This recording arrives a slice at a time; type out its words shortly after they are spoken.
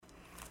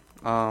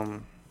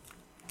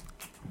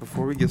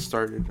Before we get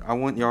started, I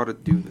want y'all to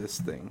do this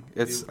thing.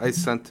 I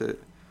sent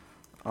it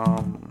a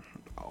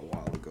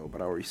while ago,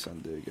 but I already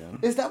sent it again.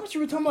 Is that what you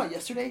were talking about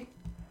yesterday?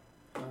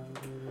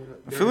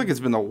 I feel like it's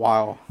been a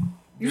while.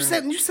 You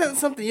sent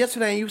something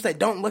yesterday and you was like,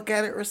 don't look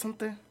at it or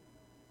something?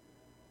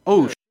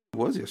 Oh, it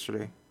was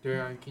yesterday.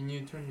 Darren, can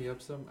you turn me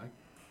up some?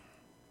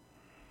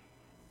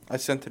 I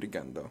sent it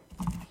again, though.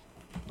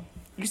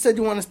 You said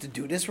you want us to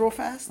do this real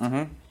fast?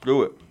 Mm-hmm.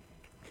 Do it.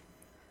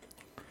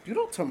 You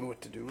don't tell me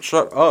what to do.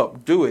 Shut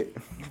up. Do it.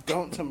 You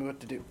don't tell me what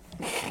to do.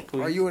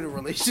 Please. Are you in a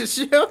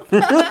relationship? I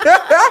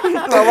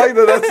like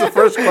that. That's the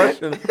first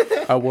question.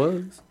 I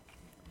was.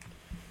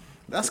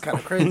 That's kind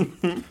of crazy.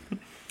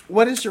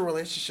 What is your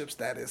relationship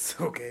status?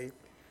 Okay.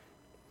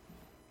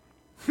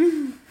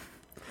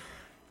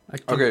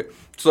 Okay,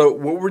 so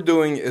what we're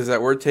doing is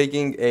that we're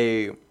taking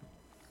a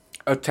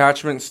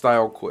attachment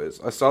style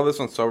quiz. I saw this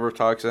on Sober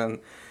Talks, and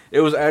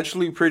it was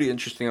actually pretty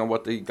interesting on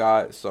what they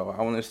got, so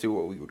I want to see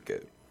what we would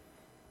get.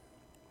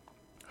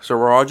 So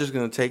we're all just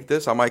going to take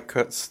this. I might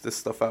cut this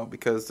stuff out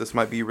because this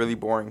might be really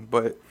boring,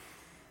 but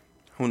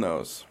who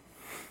knows.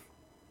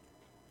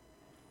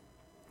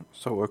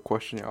 So what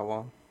question y'all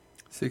on?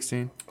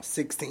 16.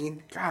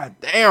 16. God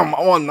damn,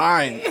 I'm on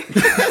 9.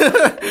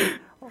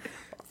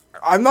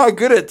 I'm not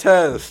good at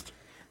tests.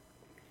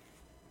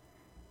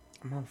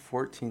 I'm on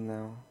 14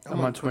 now.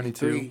 I'm on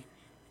 22.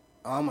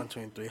 Oh, I'm on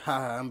 23.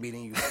 Haha, I'm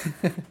beating you.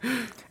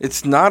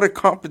 It's not a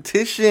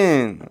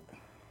competition.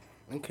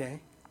 Okay.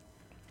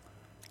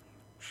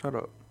 Shut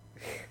up.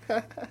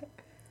 I'm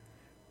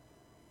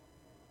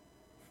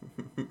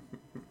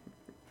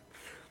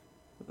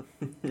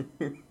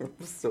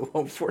still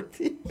on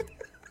 14.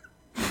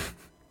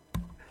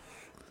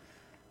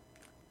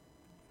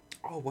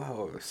 Oh,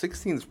 wow.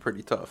 16 is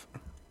pretty tough.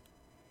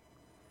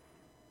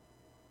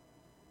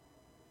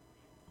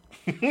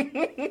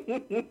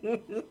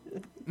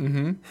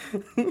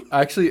 Mm-hmm.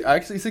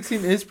 Actually,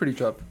 16 is pretty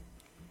tough.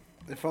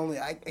 If only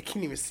I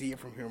can't even see it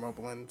from here, my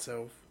blend,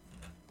 so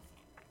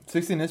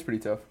 16 is pretty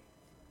tough.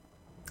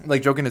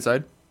 Like, joking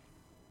aside.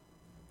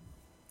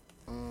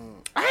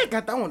 I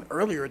got that one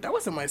earlier. That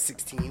wasn't my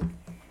 16.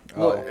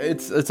 Well,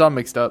 it's all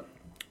mixed up.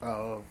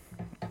 Oh.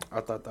 I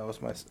thought that was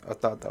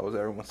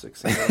everyone's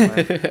 16.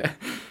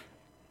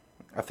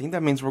 I think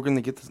that means we're going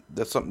to get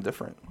that's something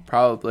different.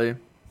 Probably.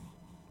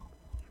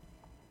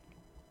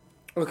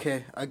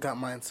 Okay, I got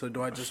mine, so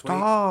do I just wait?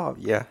 Stop.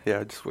 Yeah,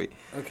 just wait.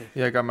 Okay.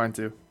 Yeah, I got mine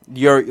too.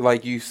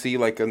 You see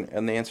like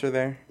an answer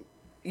there?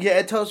 Yeah,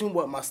 it tells me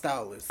what my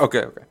style is.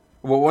 Okay.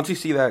 Well, once you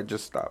see that,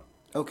 just stop.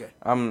 Okay.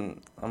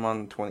 I'm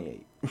on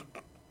 28.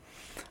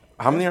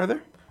 How many are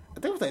there? I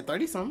think it was like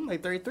 30 something,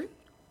 like 33.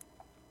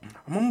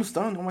 I'm almost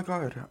done. Oh my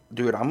god,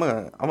 dude, I'm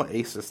gonna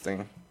ace this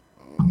thing.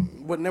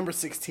 With number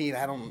 16,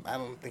 I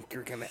don't think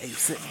you're gonna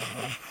ace it.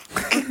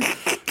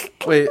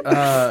 Wait,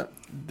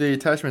 the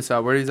attachment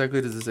style, where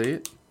exactly does it say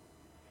it?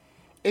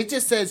 It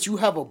just says you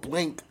have a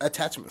blank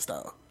attachment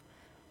style.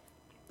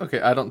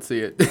 Okay, I don't see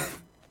it.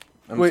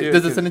 Wait,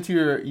 does it send it to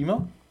your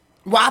email?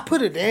 Well, I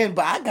put it in,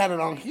 but I got it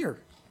on here.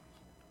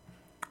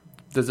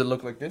 Does it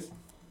look like this?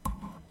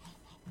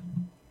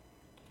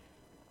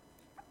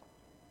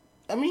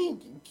 I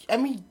mean,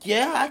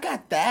 yeah, I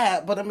got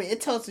that, but I mean, it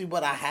tells me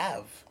what I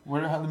have.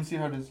 Let me see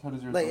how does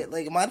yours look?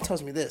 Like mine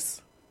tells me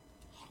this.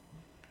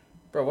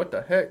 Bro, what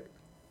the heck?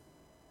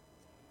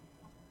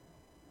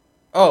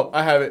 Oh,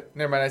 I have it.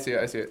 Never mind, I see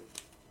it.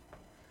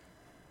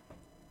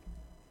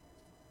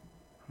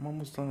 I'm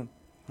almost done.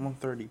 I'm on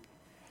 30.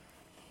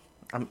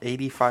 I'm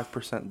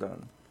 85%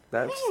 done.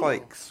 That's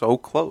like so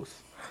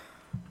close.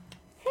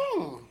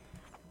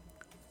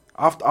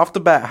 Off the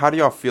bat, how do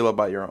y'all feel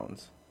about your own?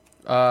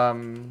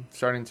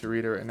 Starting to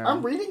read it right now.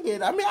 I'm reading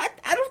it. I mean, I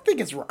don't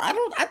think it's.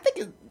 I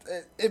think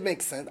it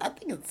makes sense. I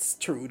think it's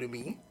true to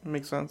me.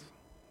 Makes sense.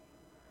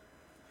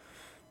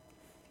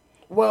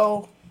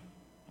 Well,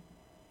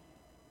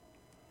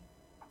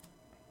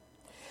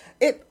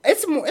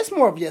 it's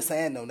more of yes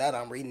and no. Now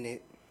that I'm reading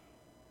it.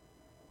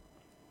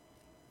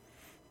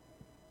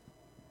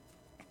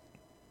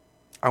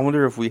 I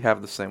wonder if we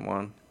have the same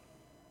one.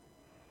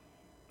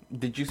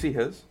 Did you see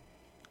his?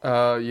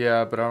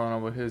 Yeah, but I don't know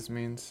what his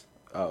means.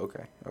 Oh,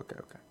 okay.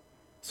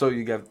 So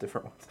you have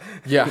different ones.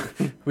 Yeah,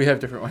 we have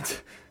different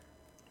ones.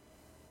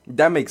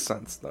 That makes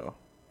sense, though.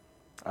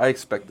 I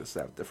expect us to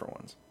have different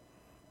ones.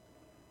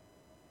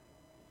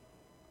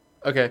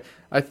 Okay,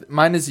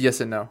 mine is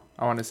yes and no,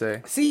 I want to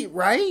say. See,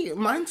 right?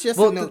 Mine's yes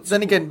Well, and no.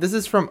 then again, this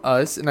is from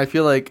us, and I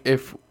feel like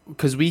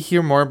because we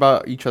hear more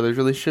about each other's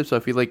relationships, so I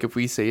feel like if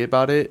we say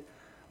about it,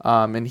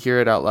 and hear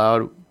it out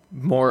loud,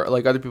 more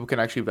like other people can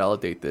actually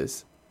validate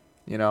this,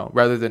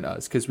 rather than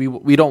us, because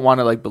we don't want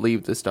to like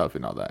believe this stuff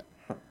and all that.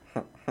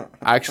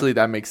 Actually,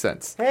 that makes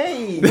sense.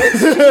 Hey,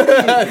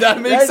 That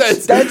makes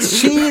sense.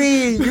 That's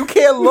cheating. You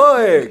can't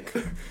look.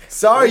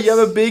 Sorry, you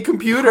have a big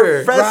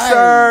computer.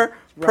 Professor.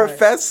 Right.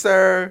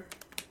 Professor.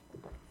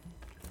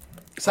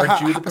 So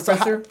Aren't you the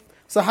professor?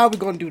 So how we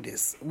gonna do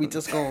this? We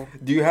just gonna.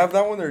 Do you have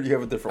that one or do you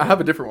have a different one? I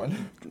have a different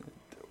one.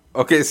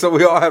 Okay, so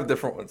we all have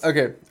different ones.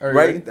 Okay, all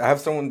Right? I have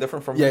someone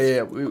different from Yeah, us? yeah,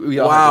 yeah. We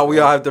all Wow, have we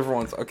all have different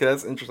ones. Okay,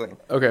 that's interesting.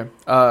 Okay.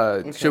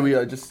 Should we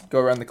just go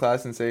around the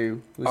class and say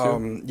who's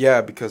who?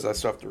 Yeah, because I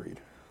still have to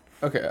read.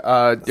 Okay.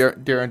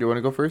 Darren, do you want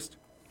to go first?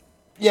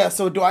 Yeah,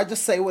 so do I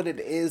just say what it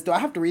is? Do I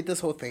have to read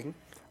this whole thing?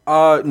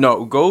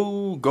 No.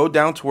 Go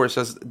down to where it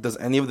says, "Does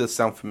any of this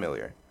sound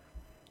familiar?"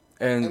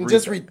 And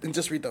just read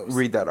those.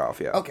 Read that off.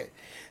 Yeah. Okay.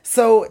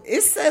 So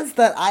it says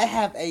that I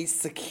have a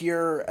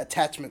secure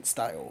attachment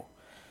style.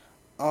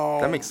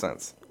 That makes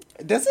sense.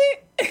 Does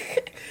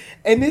it?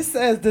 And it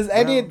says, does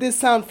any of this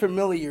sound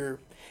familiar?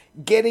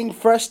 Getting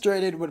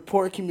frustrated with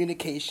poor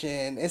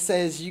communication. It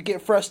says you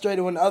get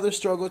frustrated when others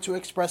struggle to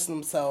express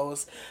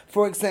themselves.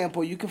 For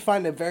example, you can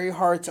find it very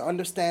hard to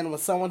understand when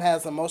someone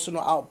has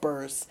emotional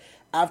outbursts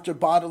after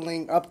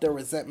bottling up their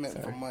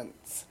resentment for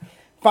months.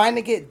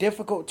 Finding it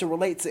difficult to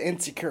relate to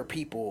insecure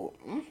people.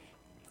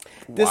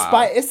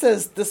 Despite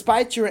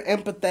your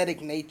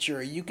empathetic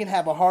nature, you can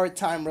have a hard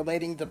time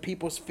relating to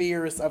people's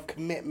fears of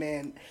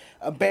commitment,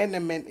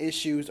 abandonment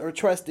issues, or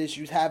trust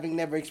issues, having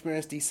never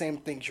experienced these same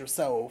things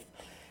yourself.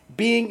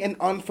 Being in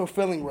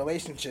unfulfilling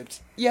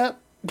relationships. Yep.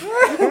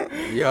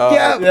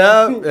 Yeah.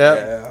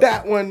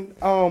 That one.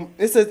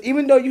 It says,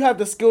 even though you have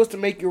the skills to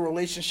make your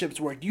relationships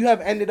work, you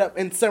have ended up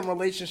in some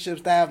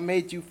relationships that have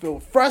made you feel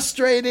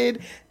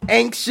frustrated,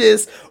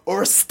 anxious,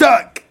 or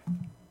stuck.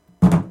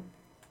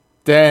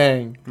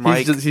 Dang.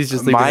 Mike, he's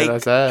just leaving it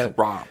as that.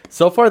 Drop.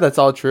 So far, that's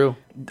all true.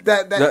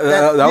 That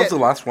was the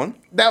last one.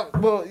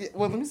 Well,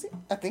 let me see.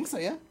 I think so.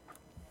 Yeah.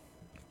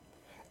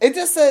 It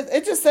just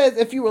says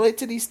if you relate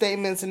to these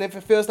statements and if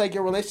it feels like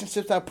your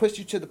relationships have pushed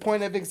you to the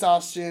point of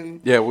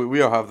exhaustion. Yeah,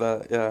 we all have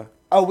that. Yeah.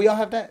 Oh, we all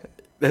have that.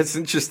 That's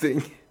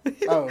interesting.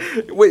 Oh.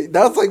 Wait,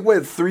 that was like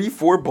what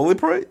 3-4 bullet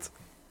points?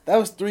 That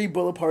was 3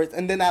 bullet points,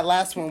 and then that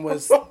last one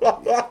was.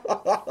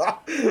 How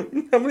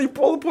many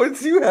bullet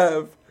points do you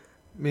have?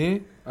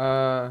 Me?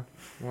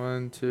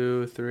 1,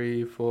 2,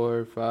 3,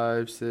 4,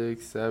 5,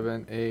 6,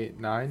 7, 8,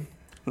 9.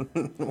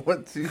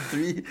 1, 2,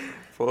 3,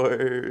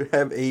 4.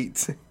 Have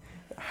 8.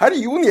 How do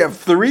you only have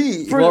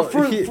 3?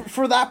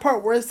 For that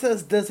part where it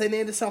says, "Does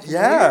any of this sound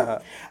familiar?" Yeah.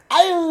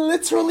 I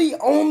literally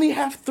only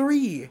have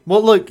 3.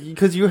 Well, look,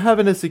 because you have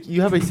a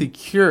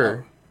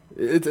secure.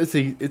 It's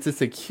a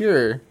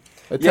secure.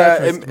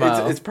 Yeah,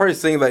 Style. it's probably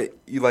saying that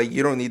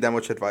you don't need that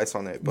much advice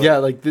on it. But yeah,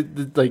 like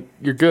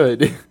you're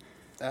good.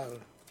 Oh,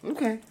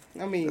 okay.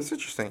 I mean, that's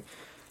interesting.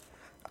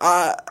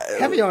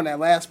 Heavy on that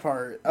last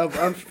part of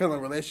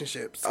unfulfilling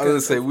relationships. I was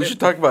gonna say we should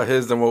talk about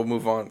his, then we'll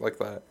move on like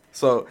that.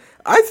 So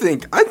I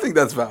think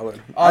that's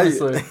valid.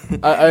 Honestly,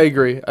 I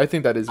agree. I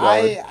think that is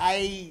valid.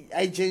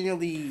 I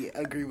genuinely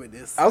agree with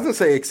this. I was gonna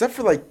say, except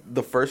for like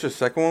the first or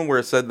second one where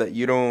it said that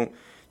you don't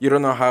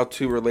know how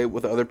to relate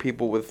with other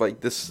people with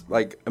like this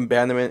like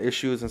abandonment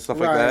issues and stuff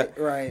like that.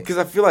 Right. Because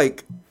I feel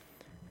like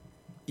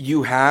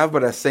you have,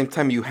 but at the same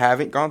time you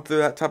haven't gone through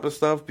that type of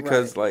stuff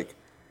because like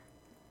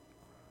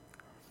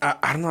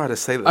I don't know how to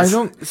say this. I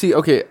don't see.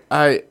 Okay,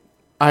 I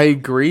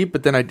agree,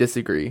 but then I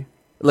disagree.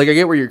 Like I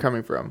get where you're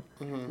coming from.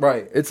 Mm-hmm.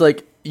 Right. It's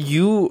like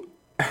you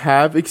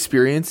have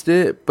experienced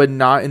it, but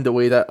not in the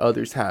way that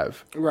others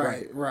have.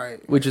 Right.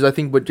 Which is, I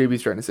think, what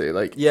JB's trying to say.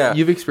 Like, yeah,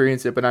 you've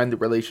experienced it, but not in the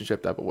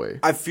relationship type of way.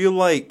 I feel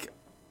like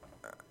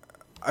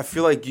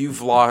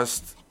you've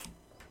lost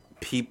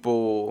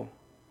people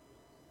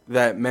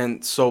that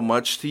meant so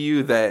much to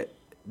you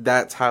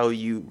that's how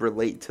you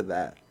relate to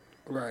that.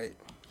 Right.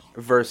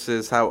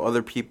 Versus how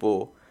other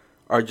people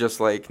are just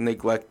like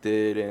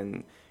neglected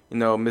and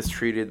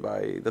mistreated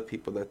by the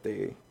people that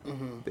they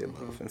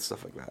love and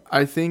stuff like that.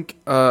 I think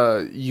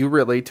you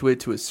relate to it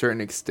to a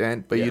certain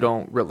extent, but you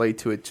don't relate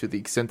to it to the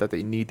extent that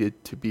they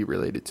needed to be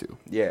related to.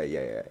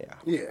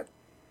 Yeah.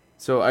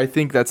 So I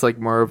think that's like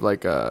more of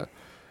like a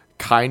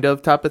kind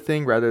of type of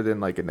thing rather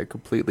than like in a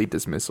completely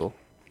dismissal,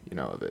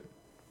 of it.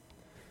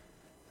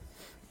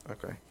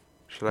 Okay.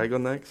 Should I go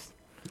next?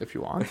 If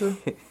you want to.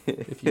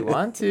 If you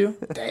want to.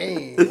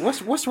 Dang.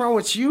 What's wrong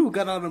with you?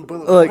 Got on them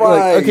bullet. Like,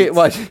 okay,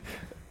 watch.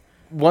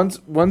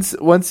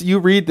 Once you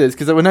read this,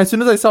 because as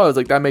soon as I saw it, I was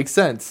like, that makes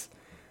sense.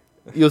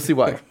 You'll see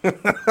why.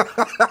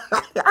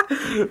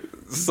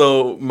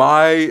 So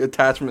my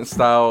attachment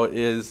style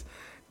is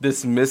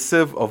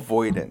dismissive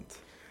avoidant.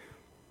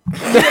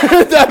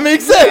 That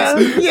makes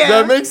sense. Yeah.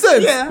 That makes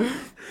sense. Yeah.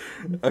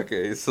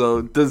 Okay,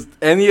 so does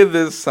any of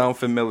this sound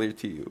familiar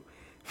to you?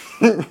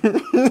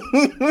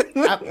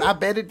 I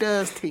bet it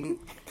does, Tink.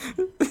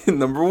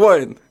 Number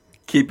 1,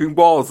 keeping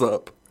walls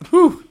up.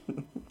 Whew.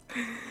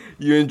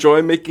 You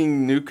enjoy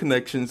making new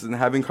connections and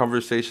having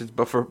conversations,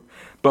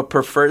 but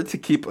prefer to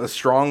keep a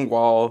strong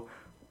wall.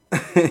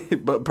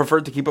 But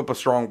prefer to keep up a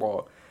strong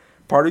wall.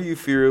 Part of you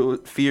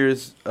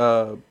fears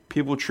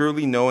people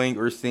truly knowing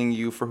or seeing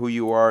you for who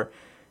you are.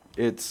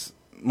 It's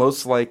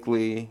almost like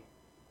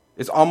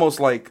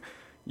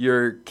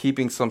you're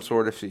keeping some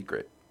sort of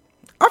secret.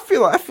 I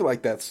feel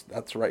like that's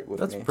right with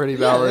me. That's pretty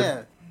valid.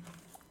 Yeah.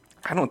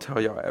 I don't tell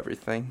y'all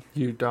everything.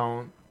 You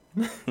don't.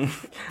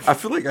 I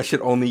feel like I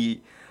should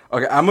only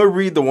Okay, I'm gonna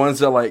read the ones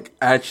that like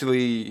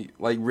actually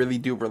like really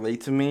do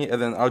relate to me,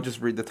 and then I'll just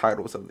read the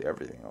titles of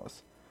everything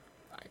else.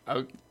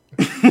 I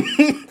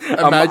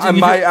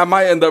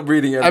might end up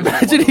reading it.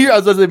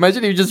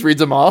 Imagine he just reads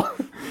them all.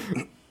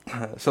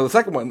 So the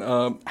second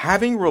one,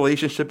 having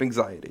relationship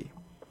anxiety.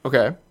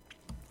 Okay.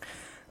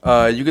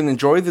 You can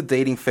enjoy the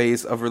dating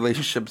phase of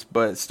relationships,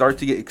 but start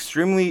to get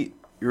extremely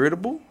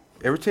irritable.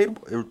 He said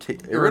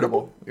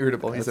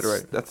it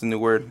right. That's a new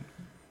word.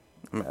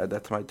 I'm gonna add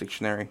that to my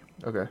dictionary.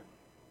 Okay.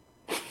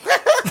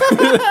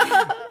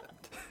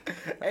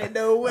 Ain't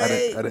no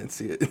way. I didn't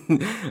see it.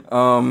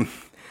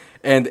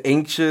 And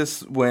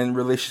anxious when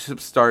relationship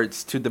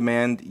starts to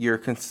demand your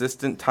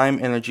consistent time,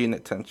 energy, and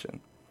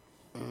attention.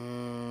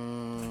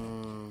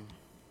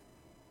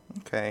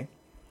 Okay.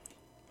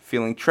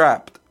 Feeling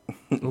trapped.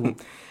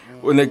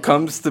 When it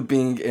comes to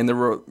being in a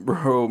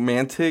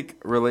romantic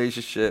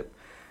relationship,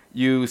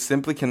 you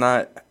simply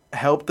cannot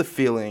help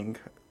feeling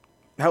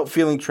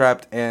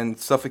trapped and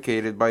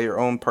suffocated by your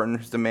own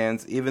partner's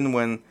demands, even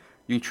when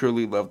you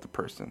truly love the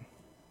person.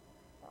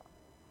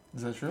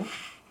 Is that true?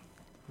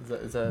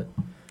 Is that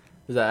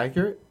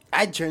accurate?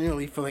 I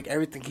genuinely feel like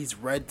everything he's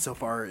read so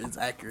far is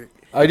accurate.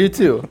 I do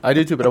too,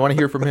 but I want to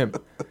hear from him.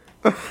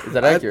 Is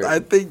that accurate? I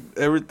think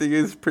everything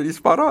is pretty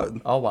spot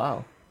on. Oh,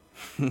 wow.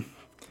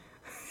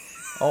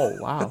 Oh,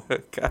 wow.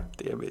 God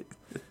damn it.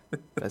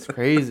 That's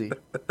crazy.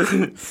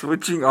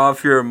 Switching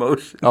off your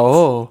emotions.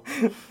 Oh.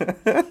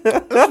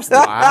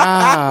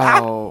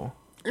 Wow.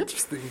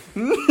 Interesting.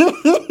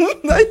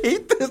 I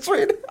hate this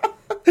right now.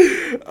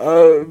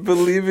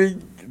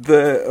 Believing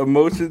the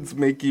emotions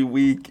make you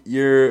weak,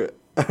 you're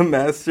a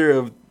master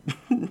of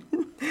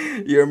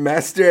you're a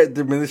master at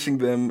diminishing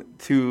them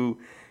to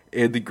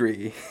a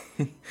degree.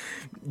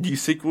 You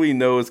secretly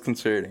know it's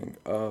concerning.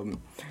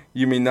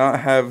 You may not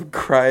have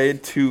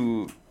cried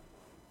to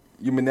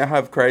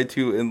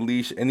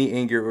unleash any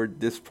anger or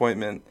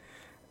disappointment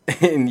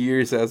in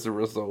years as a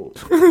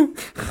result.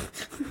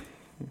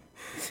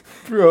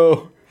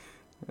 Bro.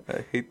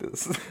 I hate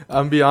this.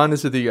 I'm be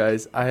honest with you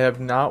guys. I have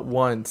not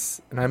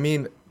once, and I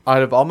mean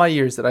out of all my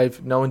years that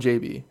I've known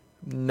JB,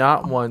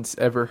 not once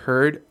ever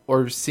heard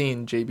or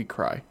seen JB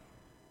cry.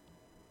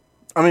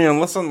 I mean,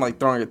 unless I'm like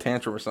throwing a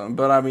tantrum or something.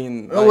 But I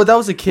mean, oh, well, that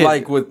was a kid.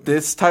 Like with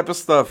this type of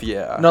stuff,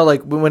 yeah. No,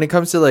 like when it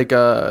comes to like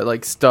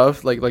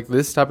stuff like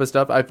this type of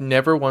stuff, I've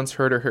never once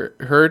heard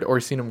or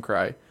seen him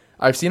cry.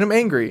 I've seen him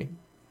angry,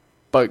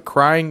 but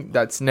crying,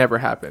 that's never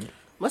happened.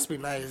 Must be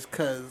nice,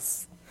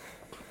 cause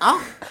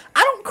I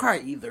don't cry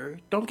either.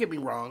 Don't get me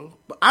wrong,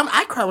 but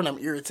I cry when I'm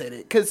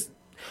irritated. Cause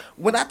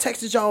when I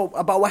texted y'all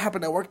about what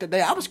happened at work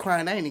today, I was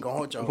crying. I ain't even gonna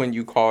hold y'all. When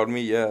you called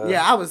me, yeah.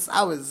 Yeah, I was.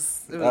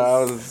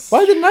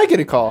 Why didn't I get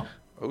a call?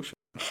 Oh shit.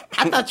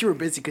 I thought you were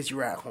busy because you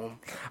were at home.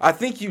 I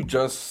think you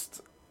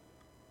just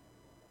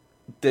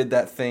did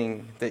that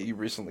thing that you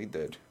recently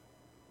did.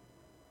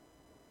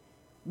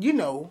 You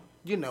know.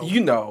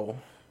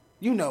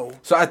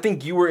 So I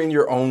think you were in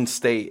your own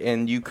state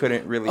and you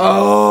couldn't really.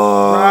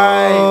 Oh,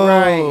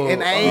 right.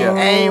 And I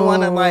ain't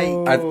want to like.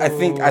 I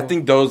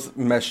think those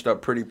meshed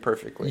up pretty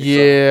perfectly.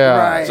 Yeah.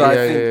 Right. So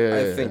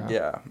I think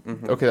yeah.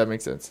 Mm-hmm. Okay, that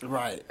makes sense.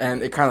 Right.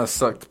 And it kind of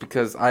sucked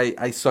because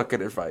I suck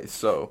at advice.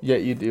 So yeah,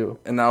 you do.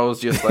 And I was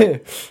just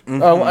like,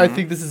 oh, I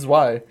think this is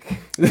why.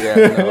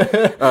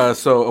 Yeah. No.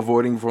 So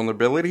avoiding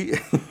vulnerability.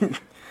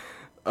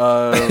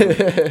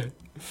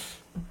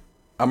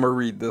 I'm gonna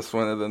read this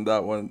one and then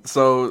that one.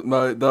 So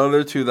the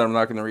other two that I'm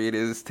not gonna read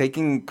is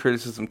taking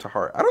criticism to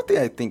heart. I don't think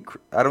I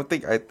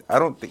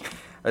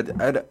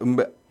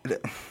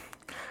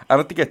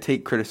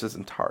take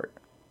criticism to heart.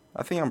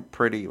 I think I'm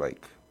pretty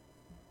like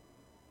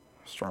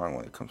strong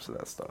when it comes to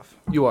that stuff.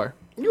 You are.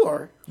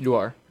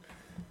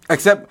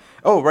 Except,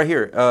 right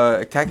here,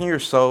 attacking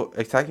yourself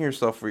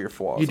for your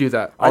flaws. You do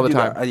that all the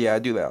time. I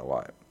do that a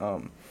lot.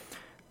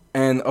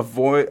 And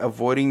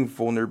avoiding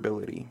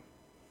vulnerability.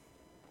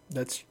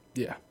 That's.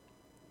 Yeah.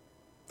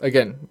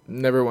 Again,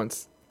 never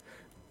once.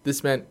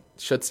 This man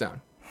shuts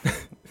down.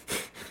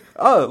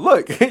 Oh,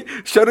 look.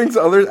 shutting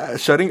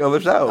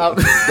others out.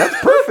 That's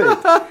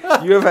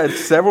perfect. You have had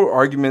several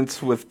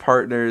arguments with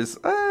partners,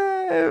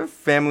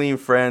 family and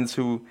friends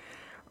who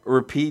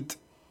repeat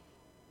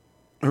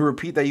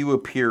that you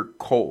appear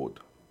cold.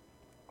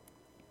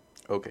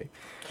 Okay.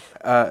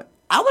 I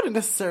wouldn't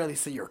necessarily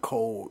say you're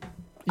cold.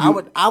 I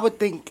would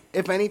think,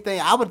 if anything,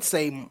 I would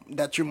say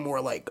that you're more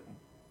like,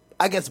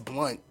 I guess,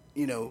 blunt,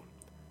 you know.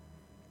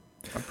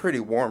 I'm pretty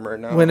warm right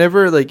now.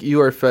 Whenever like you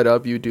are fed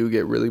up, you do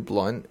get really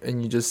blunt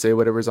and you just say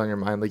whatever's on your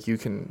mind. Like you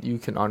can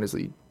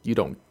honestly, you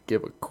don't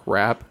give a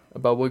crap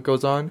about what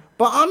goes on.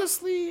 But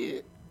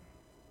honestly,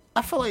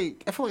 I feel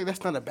like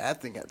that's not a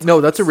bad thing at times.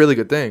 No, that's a really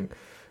good thing.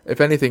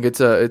 If anything,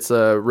 it's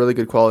a really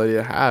good quality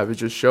to have. It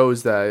just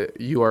shows that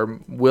you are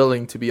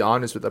willing to be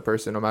honest with a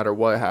person no matter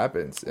what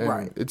happens. And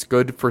right. It's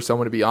good for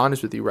someone to be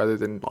honest with you rather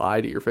than lie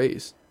to your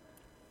face.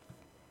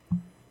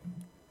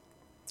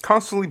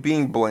 Constantly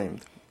being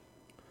blamed.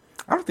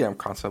 I don't think I'm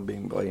constantly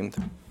being blamed.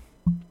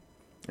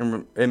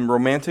 In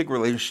romantic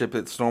relationship,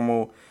 it's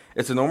normal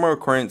It's a normal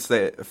occurrence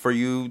that for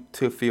you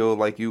to feel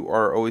like you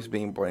are always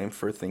being blamed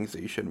for things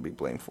that you shouldn't be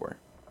blamed for.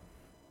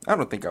 I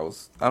don't think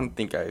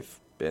I've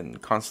been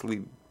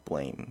constantly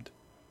blamed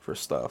for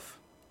stuff.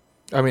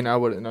 I mean, I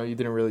wouldn't know. You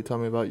didn't really tell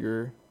me about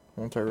your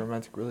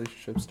multi-romantic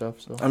relationship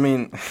stuff, so. I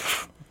mean,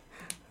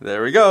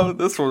 there we go.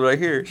 This one right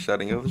here,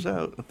 shutting of the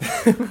shout.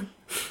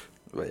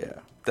 But yeah,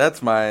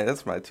 that's my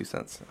 2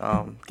 cents.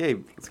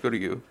 Gabe, let's go to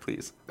you,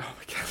 please. Oh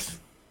my gosh.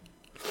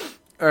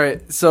 All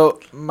right, so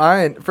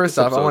mine. First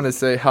off, I want to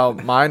say how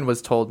mine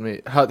was told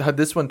me. How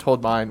this one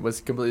told mine was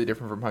completely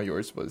different from how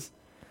yours was.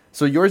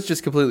 So yours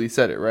just completely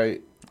said it,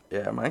 right?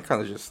 Yeah, mine kind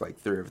of just like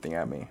threw everything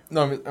at me.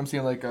 No, I'm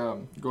saying like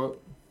go up.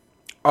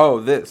 Oh,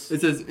 this.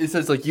 It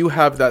says like you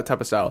have that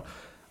type of style.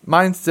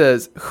 Mine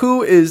says,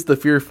 "Who is the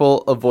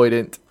fearful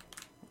avoidant?"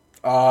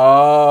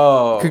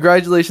 Oh.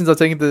 Congratulations on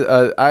taking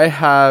the.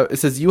 It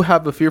says you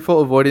have a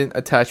fearful avoidant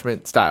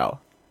attachment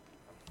style.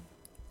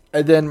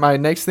 And then my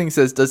next thing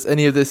says, "Does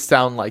any of this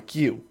sound like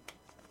you?"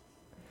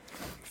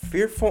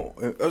 Fearful.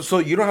 So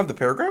you don't have the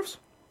paragraphs?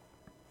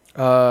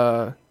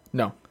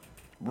 No.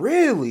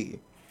 Really?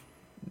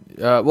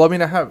 Well, I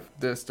mean, I have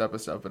this type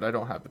of stuff, but I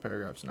don't have the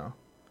paragraphs now.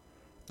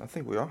 I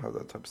think we all have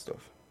that type of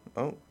stuff.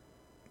 Oh,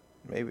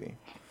 maybe.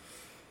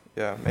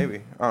 Yeah,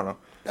 maybe. I don't know.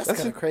 That's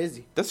kind of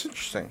crazy. That's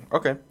interesting.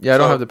 Okay. Yeah, I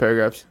don't have the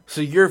paragraphs.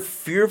 So you're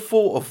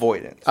fearful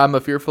avoidant. I have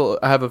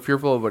a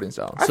fearful avoidance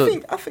style. So,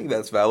 I think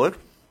that's valid.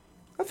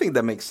 I think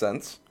that makes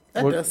sense.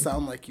 That does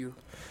sound like you.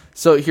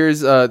 So here's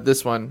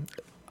this one.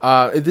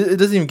 It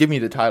doesn't even give me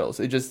the titles.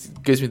 It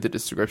just gives me the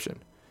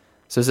description.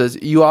 So it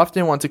says, you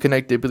often want to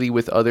connect deeply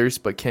with others,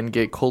 but can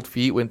get cold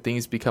feet when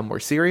things become more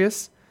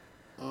serious.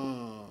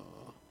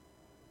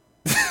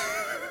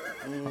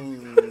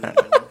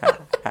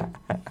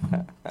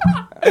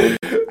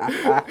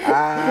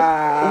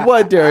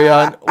 What,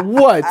 Darian?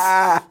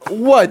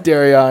 What,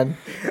 Darian?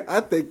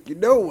 I think you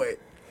know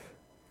it.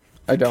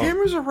 I don't. The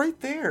cameras are right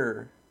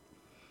there.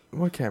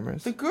 What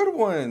cameras? The good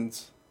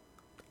ones.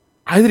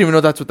 I didn't even know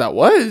that's what that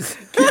was.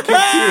 Can you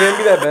hand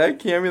me that bag?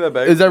 Can you hand me that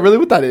bag? Is that really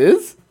what that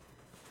is?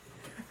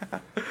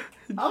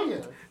 Oh,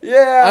 yeah.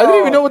 Yeah. I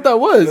didn't even know what that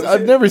was.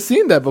 I've never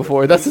seen that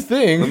before. That's the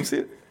thing. Let me see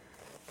it.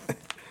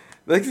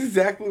 That's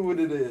exactly what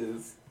it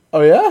is.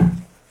 Oh, yeah?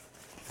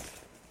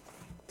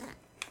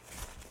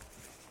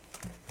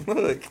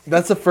 Look.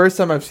 That's the first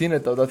time I've seen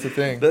it, though. That's the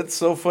thing. That's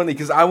so funny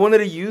because I wanted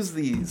to use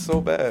these so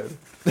bad.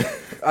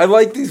 I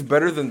like these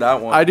better than that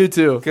one. I do,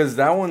 too. Because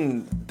that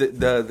one,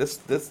 this,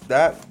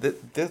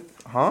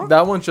 huh?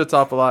 That one shuts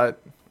off a lot.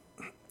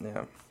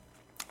 Yeah.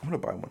 I'm going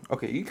to buy one.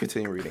 Okay, you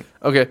continue reading.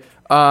 Okay.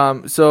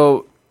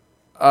 So,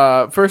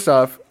 first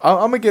off,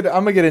 I'm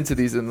gonna get into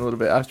these in a little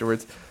bit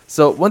afterwards.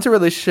 So once a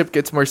relationship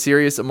gets more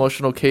serious,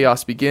 emotional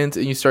chaos begins,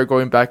 and you start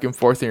going back and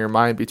forth in your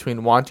mind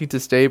between wanting to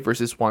stay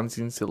versus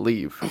wanting to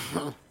leave.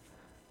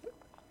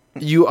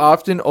 You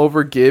often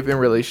overgive in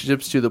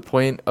relationships to the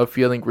point of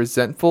feeling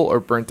resentful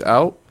or burnt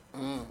out.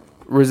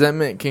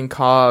 Resentment can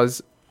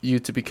cause you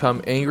to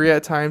become angry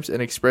at times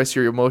and express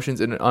your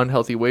emotions in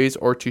unhealthy ways,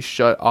 or to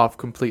shut off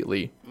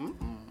completely.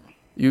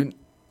 You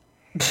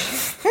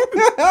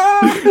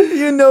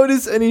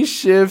notice any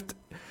shift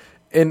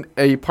in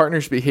a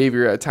partner's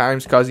behavior at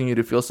times, causing you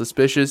to feel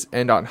suspicious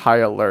and on high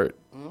alert.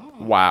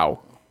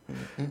 Wow.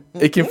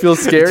 It can feel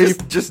scary.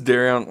 just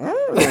Darian.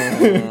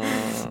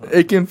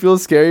 It can feel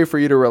scary for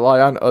you to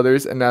rely on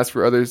others and ask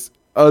for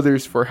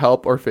others for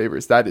help or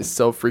favors. That is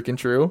so freaking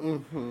true.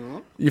 Mm-hmm.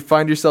 You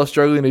find yourself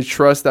struggling to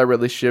trust that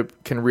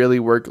relationship can really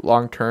work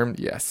long term.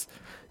 Yes.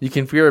 You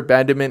can fear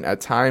abandonment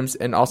at times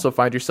and also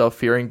find yourself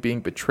fearing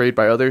being betrayed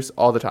by others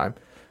all the time.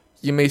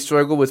 You may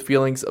struggle with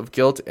feelings of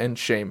guilt and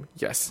shame.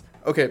 Yes.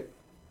 Okay.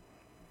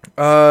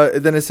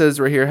 Then it says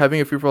right here,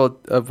 having a fearful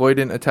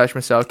avoidant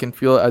attachment style can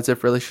feel as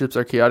if relationships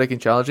are chaotic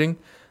and challenging,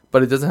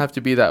 but it doesn't have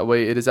to be that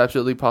way. It is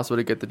absolutely possible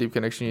to get the deep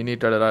connection you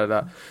need.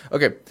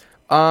 Okay.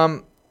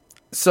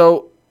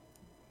 So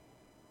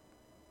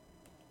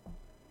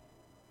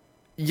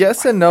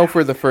yes and no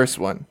for the first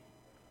one.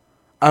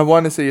 I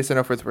want to say yes and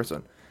no for the first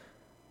one.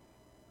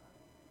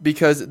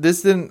 Because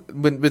this didn't,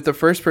 with the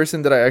first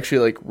person that I actually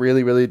like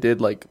really, really did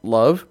like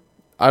love,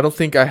 I don't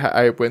think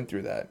I went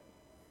through that.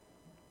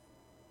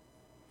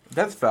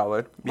 That's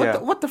valid. Yeah.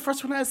 What the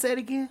first one I said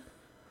again?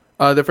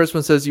 The first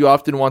one says you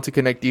often want to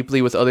connect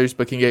deeply with others,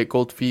 but can get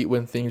cold feet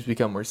when things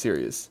become more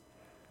serious.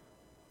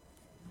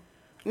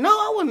 No,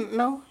 I wouldn't.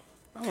 No,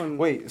 I wouldn't.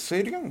 Wait, say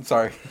it again.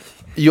 Sorry.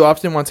 You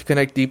often want to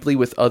connect deeply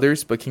with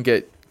others, but can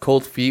get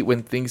cold feet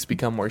when things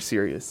become more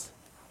serious.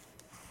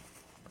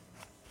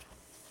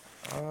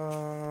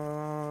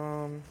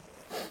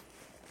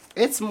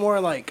 It's more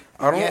like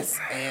yes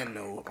and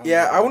no.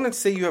 Yeah, I wouldn't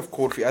say you have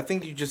cold feet. I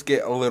think you just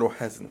get a little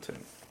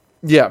hesitant.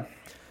 Yeah.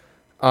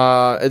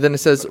 And then it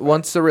says,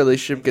 once the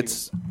relationship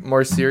gets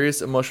more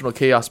serious, emotional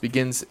chaos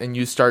begins, and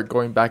you start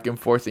going back and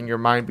forth in your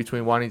mind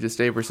between wanting to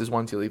stay versus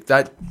wanting to leave.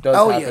 That does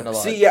happen a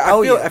lot. See, yeah,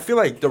 I feel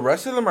like the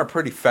rest of them are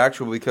pretty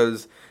factual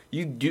because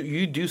you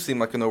do seem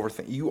like an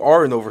overthinker. You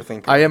are an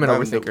overthinker. I am an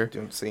overthinker.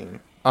 Don't seem.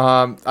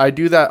 I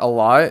do that a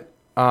lot.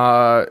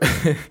 I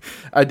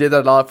did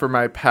that a lot for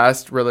my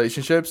past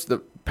relationships, the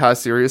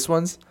past serious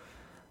ones.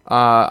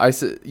 I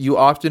said you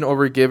often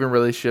overgive in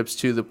relationships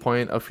to the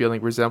point of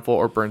feeling resentful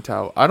or burnt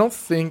out. I don't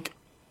think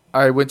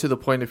I went to the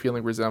point of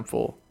feeling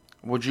resentful.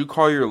 Would you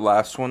call your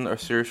last one a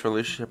serious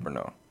relationship or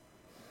no?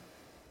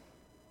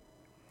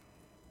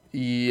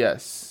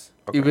 Yes.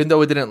 Okay. Even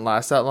though it didn't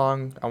last that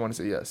long, I want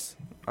to say yes.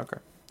 Okay,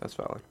 that's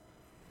valid.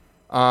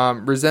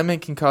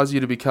 Resentment can cause you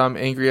to become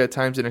angry at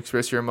times and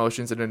express your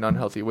emotions in an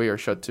unhealthy way or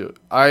shut to.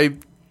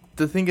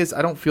 The thing is,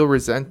 I don't feel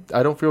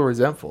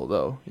resentful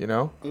though, you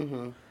know?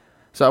 Mm-hmm.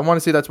 So I want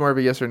to say that's more of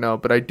a yes or no,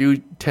 but I do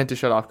tend to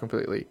shut off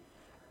completely.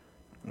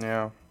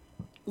 Yeah.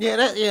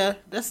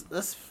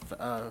 That's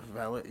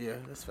valid. Yeah,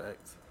 that's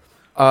facts.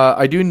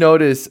 I do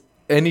notice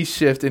any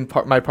shift in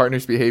my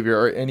partner's behavior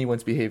or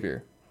anyone's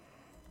behavior,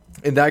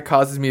 and that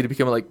causes me to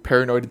become like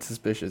paranoid and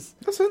suspicious.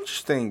 That's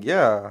interesting.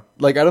 Yeah.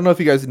 Like, I don't know if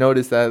you guys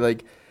noticed that.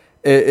 Like,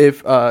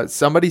 if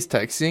somebody's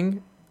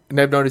texting, and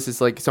I've noticed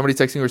it's like somebody's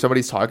texting or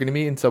somebody's talking to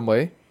me in some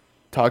way,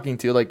 talking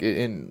to like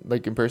in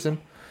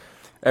person.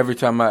 Every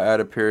time I add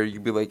a period,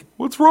 you'd be like,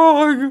 "What's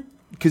wrong?"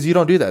 Because you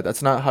don't do that.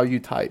 That's not how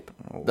you type.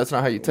 That's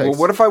not how you text. Well,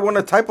 what if I want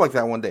to type like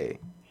that one day?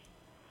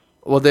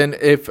 Well, then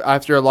if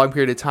after a long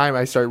period of time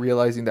I start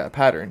realizing that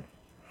pattern,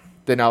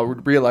 then I'll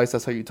realize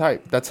that's how you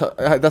type. That's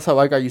how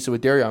I got used to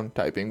with Darion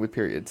typing with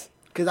periods.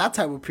 Because I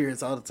type with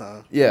periods all the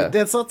time. Yeah. But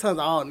then sometimes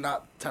I'll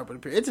not type with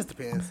a period. It just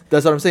depends.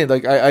 That's what I'm saying.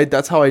 Like I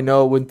that's how I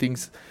know when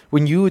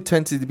you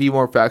tend to be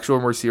more factual,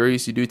 more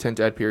serious, you do tend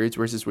to add periods,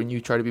 versus when you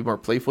try to be more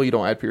playful, you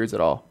don't add periods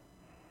at all.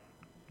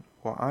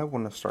 Well, I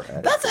want to start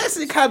adding. That's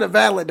actually kind of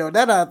valid though.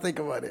 Now that I think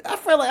about it, I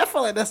feel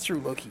like that's true,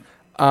 Loki.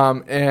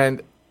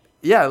 And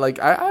yeah, like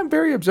I'm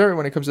very observant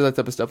when it comes to that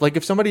type of stuff. Like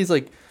if somebody's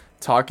like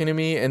talking to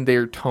me and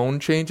their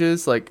tone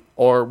changes, like,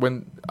 or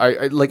when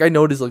I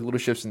notice like little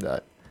shifts in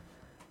that.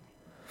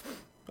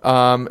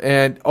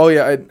 And oh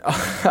yeah,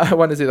 I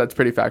want to say that's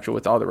pretty factual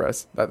with all the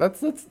rest.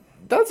 That's a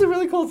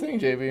really cool thing,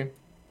 JB.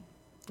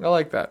 I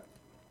like that.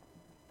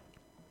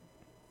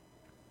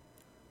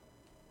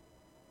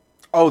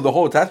 Oh, the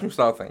whole attachment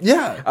style thing.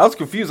 Yeah. I was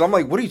confused. I'm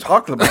like, what are you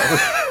talking about?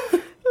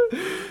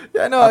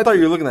 Yeah, no, I thought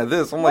you were looking at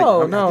this. I'm like,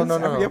 no.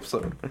 Every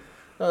episode.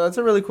 No, that's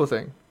a really cool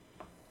thing.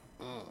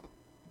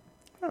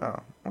 Oh,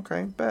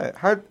 okay, bet.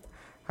 How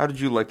did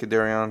you like it,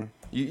 Darion?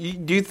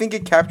 Do you think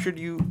it captured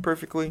you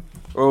perfectly?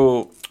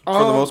 Oh,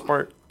 for the most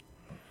part.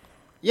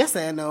 Yes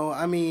and no.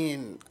 I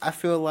mean, I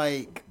feel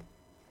like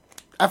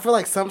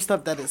some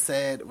stuff that it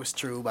said was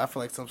true, but I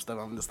feel like some stuff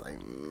I'm just like,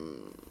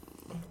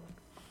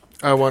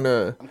 I'm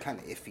kind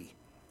of iffy.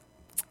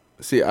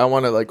 See, I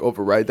want to like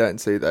override that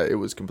and say that it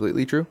was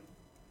completely true.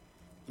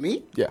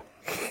 Me? Yeah.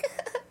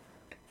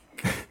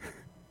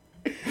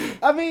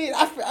 I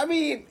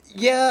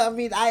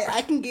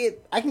can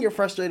get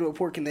frustrated with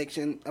poor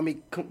communications,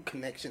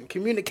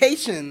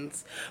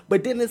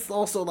 but then it's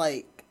also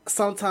like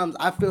sometimes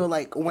I feel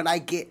like when I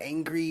get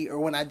angry or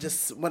when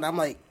I'm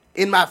like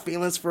in my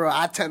feelings for real,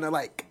 I tend to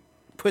like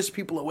push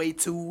people away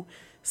too.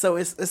 So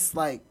it's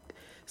like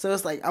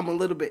I'm a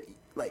little bit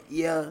like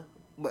yeah,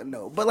 but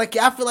no, but like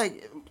I feel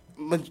like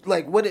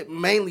what it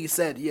mainly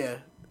said, yeah.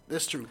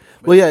 That's true.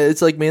 Well, yeah,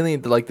 it's like mainly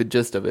like the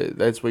gist of it.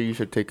 That's what you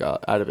should take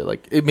out of it.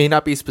 Like, it may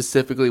not be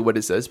specifically what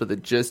it says, but the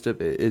gist of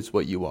it is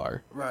what you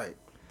are. Right.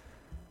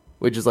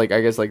 Which is like,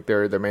 I guess, like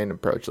their main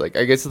approach. Like,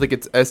 I guess like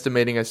it's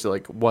estimating as to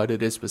like what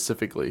it is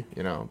specifically,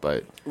 you know.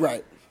 But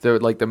right. They're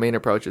like the main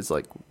approach is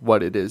like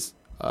what it is,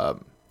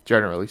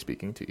 generally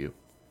speaking to you.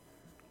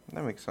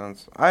 That makes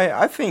sense.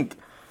 I think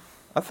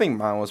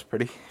mine was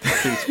pretty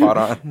spot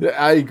on. Yeah,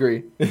 I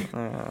agree.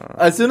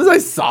 As soon as I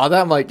saw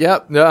that, I'm like,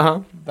 yep,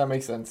 that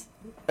makes sense.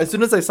 As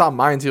soon as I saw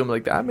mine too, I'm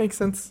like, that makes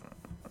sense.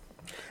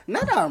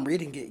 Now that I'm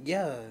reading it,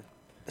 yeah,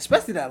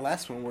 especially that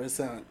last one where it's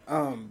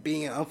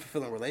being in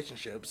unfulfilling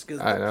relationships.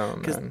 I know,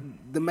 because man.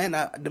 the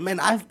men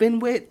I've been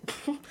with,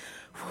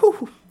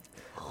 whew,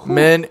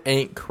 men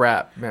ain't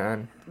crap,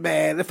 man.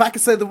 Man, if I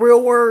could say the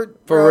real word,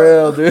 for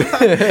real, dude.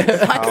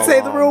 If I could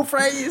say the real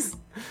phrase,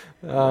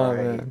 oh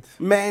man,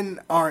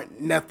 men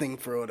aren't nothing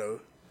for real though.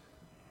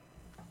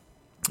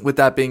 With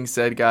that being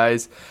said,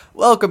 guys,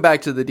 welcome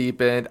back to The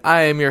Deep End.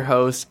 I am your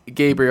host,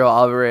 Gabriel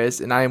Alvarez,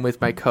 and I am with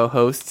my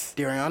co-hosts,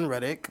 Darion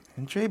Reddick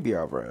and JB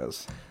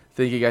Alvarez.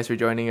 Thank you guys for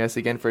joining us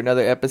again for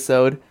another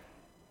episode.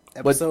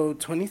 Episode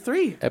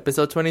 23.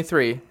 Episode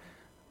 23. I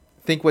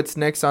think what's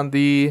next on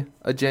the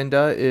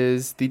agenda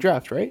is the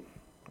draft, right?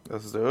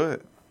 Let's do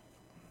it.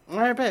 All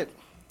right, bet.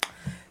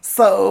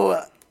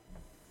 So,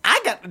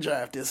 I got the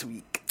draft this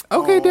week.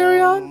 Okay,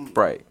 Darion.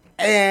 Right.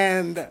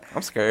 And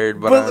I'm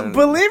scared, but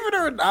believe it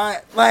or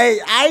not, like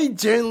I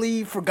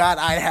genuinely forgot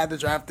I had the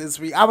draft this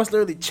week. I was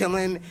literally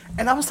chilling,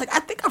 and I was like, I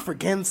think I'm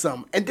forgetting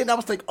some. And then I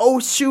was like, oh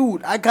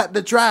shoot, I got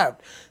the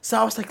draft.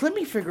 So I was like, let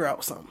me figure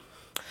out something.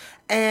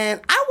 And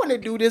I want to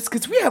do this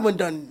because we haven't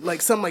done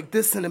like something like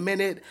this in a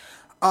minute.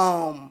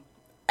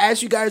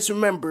 As you guys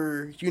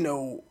remember, you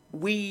know,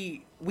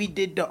 we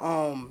did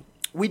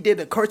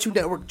a Cartoon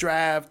Network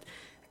draft,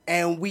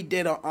 and we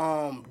did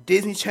a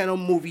Disney Channel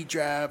movie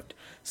draft.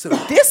 So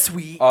this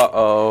week,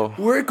 Uh-oh.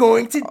 we're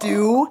going to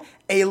do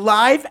a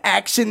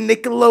live-action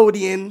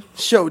Nickelodeon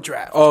show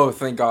draft. Oh,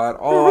 thank God.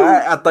 Oh,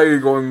 I thought you were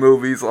going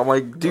movies. I'm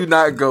like, do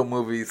not go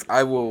movies.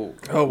 I will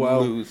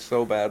lose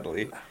so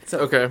badly. So,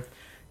 Okay.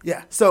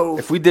 yeah, so...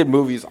 If we did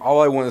movies,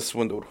 all I want is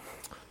swindled.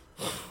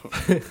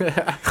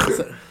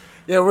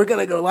 Yeah, we're going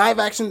to go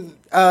live-action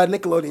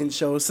Nickelodeon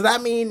shows. So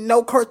that means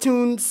no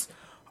cartoons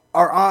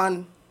are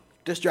on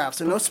this draft.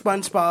 So no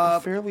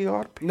SpongeBob. Fairly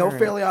Odd Parents. No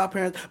Fairly Odd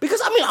Parents.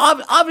 Because, I mean,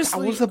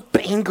 obviously... That was a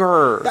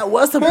banger. That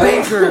was a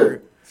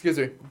banger. Excuse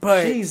me.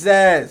 But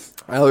Jesus.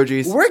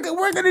 Allergies. we're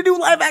going to do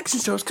live-action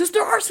shows because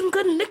there are some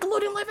good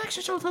Nickelodeon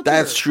live-action shows out there.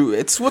 That's true.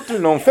 It's what they're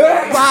known for.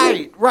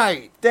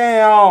 Right.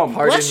 Damn.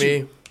 Pardon Bless me.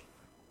 you.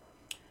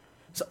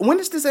 So when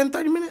does this end?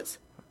 30 minutes?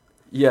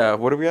 Yeah,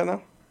 what are we at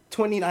now?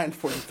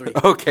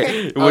 29:43.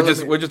 Okay. We'll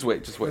just wait.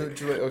 Just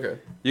wait. Okay.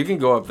 You can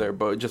go up there,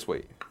 but just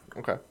wait.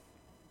 Okay.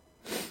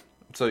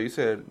 So you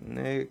said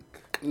Nick.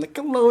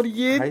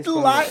 Nickelodeon High school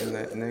live.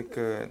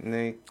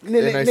 Nick.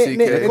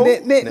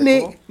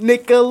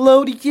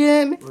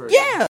 Nickelodeon.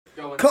 Yeah.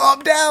 Calm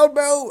down,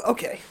 bro.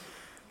 Okay.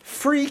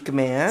 Freak,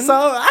 man. So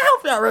I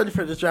hope y'all ready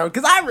for this round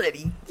because I'm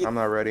ready. I'm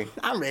not ready.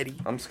 I'm ready.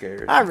 I'm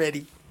scared. I'm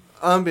ready.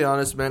 I'm gonna be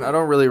honest, man. I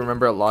don't really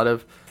remember a lot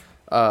of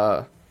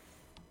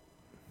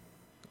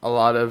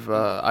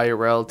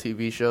IRL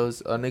TV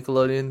shows on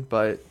Nickelodeon,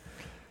 but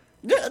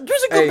There's a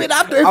good bit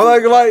out there. I'm not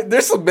gonna lie.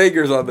 There's some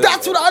bangers on there.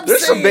 That's what I'm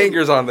There's saying. some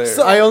bangers on there.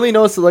 So- I only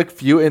know a select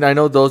few, and I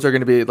know those are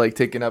gonna be like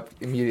taken up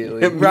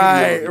immediately.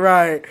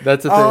 Right.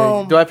 That's the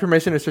thing. Do I have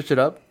permission to switch it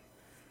up?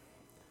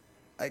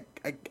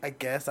 I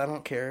guess I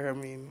don't care. I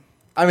mean,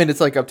 it's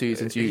like up to you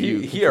since you.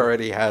 he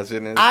already has it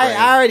in his brain.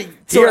 I already.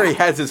 He already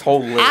has his whole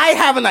list. I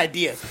have an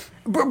idea,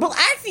 but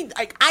actually,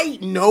 I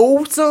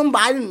know some,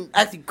 but I didn't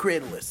actually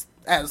create a list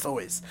as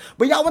always.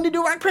 But y'all want to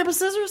do rock paper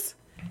scissors?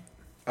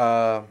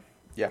 Yeah.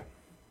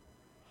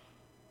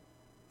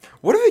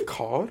 What are they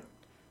called?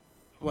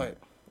 What?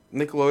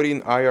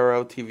 Nickelodeon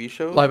IRL TV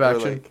shows? Live Or,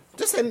 action. like-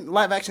 Just say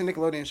live action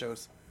Nickelodeon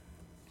shows.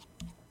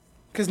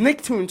 Because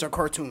Nicktoons are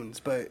cartoons,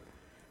 but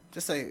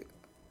just say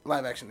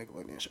live action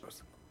Nickelodeon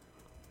shows.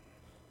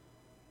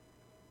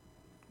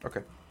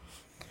 okay.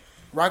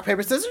 Rock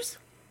paper scissors.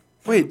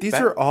 Wait, these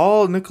are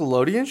all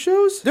Nickelodeon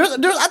shows? There's.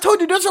 I told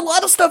you, there's a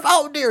lot of stuff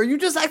out there. You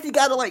just actually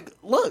gotta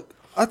look.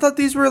 I thought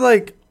these were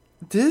like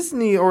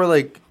Disney or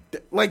like.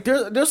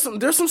 There's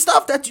some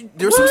stuff that you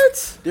there's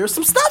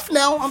some stuff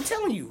now. I'm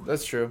telling you.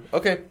 That's true.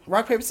 Okay.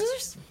 Rock paper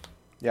scissors.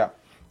 Yeah.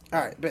 All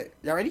right, bet.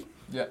 Y'all ready?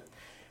 Yeah.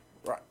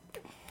 Rock.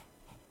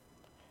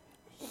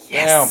 Damn.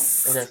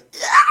 Yes. Okay.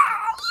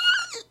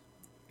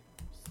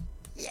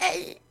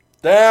 Yay.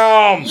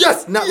 Damn.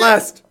 Yes, not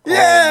last.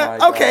 Yeah.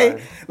 my Okay.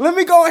 God. Let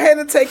me go ahead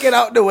and take it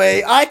out the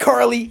way.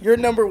 iCarly, you're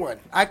number one.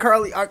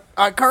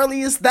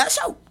 iCarly is that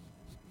show.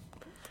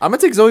 I'm gonna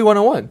take Zoe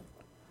 101.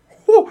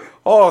 Whew.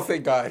 Oh,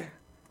 thank God.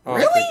 Oh,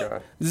 Really? Thank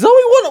God. Zoe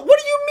 101. What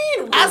do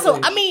you mean? Also,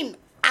 I mean,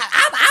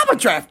 I would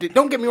draft it.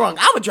 Don't get me wrong.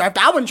 I would draft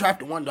it. I wouldn't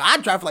draft it one though.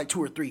 I'd draft like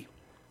 2 or 3.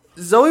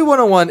 Zoe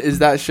 101 is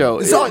that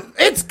show. So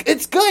it's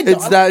good.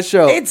 It's though. that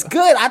show. It's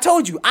good. I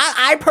told you.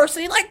 I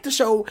personally like the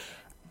show.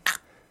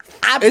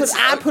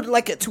 I put it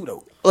like a 2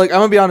 though. Like, I'm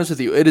gonna be honest with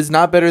you. It is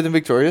not better than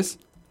Victorious.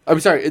 I'm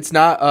sorry. It's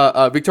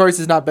not. Victorious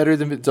is not better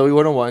than Zoe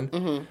 101.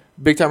 Mm-hmm.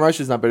 Big Time Rush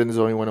is not better than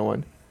Zoe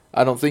 101.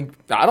 I don't think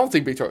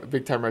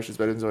Big Time Rush is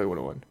better than Zoe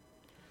 101.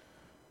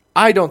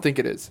 I don't think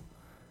it is.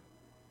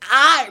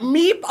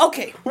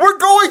 Okay. We're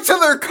going to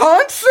their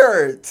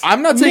concert.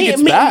 I'm not saying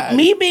it's bad.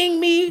 Me being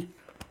me,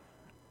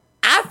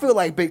 I feel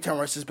like Big Time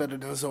Rush is better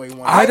than Zoe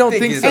 101. I don't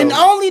think it's so. And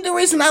only the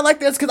reason I like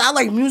that is because I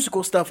like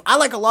musical stuff. I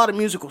like a lot of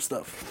musical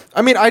stuff.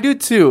 I mean, I do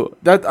too.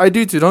 I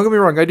do too. Don't get me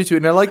wrong. I do too,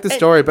 and I like the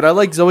story. But I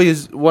like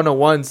Zoe's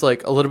 101's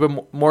like a little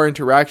bit more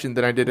interaction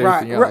than I did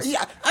anything else.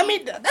 Yeah. I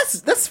mean,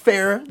 that's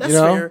fair. That's You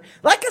know? fair.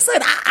 Like I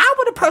said, I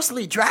would have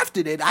personally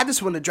drafted it. I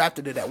just wouldn't have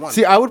drafted it at once.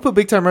 See, I would put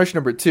Big Time Rush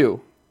number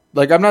 2.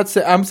 Like,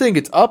 I'm saying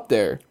it's up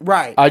there.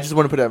 Right. I just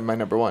want to put it at my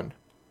number 1.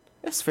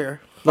 That's fair.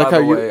 Like By how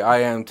the you. way, I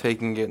am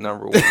taking it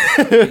number 1.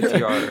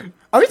 BTR.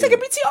 Are you taking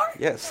BTR?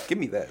 Yes, give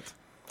me that.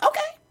 Okay.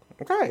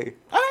 Okay.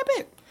 All right,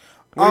 bet.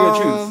 What are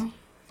you gonna choose?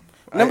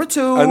 Number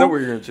 2. I know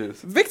what you're gonna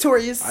choose.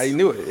 Victorious. I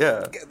knew it.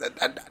 Yeah.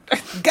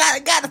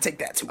 Gotta take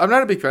that too. I'm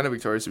not a big fan of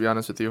Victorious, to be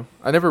honest with you.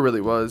 I never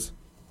really was.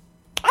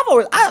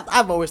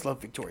 I've always loved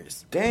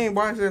Victorious. Dang,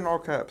 why is it in all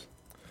caps?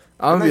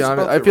 I'm gonna I be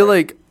honest. spelled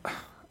it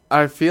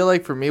I feel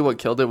like for me, what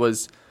killed it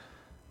was,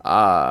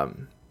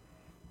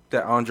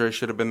 That Andre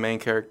should have been main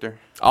character.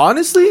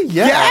 honestly,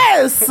 yeah.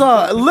 Yes,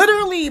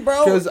 literally,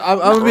 bro. Because I'm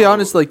gonna be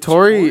honest, like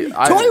Tori.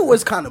 Tori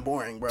was kind of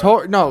boring, bro.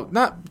 Tori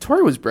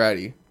was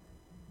bratty.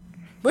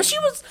 But she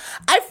was.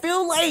 I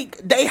feel like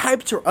they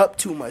hyped her up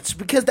too much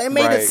because they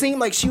made it Right. seem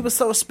like she was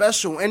so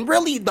special, and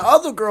really the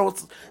other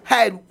girls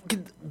had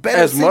better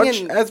As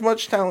singing.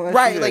 much talent as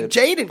right, she like did.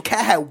 Jade and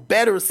Kat had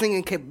better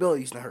singing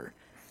capabilities than her.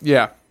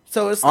 Yeah.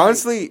 So it's like,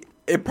 Honestly,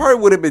 it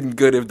probably would have been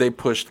good if they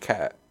pushed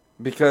Kat.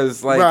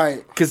 Because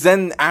Right. because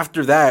then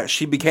after that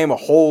she became a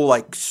whole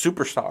like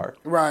superstar.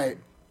 right.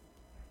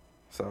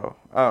 So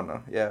I don't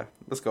know. Yeah,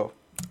 let's go.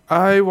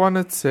 I want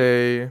to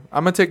say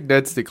I'm gonna take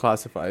Ned's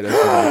Declassified as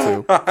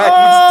number 2.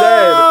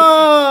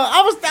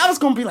 I was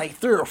gonna be like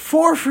 3 or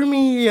 4 for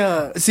me.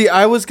 See,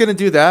 I was gonna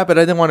do that, but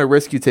I didn't want to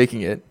risk you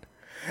taking it.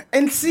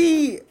 And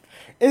see,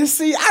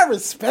 I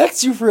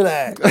respect you for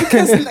that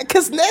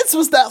because Ned's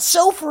was that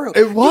show for real.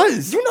 It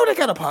was. You know they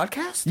got a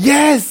podcast.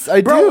 Yes,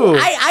 I Bro, do.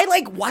 I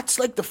like watched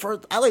like the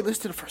first. I like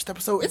listened to the first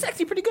episode. It's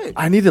actually pretty good.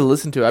 I need to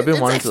listen to it. I've been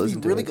It's wanting to actually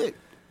listen to really it. good.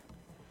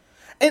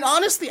 And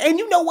honestly, and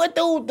you know what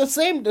though, the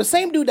same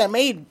dude that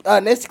made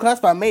Ned's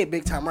Declassified made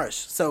Big Time Rush.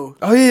 So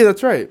Oh yeah,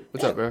 that's right.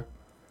 What's up, bro?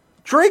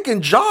 Drake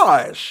and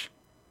Josh.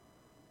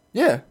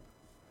 Yeah.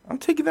 I'm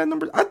taking that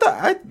number. I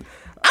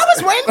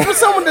was waiting for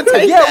someone to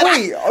take Yeah, that.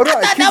 wait, hold on,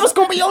 I thought that was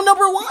gonna be your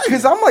number 1.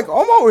 because I'm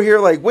over here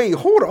like, wait,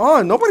 hold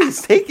on,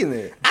 nobody's taking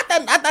it. I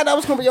thought that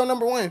was gonna be your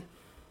number 1,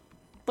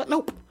 but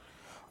nope.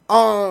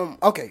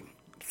 Okay,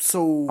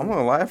 so I'm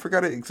gonna lie, I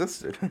forgot it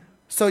existed.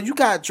 So you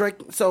got Drake.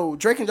 So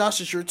Drake and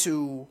Josh is your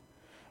 2.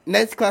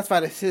 Ned's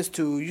Classified is his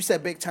 2. You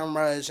said Big Time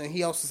Rush, and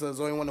he also says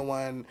Zoe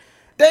 101.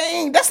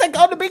 Dang, that's like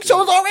all the big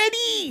shows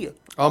already.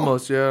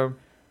 Almost, yeah.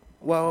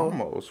 Well,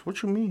 Almost.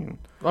 What you mean?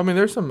 I mean,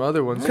 there's some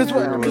other ones. because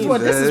what?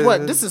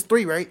 This is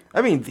 3, right?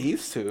 I mean,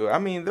 these two. I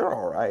mean, they're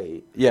all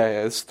right. Yeah,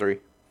 it's 3.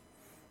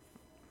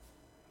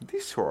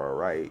 These two are all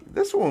right.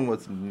 This one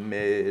was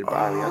mid, but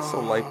I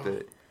still liked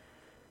it.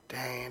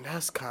 Dang,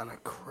 that's kind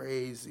of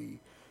crazy.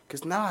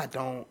 Cause now I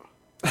don't.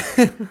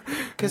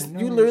 Cause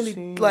you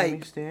literally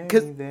like.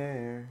 Cause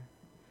there.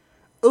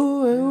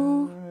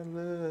 ooh. I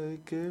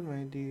look good,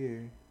 my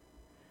dear.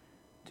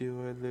 Do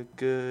I look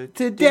good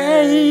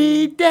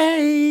Today,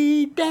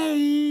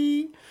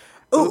 day.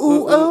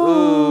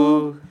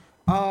 Ooh.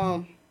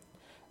 I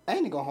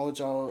ain't gonna hold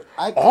y'all.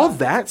 All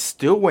that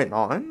still went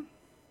on?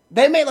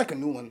 They made like a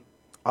new one.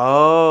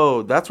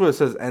 Oh, that's what it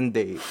says end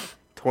date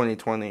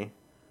 2020.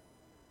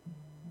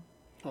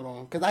 Hold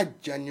on, cause I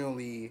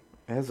genuinely.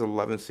 It has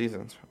 11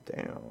 seasons.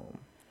 Damn.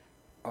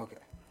 Okay.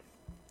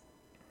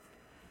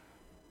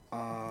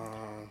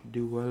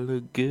 Do I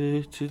look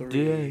good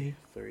today?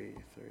 Three.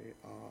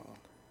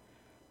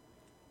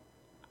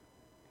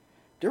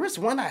 There was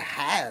one I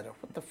had.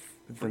 What the?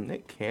 The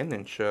Nick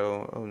Cannon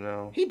show. Oh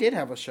no. He did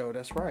have a show.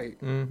 That's right.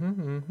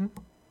 Mm-hmm.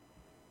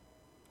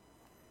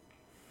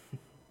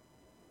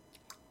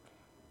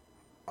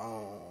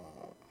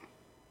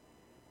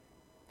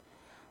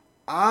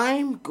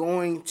 I'm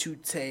going to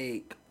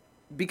take,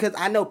 because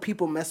I know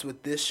people mess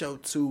with this show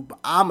too, but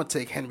I'm gonna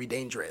take Henry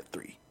Danger at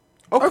 3.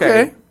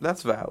 Okay.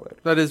 That's valid.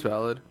 That is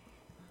valid.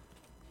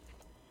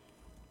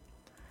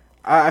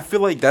 I feel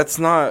like that's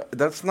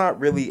not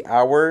really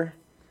our,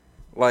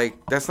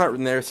 like, that's not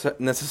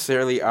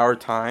necessarily our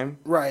time.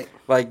 Right.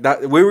 Like,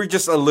 that we were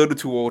just a little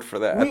too old for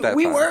that at that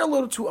We time. were a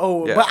little too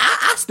old, Yeah. but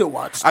I still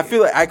watched. I it.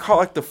 feel like I caught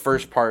like the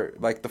first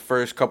part, like the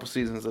first couple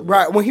seasons of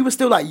Right, it. when he was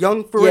still like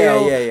young for Yeah,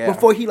 real. yeah.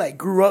 Before he like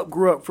grew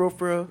up for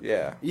real.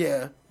 Yeah.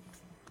 Yeah.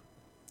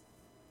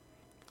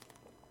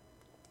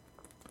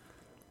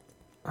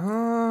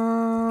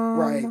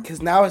 Right,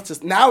 because now it's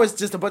just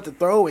a bunch of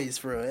throwaways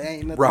for real. It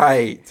ain't nothing.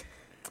 Right.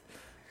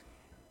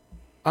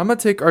 I'm gonna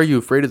take Are You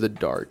Afraid of the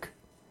Dark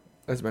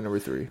as my number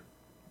 3.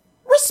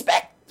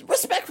 Respect.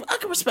 I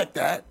can respect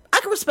that.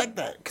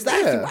 Because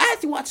Yeah. I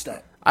actually watched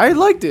that. I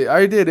liked it.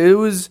 I did. It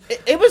was.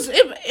 It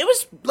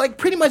was like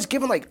pretty much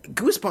giving like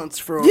goosebumps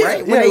for real, Yeah,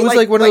 right? yeah, it was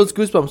like one of those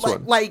Goosebumps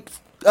ones. Like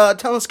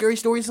telling scary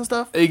stories and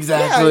stuff.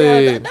 Exactly.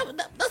 Yeah,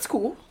 that's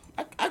cool.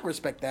 I can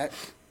respect that.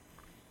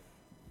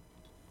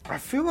 I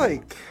feel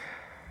like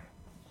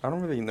I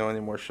don't really know any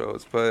more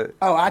shows, but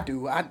Oh, I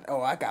do.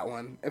 I got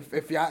one.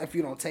 If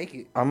you don't take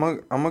it, I'm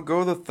gonna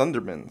go with the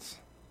Thundermans.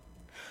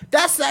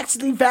 that's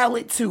actually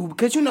valid too,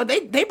 because you know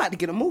they about to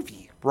get a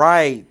movie.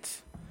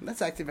 Right.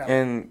 That's actually valid.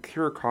 And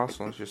Kira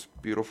Crossland's just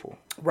beautiful.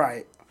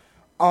 Right.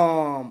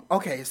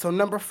 Okay, so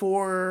number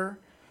 4,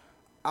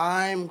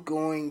 I'm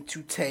going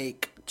to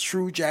take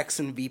True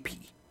Jackson VP.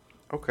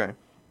 Okay.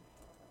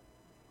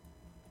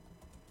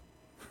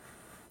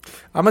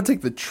 I'm gonna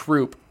take The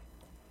Troop.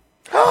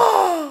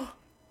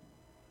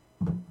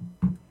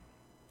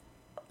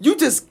 You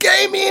just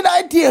gave me an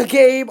idea,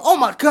 Gabe. Oh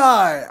my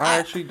god. I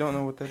actually don't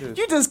know what that is.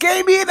 You just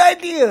gave me an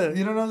idea.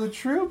 You don't know The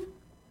Troop?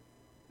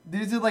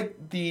 These are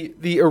like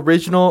the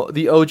original,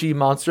 the OG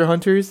Monster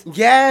Hunters.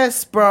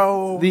 Yes,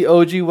 bro. The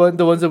OG one,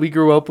 the ones that we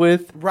grew up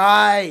with.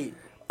 Right.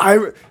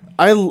 I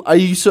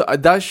used to,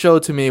 that show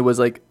to me was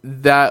like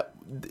that.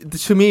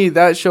 To me,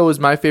 that show was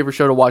my favorite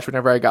show to watch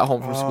whenever I got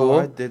home from school.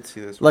 I did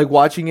see this. Like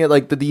watching it,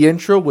 like the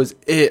intro was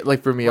it.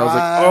 Like for me, I was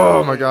like,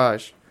 oh my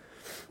gosh.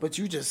 But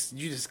you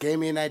just gave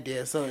me an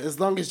idea. So as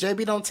long as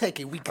JB don't take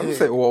it, we I'm good.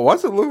 saying, well,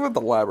 what's it look with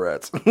the lab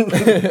rats?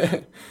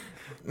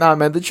 Nah,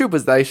 man, The Troop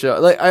was that show.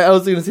 Like I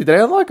was gonna say, did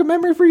I unlock a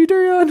memory for you,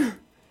 Darion?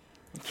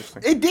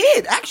 Interesting. It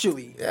did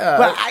actually. Yeah.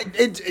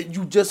 But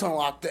you just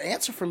unlocked the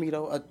answer for me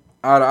though.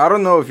 I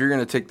don't know if you're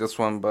gonna take this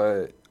one,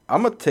 but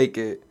I'm gonna take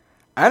it.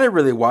 I didn't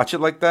really watch it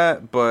like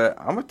that, but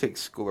I'm gonna take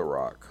School of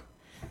Rock.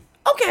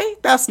 Okay,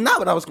 that's not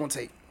what I was gonna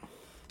take.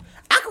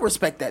 I can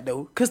respect that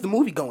though, cause the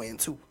movie go in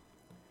too.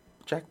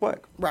 Jack Black.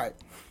 Right.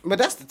 But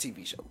that's the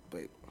TV show.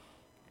 But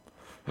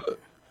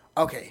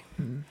Okay.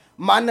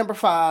 My number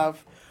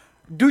 5.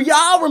 Do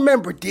y'all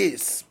remember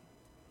this?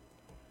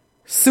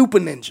 Super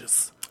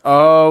Ninjas.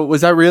 Oh,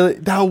 was that really?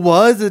 That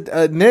was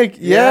a Nick.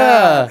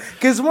 Yeah.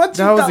 Because once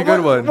That was a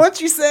good one.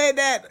 Once you said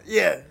that,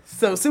 yeah.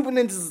 So Super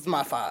Ninjas is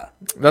my 5.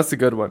 That's a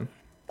good one.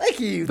 Thank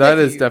you. That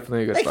thank is you.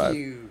 definitely a good Thank 5.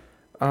 you.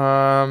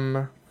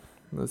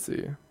 Let's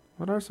see.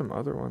 What are some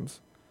other ones?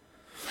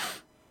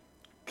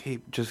 Okay,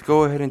 just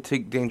go ahead and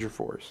take Danger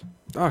Force.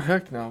 Oh,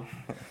 heck no.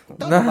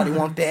 Don't nobody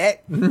want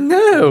that.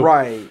 No.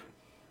 Right.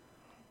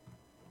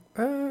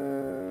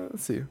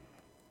 Let's see.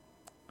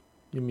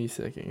 Give me a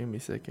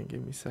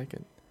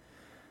second.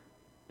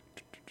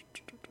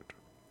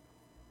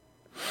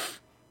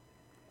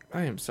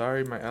 I am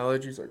sorry, my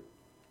allergies are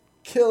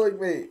killing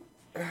me.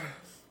 Do I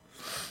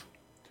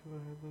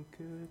look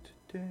good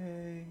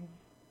today?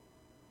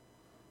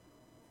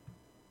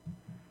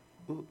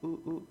 Ooh,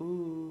 ooh, ooh,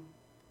 ooh.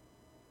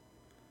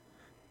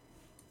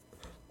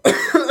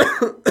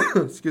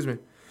 Excuse me.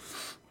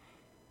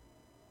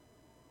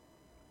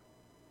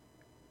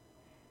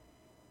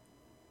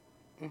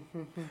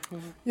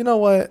 You know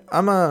what?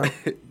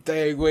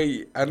 Dang,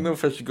 wait. I don't know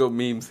if I should go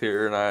memes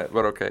here or not,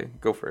 but okay,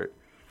 go for it.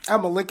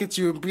 I'm going to look at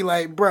you and be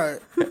like,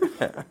 bruh.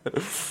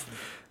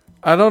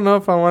 I don't know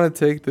if I want to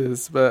take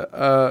this, but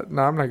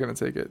no, I'm not gonna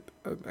take it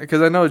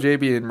because I know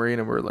JB and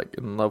Marina were like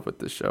in love with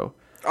this show.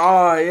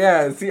 Oh,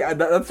 yeah. See,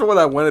 that's the one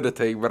I wanted to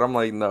take, but I'm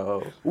like,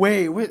 no.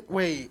 Wait.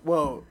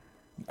 Whoa.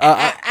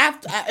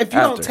 If you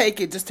don't After.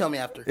 take it, just tell me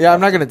after. Yeah,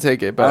 I'm not gonna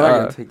take it, but I'm not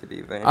going to take it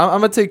either. I'm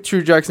gonna take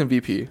True Jackson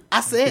VP. I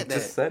said that.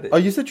 just said it. Oh,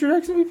 you said True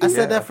Jackson VP? I said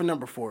Yeah. that for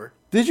number 4.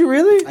 Did you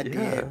really? I did.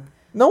 Yeah.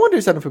 No wonder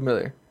you sounded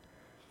familiar.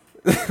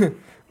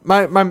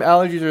 my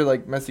allergies are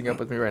like messing up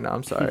with me right now.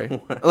 I'm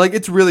sorry. Like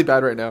it's really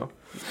bad right now.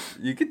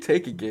 You can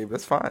take it, Gabe.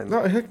 That's fine.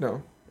 No, heck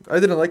no. I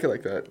didn't like it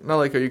like that. Not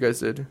like how you guys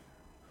did.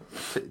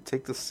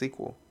 Take the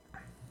sequel.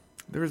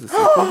 There was a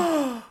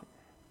sequel.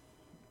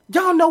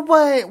 Y'all know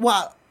what?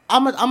 Well,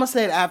 I'm gonna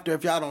say it after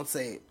if y'all don't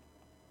say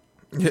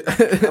it.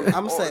 I'm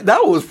gonna say it.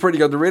 That was pretty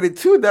underrated,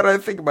 too, now that I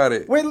think about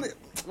it. Wait,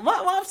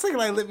 why I'm saying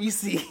like, let me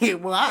see.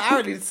 Well, I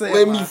already said.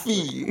 Let mine. me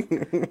see.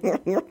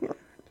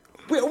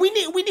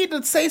 We need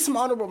to say some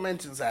honorable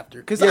mentions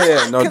after. Cause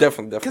Yeah, no,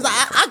 definitely. Because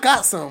I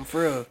got some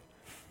for real.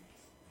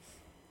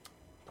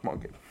 Come on,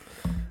 Gabe.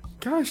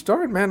 Gosh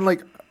darn, man!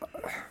 Like, Do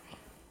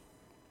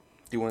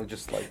you want to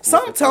just, like... Some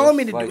look at telling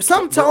this? me to Like, do-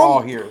 some they're telling-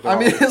 all here. They're I all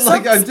mean, here.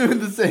 like I'm doing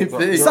the same thing.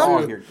 They're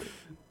all here.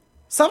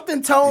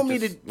 Something told You me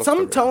to. just look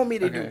Something for it. told me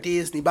to do Okay.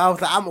 Disney, but I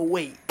was like, I'm gonna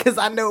wait because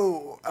I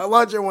know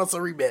Alondra wants a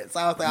rematch. So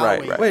I was like, I'll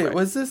Right, wait. right. Wait,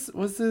 was this?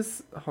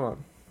 Hold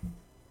on.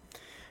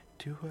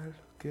 Do I look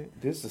good?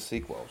 This is the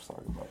sequel I was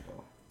talking about,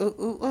 though. Ooh,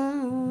 ooh,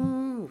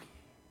 ooh.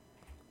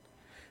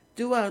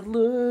 Do I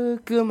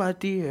look good, my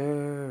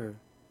dear?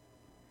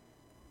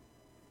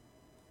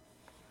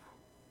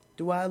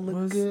 Do I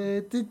look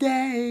good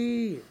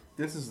today?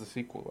 This is the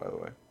sequel, by the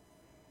way.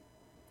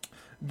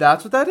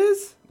 That's what that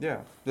is?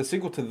 Yeah. The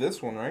sequel to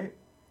this one, right?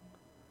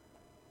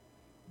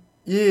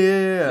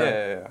 Yeah.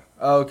 Yeah.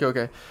 Oh,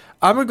 okay.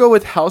 I'm gonna go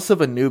with House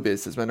of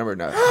Anubis as my number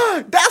 9.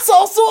 That's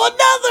also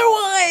another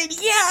one.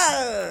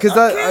 Yeah. Because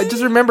I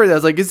just remember that. I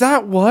was like, is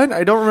that one?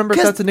 I don't remember if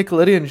 'Cause- that's a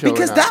Nickelodeon show.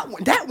 because or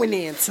not. that went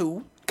in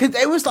too. Because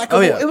it was like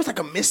Oh, yeah. it was like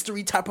a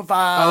mystery type of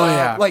vibe. Oh,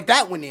 yeah. Like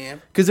that went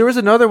in. Because there was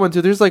another one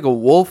too. There's like a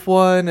wolf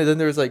one, and then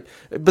there was like,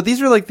 but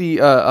these are like the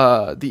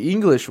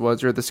English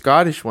ones or the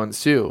Scottish ones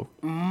too.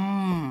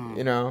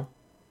 You know.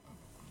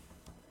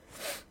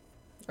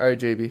 All right,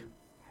 JB.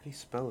 How do you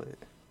spell it?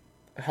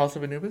 House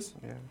of Anubis.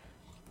 Yeah.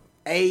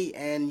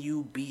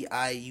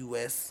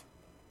 Anubius.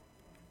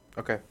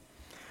 Okay.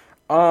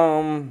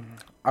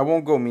 I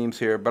won't go memes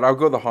here, but I'll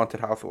go the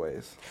Haunted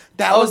Houseways.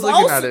 That I was was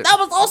looking also at it. that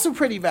was also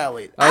pretty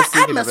valid. I was I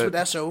thinking messed of with it.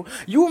 that show.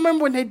 You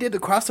remember when they did the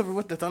crossover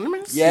with the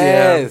Thundermans?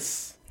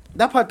 Yes.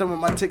 That popped up on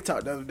my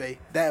TikTok the other day.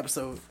 That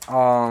episode.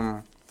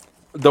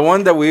 The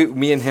one that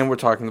me and him were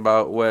talking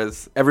about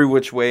was Every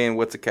Which Way and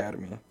Wits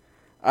Academy.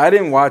 I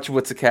didn't watch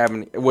Wits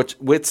Academy, but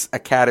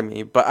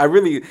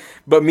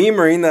me and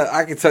Marina,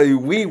 I can tell you,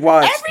 we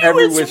watched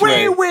Every Which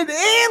Way. went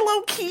in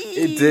low key.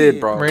 It did,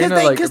 bro. Marina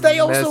they- like 'cause they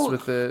messed also-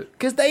 with it.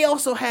 Because they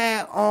also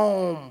had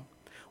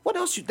what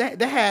else? They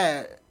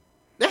had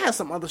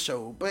some other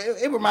show, but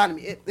it reminded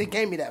me. It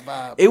gave me that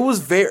vibe.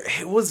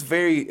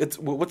 It's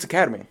Wits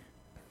Academy.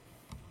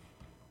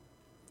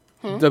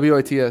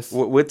 WITS.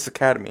 Wits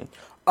Academy.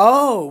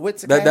 Oh,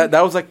 what's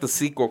That was like the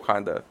sequel,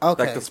 kinda.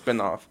 Okay. Like the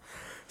spinoff.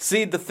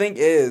 See, the thing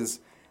is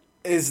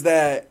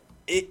that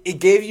it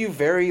gave you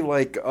very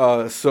like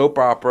soap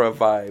opera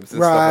vibes and stuff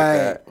like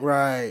that.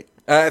 Right.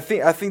 And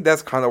I think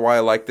that's kind of why I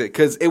liked it,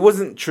 because it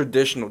wasn't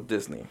traditional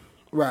Disney.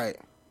 Right.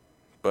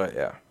 But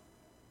yeah,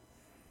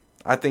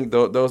 I think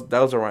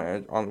those are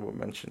my honorable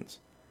mentions.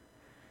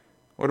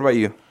 What about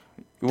you?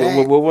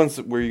 Dang. What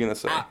ones were you gonna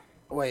say?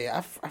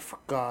 I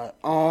forgot.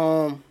 I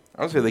was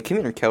gonna say the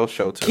Kenan and Kel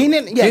show too.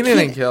 Keenan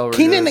and Kel were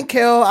Keenan good. and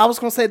Kel. I was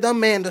gonna say the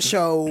Amanda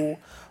Show.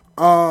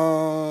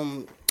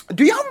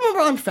 Do y'all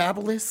remember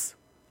Unfabulous?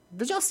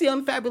 Did y'all see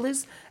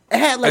Unfabulous? It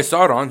had like I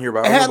saw it on here,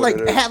 but I it don't had know what like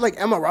it it is. had like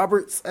Emma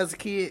Roberts as a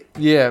kid.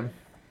 Yeah.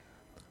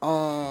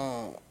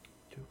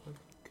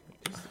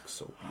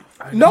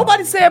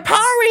 Nobody said Power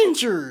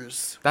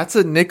Rangers. That is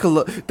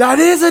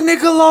a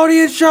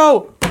Nickelodeon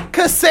show.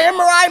 Cause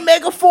Samurai,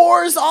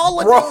 Megaforce, all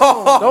of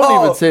them.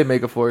 Don't even say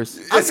Megaforce.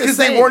 It's because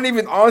they weren't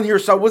even on here,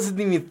 so I wasn't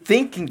even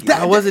thinking it.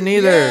 I wasn't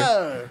either.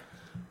 Yeah.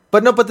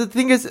 But the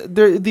thing is,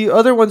 the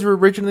other ones were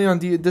originally on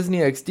Disney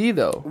XD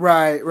though.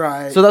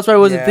 Right. So that's why I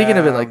wasn't thinking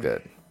of it Yeah. like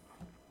that.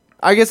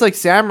 I guess like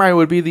Samurai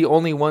would be the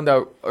only one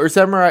that, or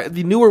Samurai,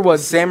 the newer one.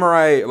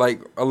 Samurai, like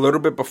a little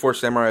bit before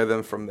Samurai,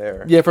 then from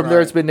there. Yeah, from there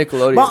Right. it's been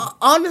Nickelodeon. But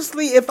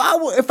honestly, if I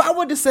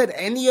would have said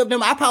any of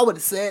them, I probably would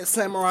have said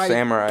Samurai.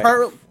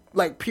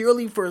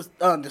 Purely for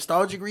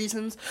nostalgic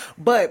reasons.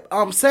 But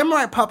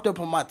Samurai popped up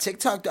on my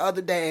TikTok the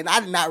other day, and I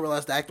did not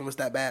realize the acting was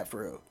that bad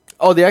for real.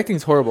 Oh, the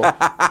acting's horrible.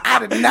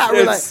 I did not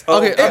realize. So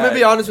Okay, I'm bad. gonna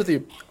be honest with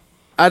you.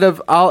 Out of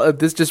all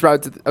this, just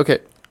route to okay,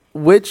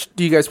 which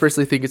do you guys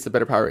personally think is the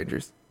better Power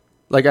Rangers?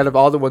 Like out of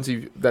all the ones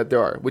that there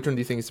are, which one do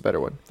you think is the better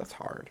one? That's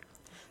hard.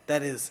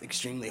 That is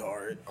extremely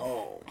hard.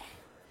 Oh,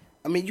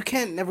 I mean, you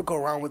can't never go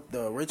wrong with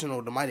the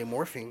original, the Mighty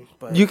Morphing.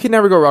 But You can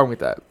never go wrong with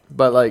that.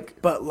 But like,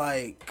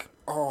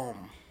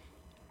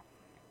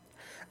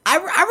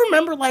 I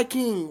remember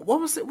liking,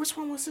 what was it? Which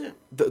one was it?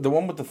 The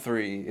one with the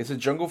 3. Is it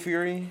Jungle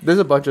Fury? there's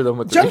a bunch of them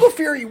with Jungle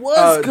Fury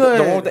was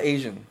good. The one with the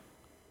Asian.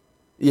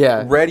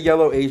 Yeah, Red,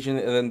 yellow, Asian,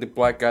 and then the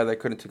black guy that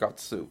couldn't take off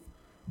the suit.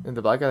 and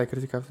the black guy that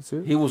could take off the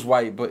suit. He was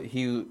white, but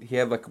he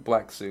had like a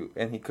black suit,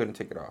 and he couldn't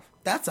take it off.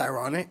 That's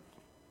ironic.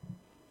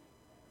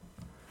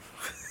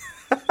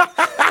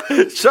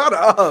 Shut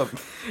up!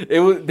 It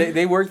was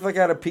they worked like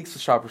at a pizza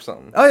shop or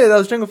something. Oh yeah, that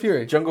was Jungle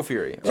Fury. Jungle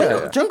Fury.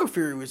 Yeah. Jungle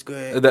Fury was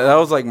good. That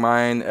was like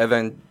mine, and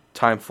then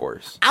Time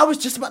Force. I was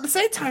just about to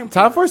say Time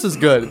Force is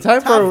good.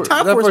 Time Force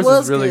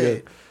was is really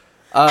good. good.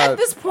 At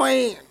this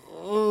point,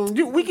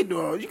 you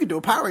could do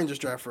a Power Rangers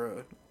draft for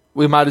it.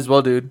 We might as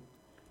well, dude.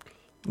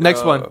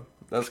 Next one.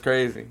 That's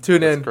crazy.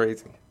 Tune That's in.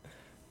 crazy.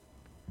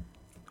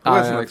 Who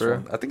has the yeah, next for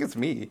one? I think it's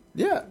me.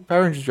 Yeah,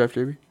 Power Rangers draft,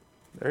 JB.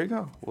 There you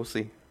go. We'll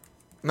see.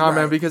 Nah, Right.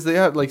 man, because they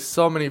have like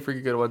so many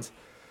freaking good ones.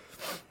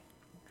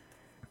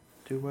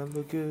 Do I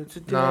look good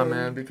today? Nah,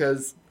 man,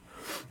 because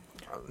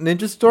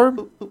Ninja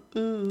Storm,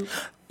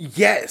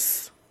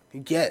 Yes.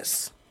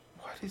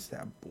 What is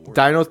that board?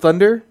 Dino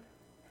Thunder.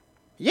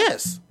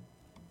 Yes.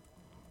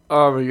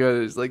 Oh my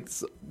god, it's like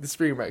this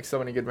bringing back so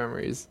many good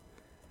memories.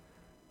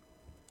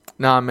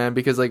 Nah, man,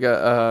 because like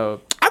I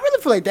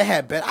really feel like they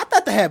had better. I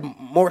thought they had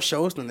more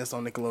shows than this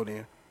on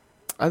Nickelodeon.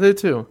 I did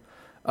too.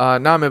 Nah,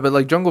 man, but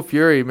like Jungle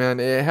Fury, man,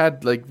 it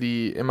had like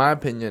in my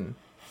opinion,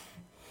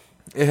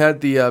 it had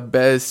the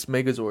best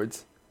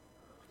Megazords.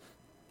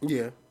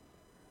 Yeah.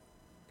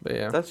 But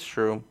yeah, That's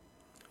true.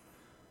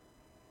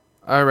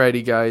 alrighty,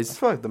 I guys.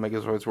 feel like the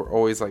Megazords were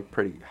always like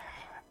pretty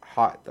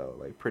hot though,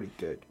 like pretty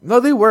good. No,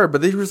 they were,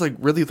 but they were just like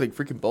really like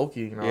freaking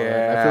bulky. You know?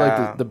 I feel like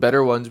Yeah. the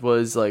better ones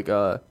was like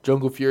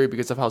Jungle Fury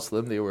because of how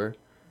slim they were.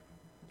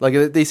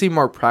 Like they seem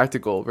more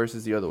practical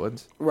versus the other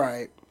ones.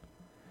 Right.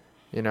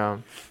 You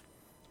know,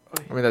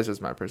 I mean that's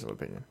just my personal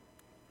opinion.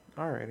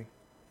 Alrighty.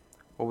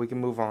 Well, we can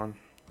move on.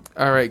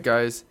 All right,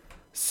 guys.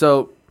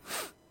 So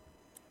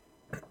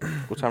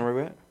What time are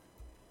we at?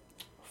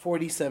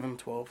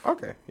 47-12.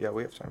 Okay. Yeah,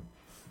 we have time.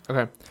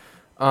 okay,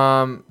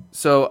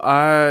 so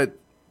I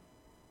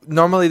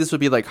normally this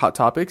would be like hot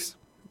topics,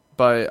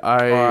 but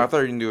I thought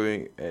you were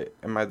doing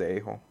Am I the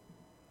A-hole?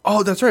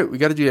 Oh, that's right. We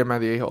got to do Am I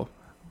the A-hole?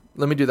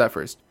 Let me do that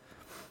first.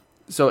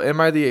 So, Am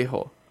I the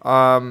A-hole?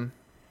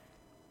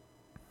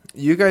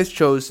 You guys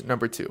chose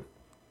number 2.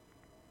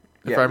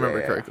 If I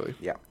remember correctly.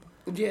 Yeah.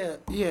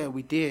 Yeah,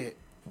 we did.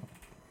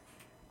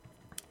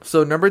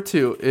 So, number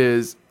 2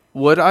 is,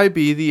 would I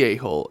be the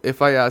a-hole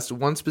if I asked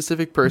one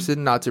specific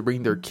person not to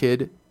bring their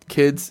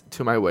kids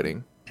to my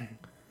wedding?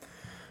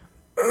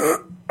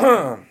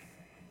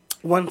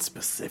 One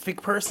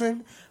specific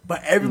person,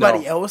 but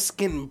everybody else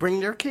can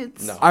bring their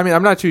kids? No. I mean,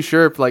 I'm not too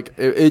sure if, like,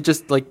 it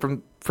just, like,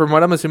 from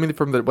what I'm assuming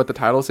from what the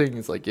title's saying,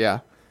 it's like, yeah.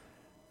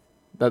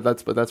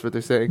 That's what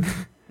they're saying.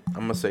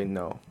 I'm gonna say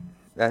no.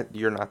 That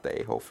you're not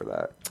the a-hole for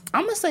that.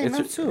 I'm going to say It's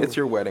no, too. It's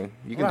your wedding.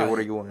 You can do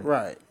whatever you want.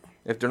 Right.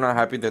 If they're not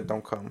happy, then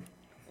don't come.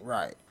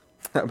 Right.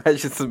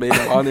 Imagine some maid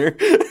of honor.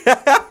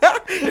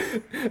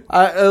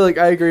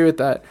 I agree with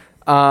that.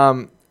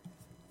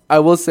 I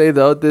will say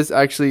though, this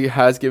actually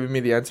has given me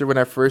the answer. When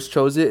I first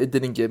chose it, it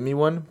didn't give me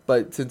one,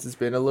 but since it's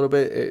been a little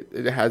bit,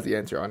 it has the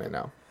answer on it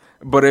now.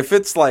 But if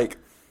it's like,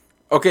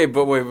 okay,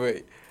 but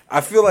wait.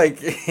 I feel like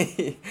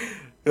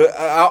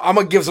I'm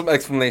gonna give some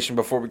explanation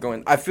before we go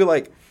in. I feel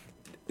like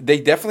they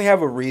definitely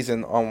have a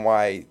reason on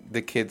why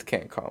the kids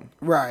can't come.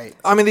 Right.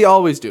 I mean, they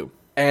always do.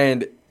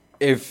 And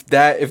if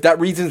that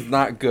reason's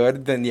not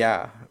good, then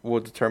yeah,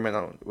 we'll determine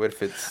on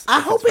if it's. I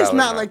if hope it's it's valid or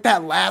not like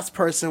that last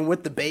person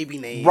with the baby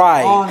name.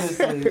 Right.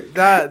 Honestly,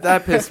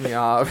 that pissed me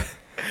off.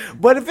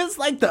 But if it's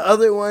like the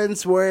other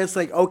ones where it's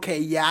like, okay,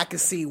 yeah, I can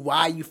see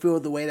why you feel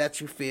the way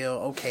that you feel.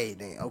 Okay,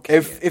 then. Okay.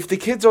 If the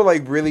kids are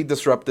like really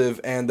disruptive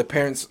and the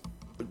parents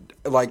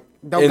like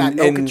Don't got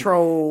no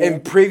control.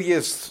 in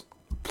previous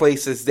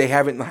places they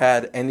haven't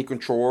had any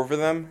control over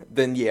them,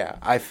 then yeah,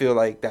 I feel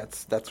like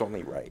that's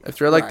only right. If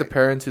they're like the Right.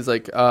 parents who's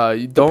like,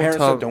 you don't Parents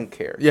tell, that don't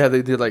care. yeah,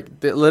 they do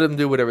like they let them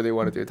do whatever they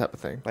want to do, type of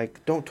thing.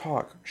 Like, don't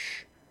talk.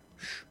 Shh.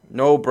 Shh.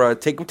 No, bro.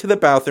 Take them to the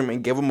bathroom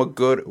and give them a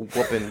good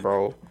whooping,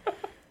 bro.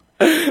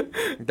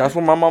 That's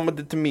what my mama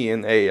did to me,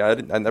 and hey,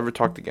 I never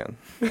talked again.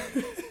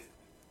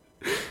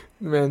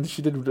 Man,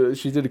 she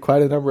did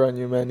quite a number on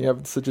you, man. You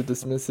have such a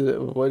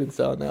dismissive avoidance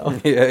style now.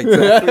 Yeah,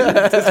 exactly.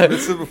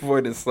 Dismissive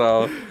avoidance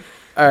style.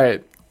 All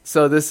right.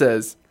 So this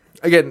says,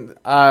 again,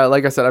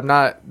 like I said, I'm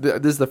not.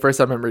 This is the first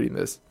time I'm reading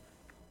this.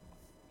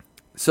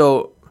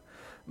 So,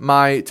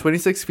 my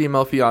 26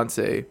 female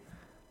fiance,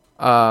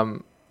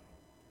 hold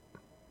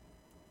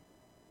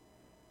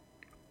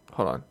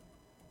on.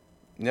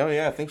 No,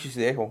 yeah, I think she's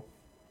the a-hole.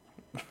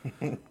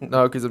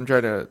 No, because I'm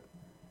trying to.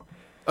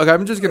 Okay,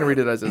 I'm just gonna read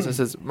it as this. It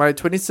says my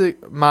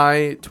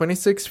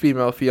 26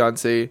 female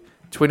fiance,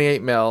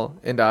 28 male,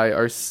 and I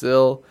are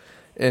still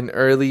in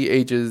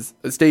early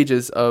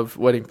stages of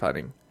wedding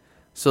planning.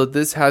 So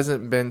this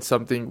hasn't been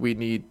something we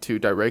need to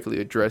directly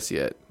address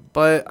yet,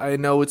 but I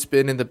know it's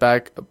been in the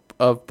back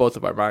of both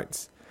of our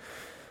minds.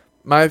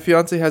 My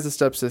fiance has a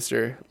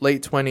stepsister,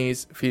 late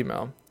 20s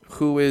female,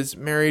 who is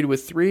married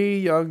with three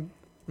young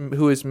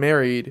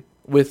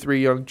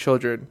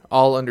children,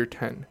 all under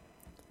 10.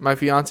 My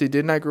fiance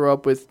did not grow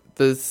up with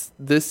this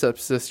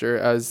stepsister,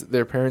 as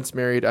their parents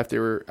married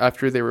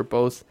after they were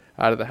both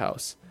out of the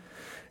house,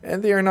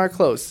 and they are not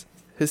close.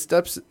 His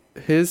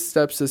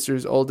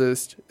stepsister's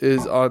oldest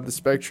is on the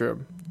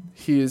spectrum.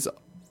 He is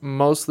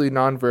mostly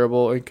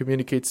nonverbal and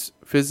communicates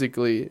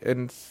physically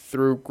and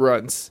through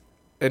grunts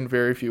and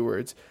very few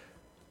words.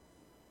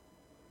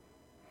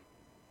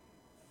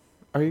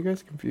 Are you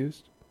guys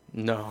confused?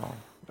 No.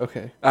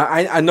 Okay.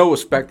 I know a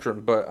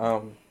spectrum, but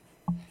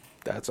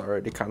that's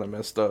already kind of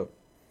messed up.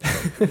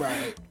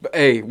 Right. But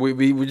hey,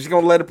 we just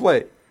gonna let it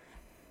play.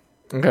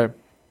 Okay.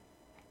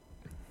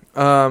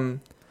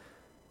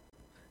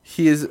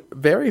 He is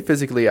very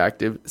physically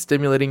active,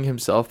 stimulating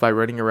himself by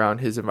running around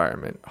his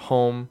environment,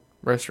 home,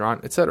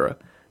 restaurant, etc.,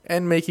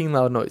 and making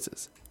loud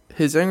noises.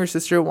 His younger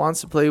sister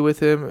wants to play with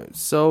him,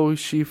 so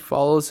she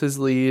follows his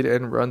lead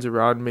and runs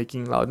around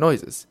making loud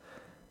noises.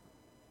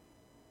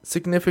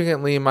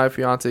 Significantly, my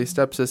fiance's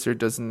stepsister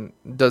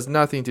does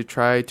nothing to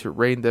try to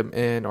rein them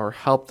in or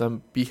help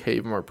them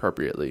behave more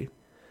appropriately.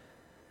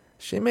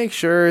 She makes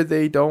sure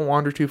they don't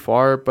wander too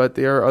far, but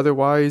they are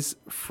otherwise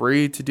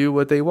free to do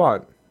what they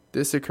want.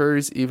 This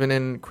occurs even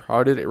in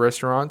crowded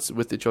restaurants,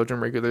 with the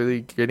children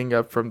regularly getting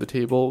up from the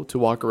table to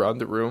walk around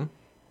the room.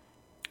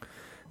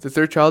 The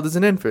third child is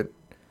an infant.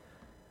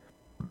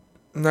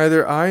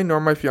 Neither I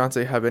nor my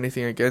fiance have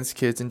anything against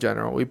kids in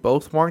general. We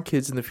both want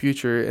kids in the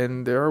future,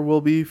 and there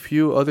will be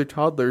few other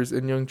toddlers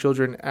and young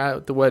children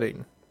at the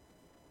wedding,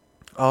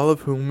 all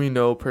of whom we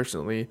know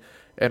personally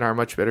and are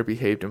much better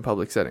behaved in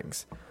public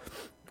settings.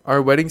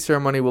 Our wedding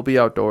ceremony will be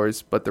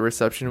outdoors, but the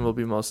reception will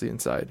be mostly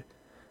inside,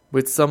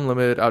 with some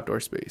limited outdoor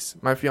space.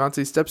 My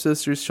fiance's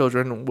stepsister's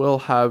children will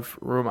have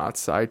room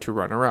outside to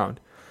run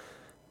around,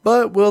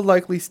 but will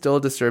likely still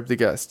disturb the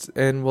guests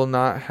and will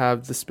not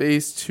have the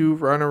space to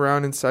run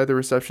around inside the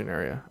reception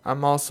area.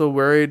 I'm also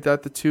worried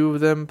that the two of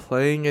them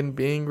playing and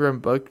being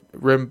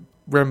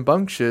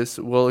rambunctious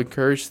will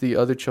encourage the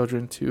other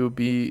children to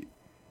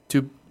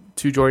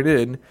join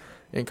in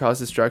and cause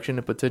distraction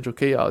and potential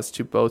chaos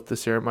to both the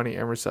ceremony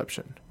and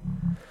reception.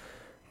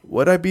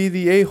 Would I be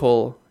the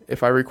a-hole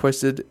if I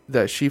requested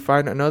that she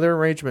find another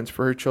arrangement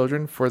for her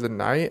children for the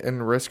night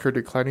and risk her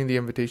declining the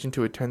invitation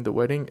to attend the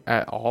wedding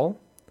at all?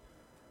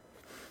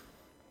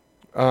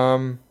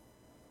 And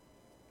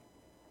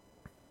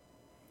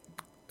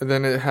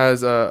then it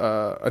has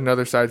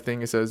another side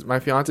thing. It says, my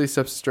fiance's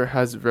stepsister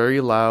has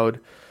very loud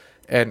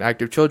and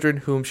active children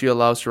whom she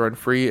allows to run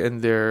free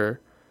in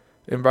their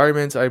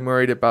environments. I'm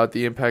worried about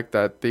the impact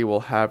that they will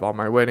have on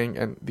my wedding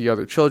and the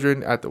other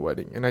children at the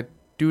wedding, and I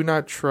do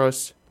not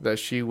trust that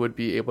she would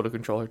be able to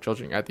control her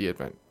children at the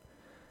event.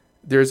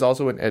 There's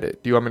also an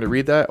edit. Do you want me to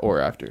read that or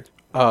after?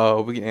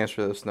 We can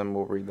answer this and then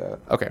we'll read that.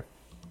 Okay.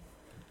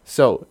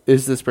 So,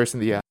 is this person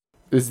the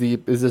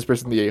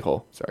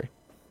a-hole? Sorry.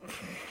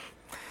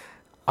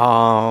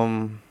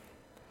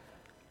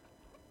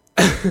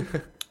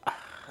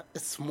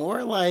 It's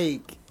more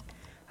like,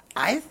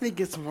 I think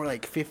it's more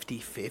like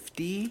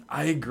 50-50.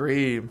 I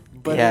agree.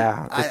 But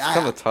yeah, it's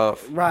kind of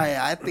tough. Right.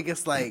 I think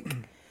it's like,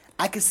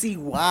 I can see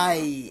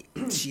why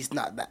she's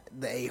not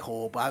the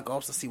a-hole, but I can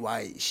also see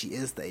why she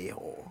is the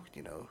a-hole,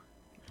 you know?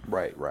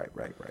 Right.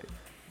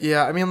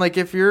 Yeah, I mean, like,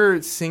 if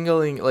you're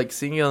singling...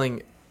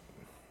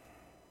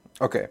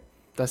 Okay.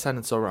 That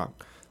sounded so wrong.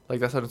 Like,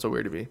 that sounded so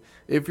weird to me.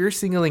 If you're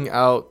singling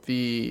out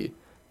the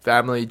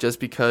family just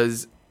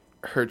because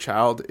her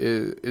child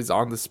is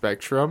on the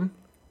spectrum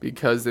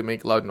because they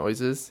make loud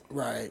noises...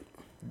 Right.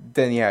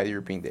 Then, yeah,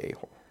 you're being the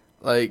a-hole.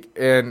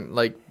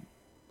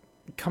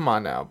 Come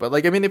on now. But,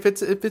 like, I mean, if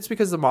it's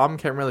because the mom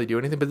can't really do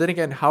anything, but then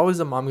again, how is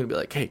the mom going to be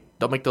like, hey,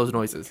 don't make those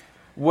noises?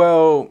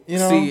 Well, you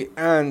know? See,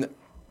 and,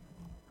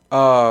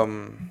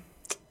 who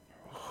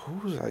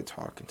was I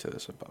talking to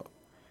this about?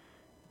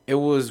 it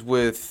was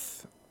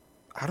with,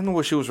 I don't know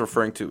what she was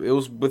referring to. It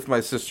was with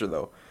my sister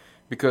though,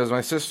 because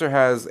my sister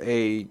has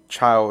a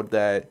child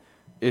that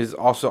is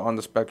also on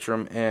the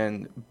spectrum,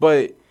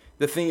 but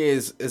the thing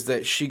is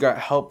that she got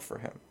help for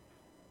him.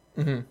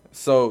 Mm-hmm.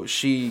 So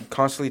she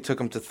constantly took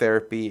him to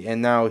therapy,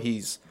 and now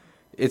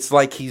it's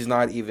like he's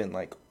not even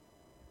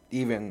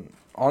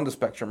on the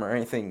spectrum or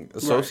anything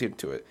associated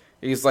to it.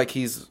 He's like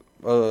he's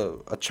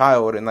a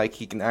child, and like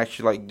he can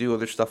actually like do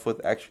other stuff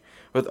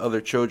with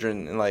other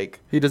children, and like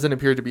he doesn't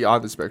appear to be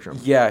on the spectrum.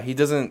 Yeah, he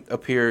doesn't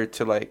appear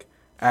to like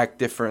act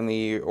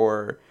differently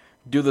or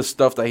do the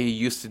stuff that he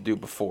used to do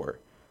before.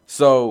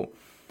 So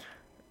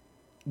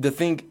the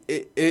thing,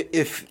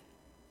 if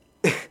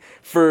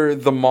for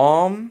the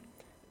mom,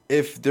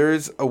 if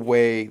there's a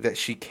way that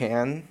she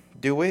can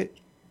do it,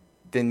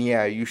 then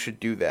yeah, you should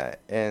do that,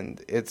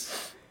 and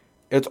it's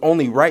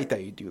only right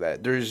that you do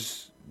that.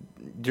 There's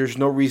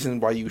no reason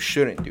why you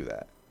shouldn't do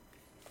that.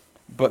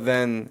 But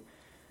then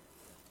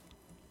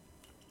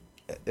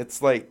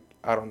it's like,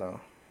 I don't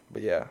know,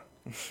 but yeah,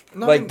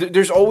 No, like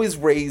there's always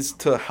ways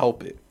to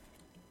help it.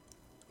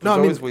 There's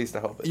always ways to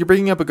help it. You're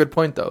bringing up a good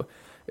point though.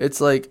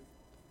 It's like,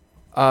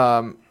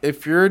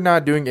 if you're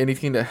not doing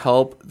anything to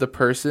help the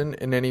person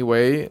in any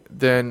way,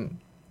 then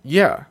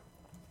yeah,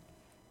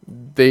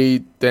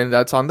 then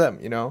that's on them,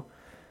 you know.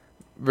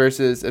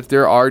 Versus if they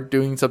are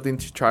doing something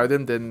to try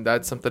them, then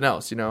that's something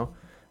else, you know.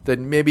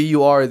 Then maybe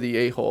you are the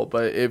a-hole.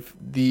 But if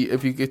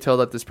you could tell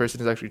that this person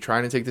is actually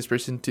trying to take this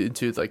person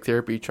into like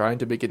therapy, trying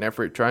to make an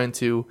effort, trying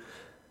to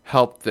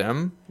help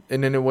them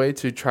in a way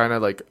to try to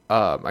like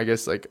I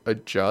guess like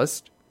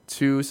adjust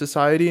to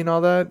society and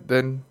all that,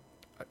 then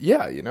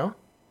yeah, you know.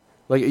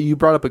 Like, you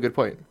brought up a good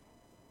point.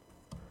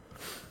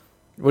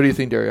 What do you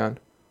think, Darian?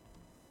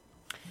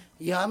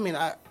 Yeah, I mean,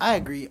 I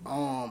agree.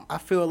 I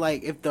feel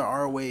like if there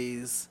are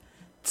ways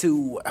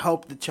to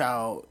help the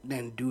child,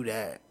 then do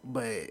that.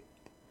 But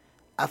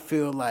I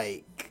feel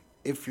like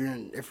if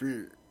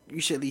you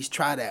should at least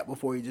try that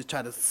before you just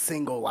try to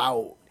single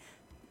out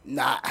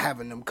not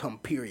having them come.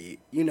 Period.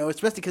 You know,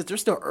 especially because they're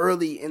still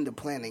early in the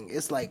planning.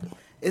 It's like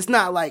it's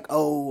not like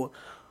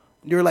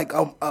you're like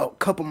a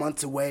couple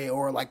months away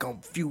or like a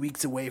few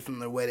weeks away from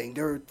their wedding.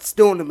 They're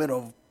still in the middle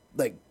of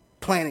like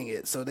planning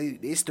it, so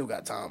they still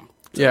got time.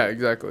 Yeah,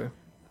 exactly. All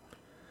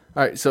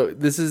right, so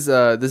this is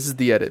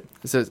the edit.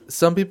 It says,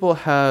 some people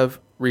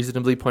have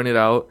reasonably pointed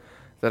out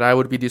that I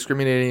would be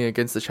discriminating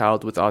against the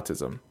child with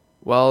autism.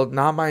 While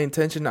not my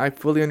intention, I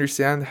fully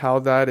understand how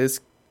that is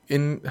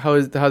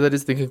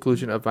the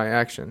conclusion of my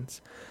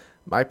actions.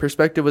 My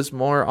perspective was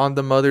more on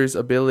the mother's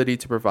ability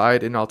to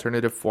provide an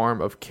alternative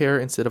form of care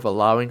instead of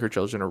allowing her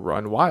children to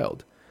run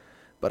wild.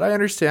 But I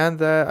understand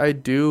that I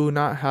do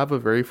not have a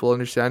very full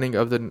understanding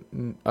of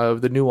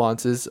the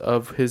nuances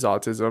of his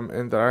autism,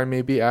 and that I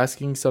may be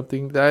asking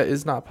something that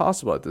is not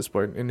possible at this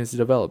point in his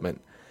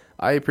development.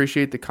 I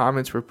appreciate the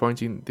comments for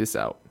pointing this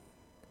out.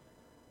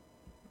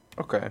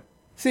 Okay.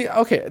 See,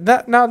 okay,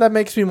 that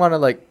makes me want to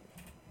like,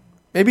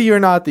 maybe you're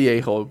not the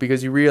a-hole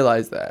because you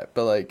realize that,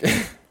 but like.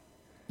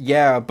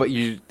 Yeah, but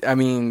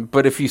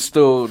but if you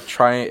still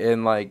try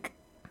and like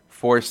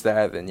force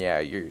that, then yeah,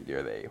 you're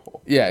the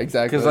a-hole. Yeah,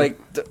 exactly. Because like,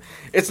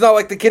 it's not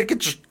like the kid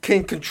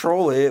can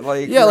control it.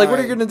 Like, yeah, like what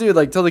are you gonna do?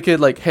 Like tell the kid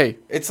like, hey,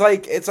 it's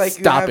like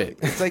stop it.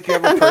 It's like you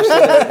have a person.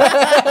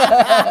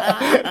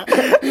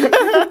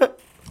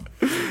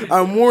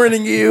 I'm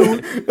warning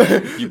you.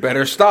 You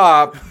better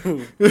stop.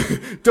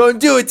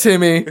 Don't do it,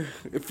 Timmy.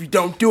 If you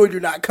don't do it,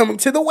 you're not coming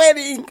to the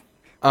wedding.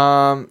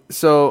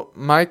 So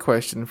my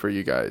question for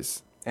you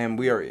guys. And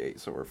we already ate,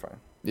 so we're fine.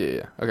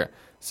 Yeah. Okay.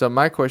 So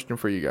my question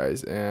for you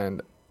guys,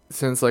 and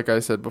since, like I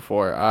said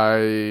before,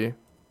 I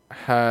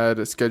had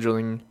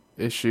scheduling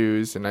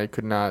issues and I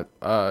could not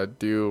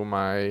do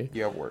my.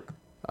 You have work.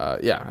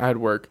 Yeah, I had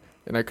work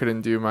and I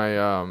couldn't do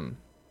my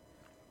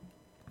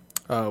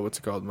what's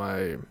it called?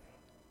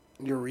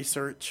 Your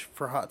research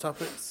for Hot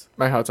Topics.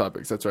 My Hot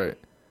Topics. That's right.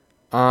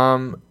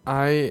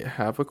 I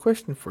have a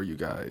question for you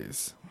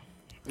guys.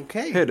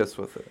 Okay. Hit us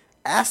with it.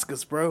 Ask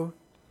us, bro.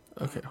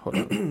 Okay, hold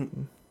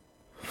on.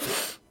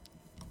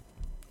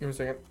 Give me a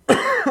second.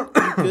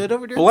 Good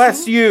over there.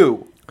 Bless too?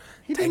 you.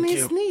 He didn't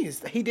even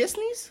sneeze. He did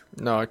sneeze?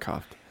 No, I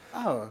coughed.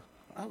 Oh,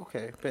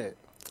 okay. Bet.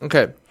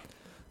 Okay.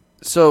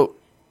 So,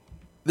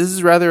 this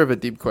is rather of a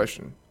deep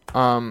question.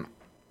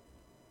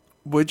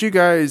 Would you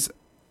guys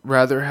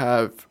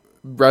rather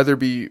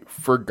be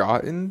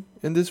forgotten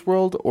in this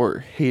world or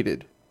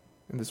hated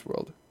in this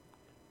world?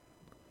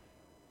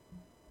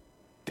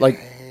 Like,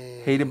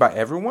 hated by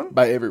everyone?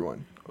 By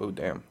everyone. Oh,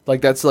 damn.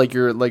 Like, that's like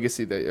your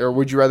legacy or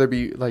would you rather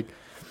be like,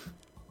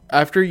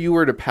 after you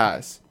were to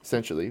pass,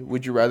 essentially,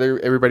 would you rather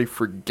everybody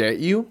forget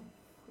you,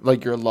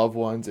 like your loved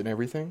ones and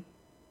everything,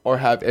 or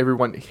have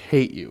everyone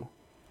hate you?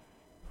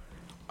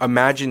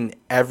 Imagine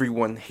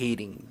everyone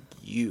hating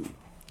you.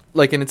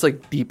 Like, and it's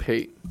like deep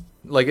hate.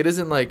 Like, it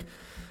isn't like,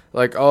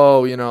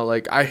 oh, you know,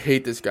 like, I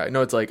hate this guy.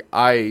 No, it's like,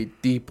 I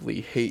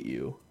deeply hate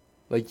you.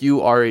 Like,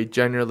 you are a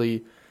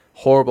generally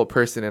horrible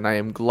person, and I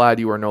am glad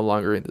you are no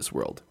longer in this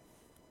world.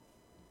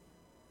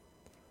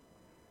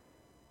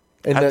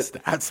 And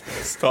that's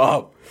messed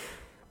up.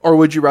 Or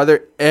would you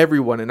rather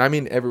everyone, and I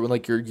mean everyone,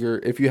 like your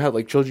if you had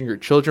like children, your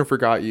children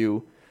forgot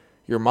you,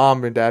 your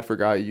mom and dad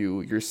forgot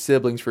you, your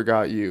siblings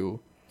forgot you,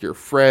 your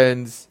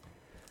friends,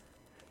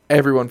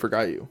 everyone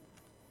forgot you.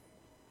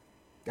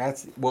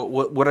 That's what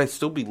would I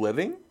still be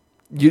living?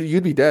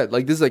 You'd be dead.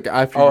 Like this is like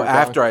after. Oh,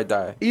 after I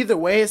die. Either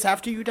way, it's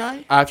after you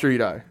die. After you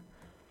die.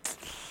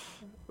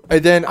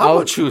 And then I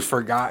would choose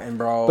forgotten,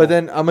 bro. But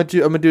then I'm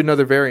gonna do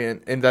another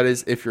variant, and that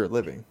is if you're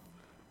living.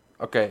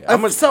 Okay.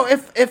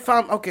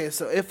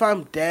 If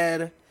I'm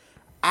dead,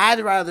 I'd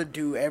rather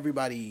do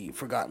everybody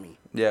forgot me.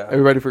 Yeah.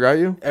 Everybody forgot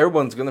you?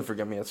 Everyone's gonna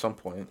forget me at some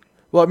point.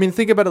 Well, I mean,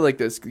 think about it like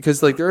this,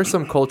 because like there are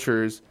some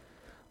cultures,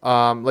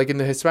 like in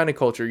the Hispanic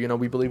culture, you know,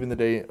 we believe in the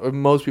day, or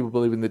most people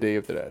believe in the Day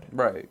of the Dead.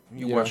 Right.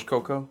 You watch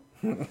Coco?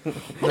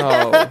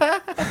 No.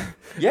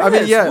 Yes. I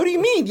mean, yeah. What do you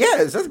mean?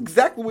 Yes, that's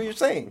exactly what you're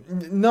saying.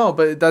 No,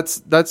 but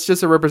that's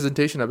just a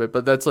representation of it.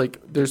 But that's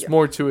like there's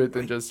more to it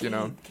than just, you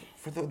know.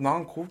 For the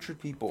non-cultured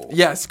people.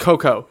 Yes,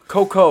 Coco.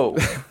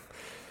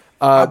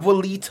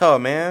 Abuelita,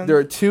 man. There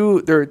are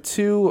two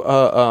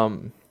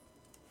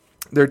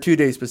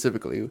days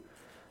specifically,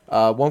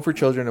 one for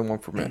children and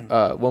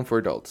one for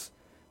adults.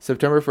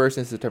 September 1st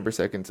and September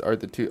 2nd are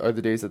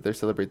the days that they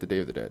celebrate the Day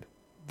of the Dead.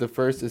 The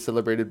first is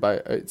celebrates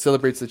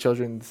the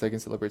children. The second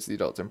celebrates the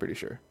adults. I'm pretty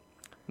sure.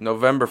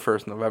 November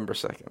 1st, November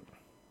 2nd.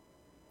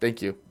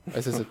 Thank you.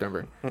 I said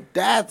September.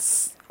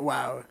 That's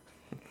wow.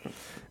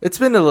 It's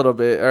been a little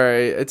bit. All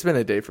right. It's been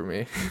a day for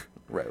me.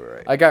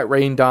 Right. I got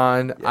rained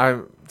on.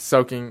 Yeah.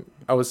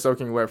 I was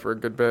soaking wet for a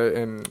good bit,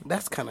 and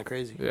That's kind of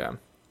crazy. yeah.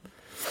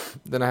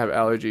 Then I have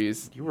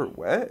allergies. You were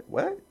wet?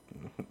 What?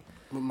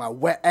 With my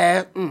wet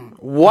ass.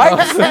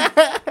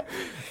 What?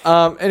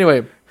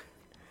 Anyway.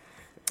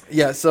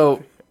 Yeah.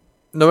 So,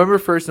 November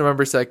 1st,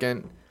 November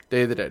 2nd,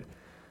 Day of the Dead.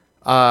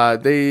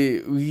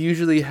 We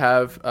usually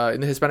have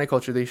in the Hispanic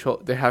culture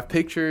they have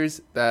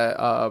pictures that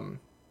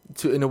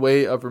in a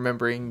way of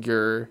remembering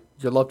your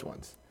loved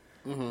ones.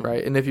 Mm-hmm.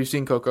 Right, and if you've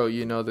seen Coco,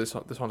 you know this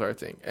whole entire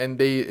thing. And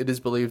it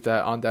is believed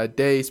that on that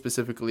day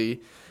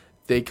specifically,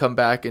 they come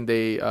back and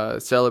they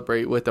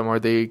celebrate with them, or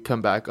they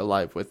come back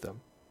alive with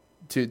them,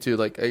 to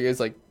like I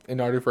guess like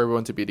in order for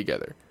everyone to be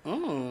together.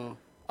 In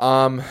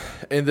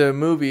the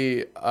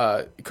movie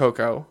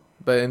Coco,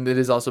 and it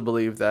is also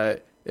believed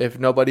that if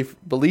nobody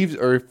believes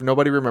or if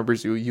nobody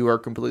remembers you, you are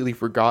completely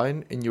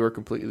forgotten and you are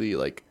completely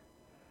like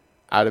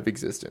out of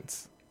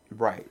existence.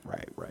 Right.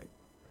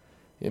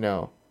 You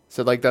know.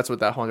 So, like, that's what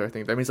that whole entire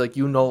thing. That means, like,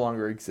 you no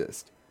longer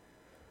exist.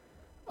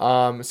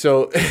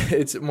 So,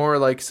 it's more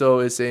like,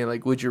 it's saying,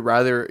 like, would you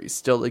rather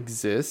still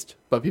exist,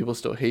 but people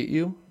still hate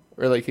you?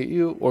 Or, like, hate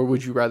you? Or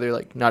would you rather,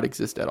 like, not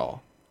exist at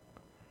all?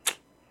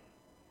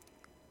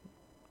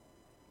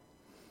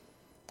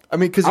 I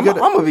mean, because I'm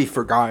going to be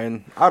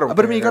forgotten. I don't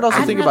But, I mean, you got to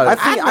also think about it.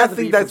 I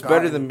think that's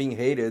better than being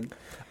hated.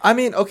 I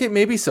mean, okay,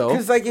 maybe so.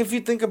 Because, like, if you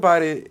think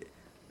about it,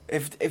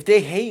 if they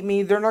hate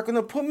me, they're not going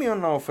to put me on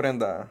an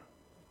ofrenda.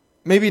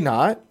 Maybe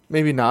not.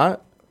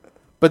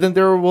 But then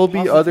there will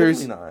be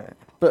others. Not.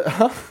 But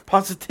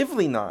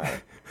Positively not.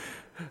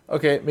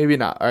 Okay, maybe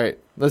not. All right,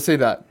 let's say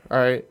that. All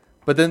right,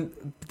 but then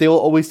they will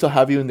always still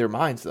have you in their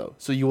minds, though,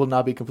 so you will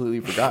not be completely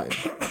forgotten.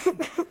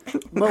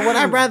 But would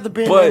I rather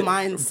be in their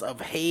minds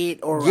of hate,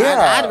 or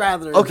I'd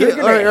rather? Okay,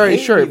 all right,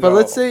 sure. But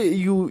let's say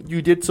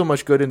you did so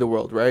much good in the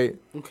world, right?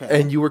 Okay.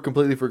 And you were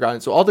completely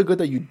forgotten. So all the good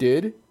that you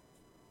did,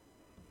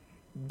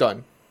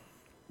 done.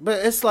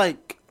 But it's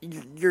like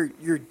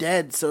you're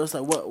dead, so it's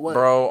like what?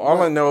 Bro,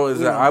 all I know is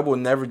that I will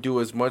never do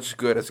as much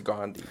good as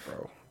Gandhi,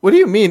 bro. What do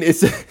you mean?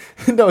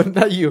 No,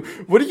 not you.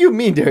 What do you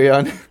mean,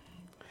 Darian?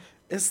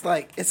 It's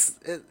like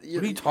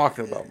what are you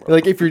talking about, bro?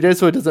 Like if you're dead,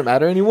 so it doesn't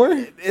matter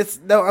anymore.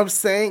 I'm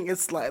saying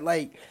it's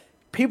like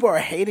people are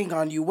hating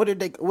on you. What did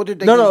they?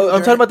 No,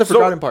 I'm talking about the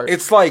forgotten part.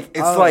 It's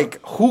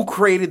like who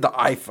created the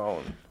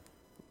iPhone?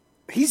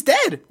 He's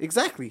dead.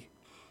 Exactly.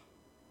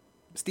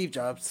 Steve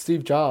Jobs.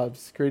 Steve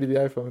Jobs created the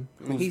iPhone.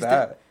 Who's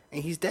that?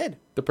 And he's dead.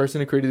 The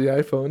person who created the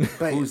iPhone.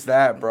 But who's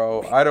that,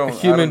 bro? A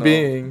human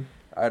being.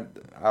 I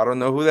don't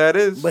know who that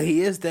is. But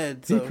he is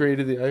dead. So. He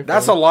created the iPhone.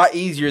 That's a lot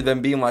easier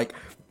than being like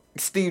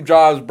Steve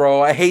Jobs,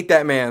 bro. I hate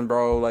that man,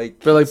 bro.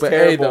 But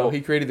hey, though,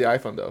 he created the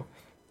iPhone, though.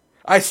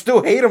 I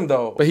still hate him,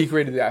 though. But he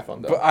created the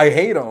iPhone, though. But I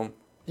hate him.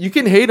 You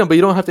can hate him, but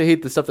you don't have to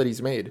hate the stuff that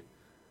he's made.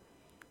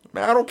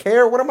 Man, I don't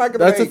care. What am I gonna?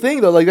 That's the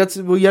thing, though. Like that's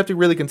what you have to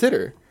really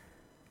consider.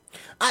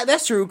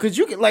 That's true, because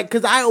you can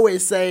because I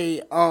always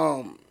say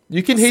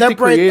you can hate the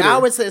creator. I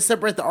always say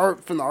separate the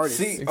art from the artist.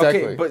 See,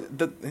 exactly.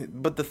 Okay,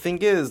 but the thing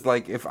is,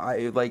 like, if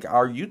I like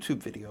our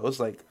YouTube videos,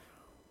 like,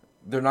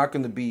 they're not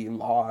going to be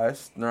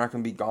lost. They're not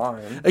going to be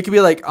gone. It could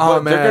be like,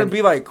 oh man, they're going to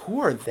be like,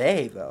 who are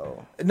they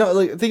though? No,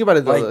 like think about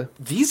it though. Like,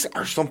 these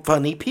are some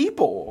funny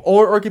people.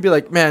 Or it could be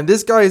like, man,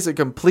 this guy is a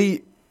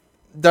complete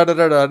da da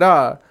da da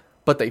da,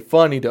 but they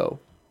funny though.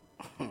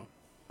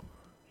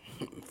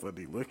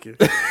 funny looking.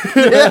 But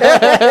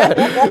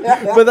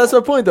that's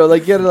my point, though.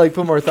 Like, you gotta like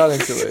put more thought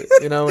into it,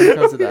 you know, when it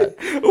comes to that.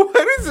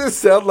 Why does it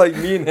sound like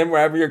me and him were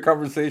having a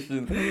conversation,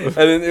 and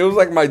then it was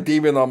like my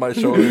demon on my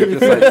shoulder,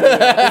 just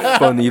like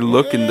funny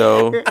looking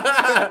though.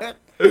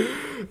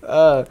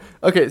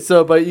 Okay,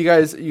 so but you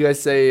guys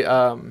say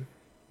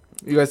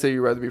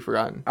you'd rather be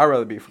forgotten. I'd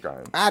rather be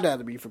forgotten. I'd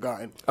rather be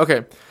forgotten.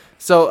 Okay,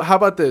 so how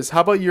about this?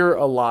 How about you're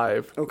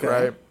alive? Okay.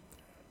 Right?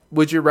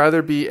 Would you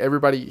rather be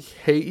everybody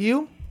hate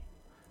you,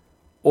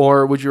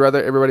 or would you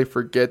rather everybody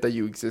forget that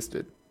you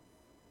existed?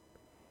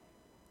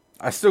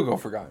 I still go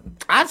forgotten.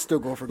 I'd still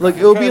go forgotten.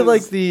 Like it would be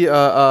like the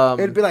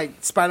it'd be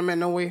like Spider-Man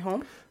No Way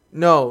Home.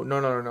 No.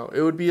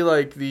 It would be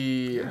like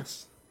the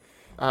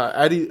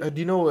Eddie. Do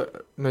you know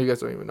what? No, you guys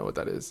don't even know what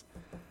that is.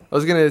 I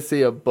was gonna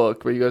say a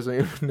book, but you guys don't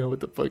even know what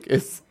the book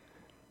is.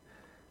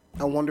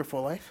 A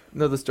Wonderful Life.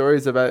 No, the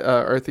stories about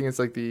or I think it's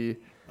like the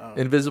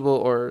Invisible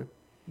or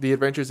the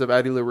Adventures of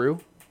Addie LaRue.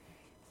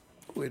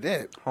 Who it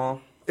is? Huh?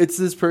 It's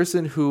this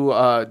person who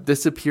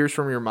disappears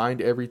from your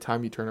mind every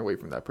time you turn away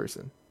from that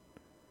person.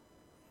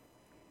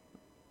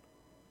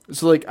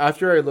 So, like,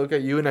 after I look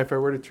at you, and if I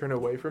were to turn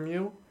away from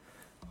you,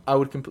 I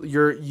would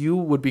you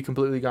would be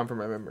completely gone from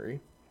my memory.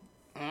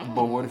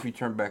 But what if you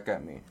turn back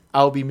at me?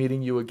 I'll be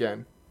meeting you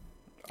again.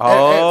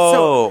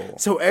 Oh,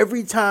 So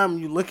every time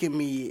you look at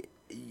me,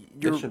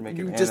 should make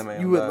an you anime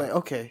on would that. like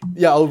okay.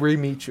 Yeah, I'll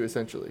re-meet you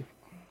essentially.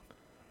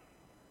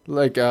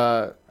 Like,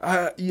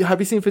 have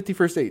you seen 50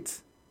 First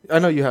Dates? I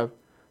know you have.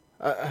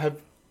 Have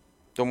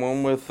the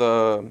one with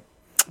Adam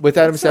what's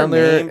her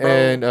Sandler name, bro?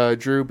 and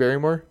Drew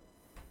Barrymore.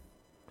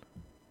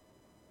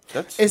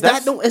 Is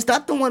that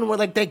the one where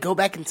like they go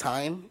back in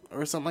time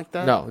or something like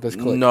that? No, that's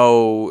Click.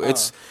 No,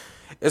 it's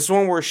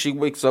one where she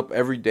wakes up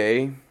every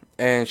day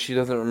and she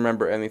doesn't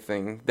remember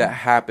anything that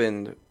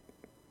happened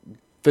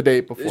The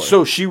day before.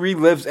 So she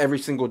relives every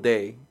single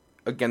day,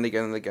 again,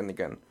 and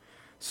again.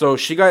 So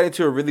she got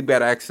into a really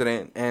bad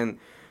accident and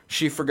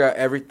she forgot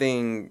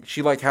everything.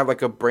 She like had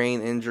like a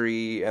brain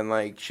injury and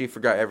like she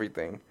forgot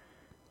everything.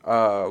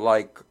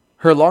 Like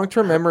her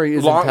long-term memory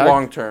is intact.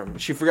 Long term.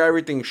 She forgot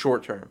everything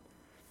short term.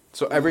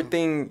 So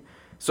everything.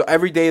 So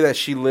every day that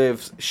she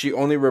lives, she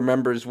only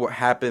remembers what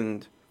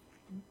happened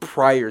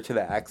prior to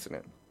the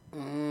accident.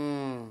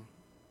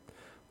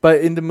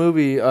 But in the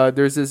movie,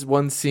 there's this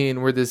one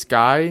scene where this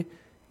guy,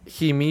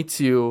 he meets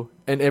you,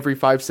 and every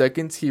 5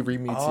 seconds he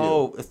re-meets you.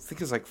 Oh, I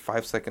think it's like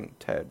 5 Second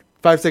Ted.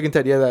 5 Second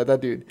Ted, yeah, that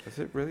dude. Is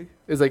it really?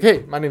 It's like,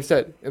 hey, my name's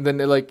Ted, and then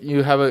like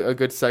you have a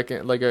good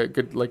second, like a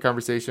good like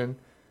conversation.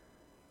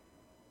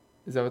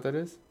 Is that what that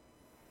is?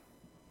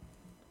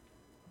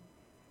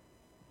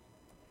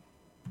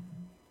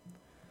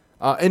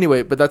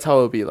 Anyway, but that's how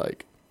it would be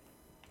like.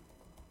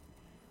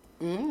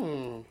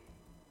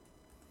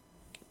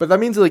 But that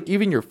means like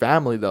even your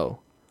family though.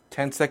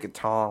 10 Second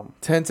Tom.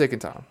 10 Second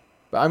Tom.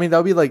 But I mean that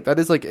would be like that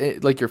is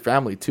like your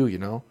family too, you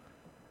know.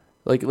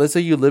 Like let's say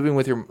you're living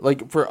with your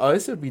like for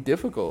us it would be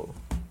difficult.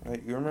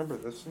 Wait, you remember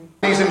this thing?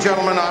 Ladies and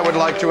gentlemen, I would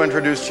like to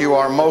introduce to you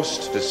our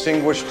most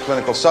distinguished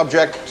clinical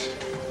subject,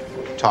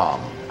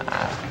 Tom.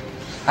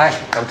 Hi,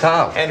 I'm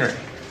Tom. Henry.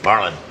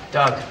 Marlon.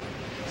 Doug.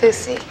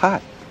 Lucy. Hi.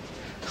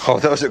 Oh,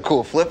 those are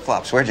cool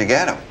flip-flops. Where'd you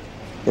get them?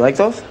 You like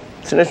those?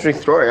 It's an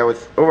interesting story. I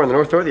was over on the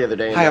North Shore the other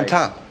day. Hi, I'm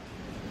Tom.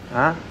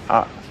 Huh?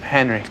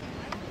 Henry.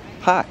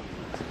 Hi.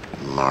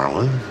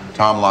 Marlon.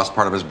 Tom lost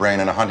part of his brain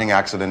in a hunting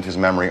accident. His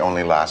memory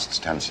only lasts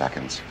 10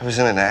 seconds. I was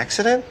in an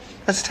accident?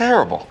 That's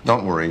terrible.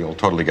 Don't worry, you'll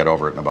totally get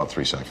over it in about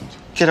 3 seconds.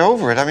 Get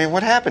over it. I mean,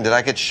 what happened? Did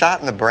I get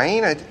shot in the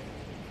brain?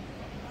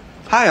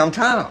 Hi, I'm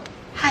Tom.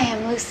 Hi,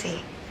 I'm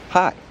Lucy.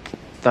 Hi.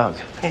 Doug.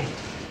 Hey.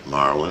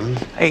 Marlon.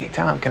 Hey,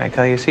 Tom, can I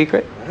tell you a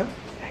secret?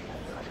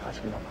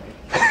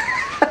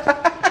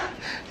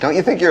 Don't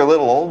you think you're a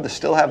little old to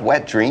still have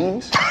wet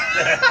dreams?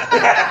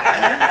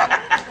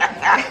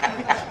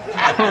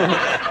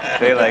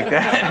 They like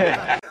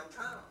that?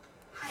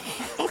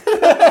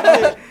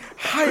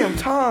 Hi, I'm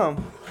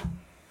Tom.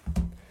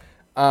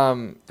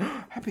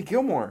 Happy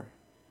Gilmore.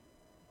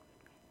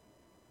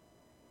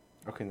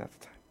 Okay, not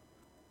the time.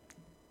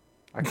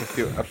 I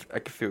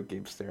can feel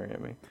Gabe staring at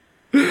me.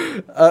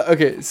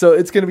 Okay, so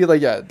it's gonna be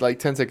like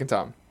 10 Second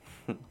Tom.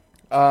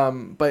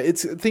 But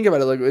think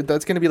about it, like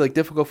that's gonna be like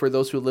difficult for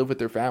those who live with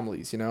their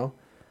families, you know?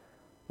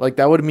 Like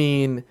that would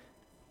mean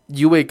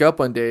you wake up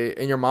one day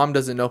and your mom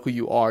doesn't know who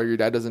you are, your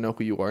dad doesn't know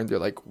who you are, and they're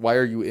like, "Why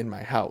are you in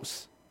my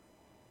house?"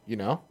 You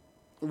know?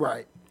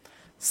 Right.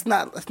 It's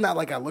not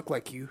like I look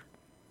like you.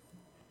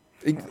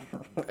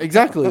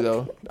 Exactly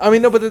though. I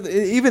mean, no, but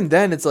even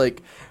then, it's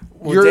like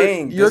you're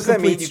a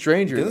complete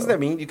stranger. Doesn't that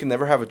mean you can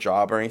never have a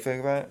job or anything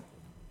like that?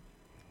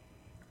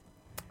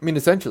 I mean,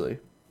 essentially.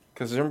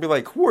 Because they're gonna be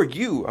like, "Who are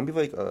you?" I'm be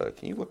like,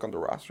 "Can you look on the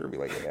roster?" Be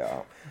like, "Yeah,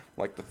 I'm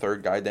like the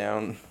third guy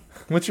down."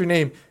 What's your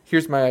name?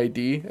 Here's my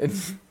ID. And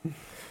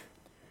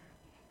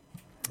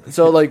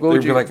so, like, what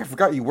would They'd you be like? I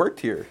forgot you worked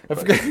here. I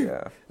forgot.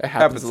 Yeah, It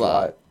happens a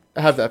lot.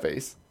 I have that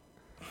face.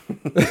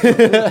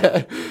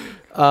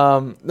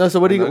 No, so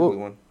what do you?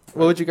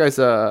 What would you guys?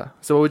 So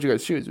what would you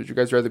guys choose? Would you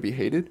guys rather be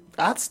hated?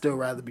 I'd still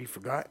rather be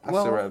forgotten. I'd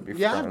still rather be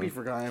Yeah, I'd forgotten. be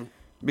forgotten.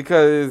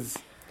 because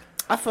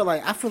I feel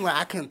like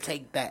I can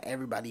take that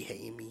everybody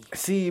hating me.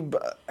 see,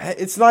 but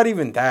it's not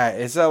even that.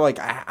 It's that like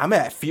I'm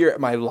at fear at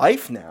my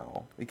life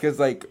now because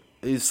like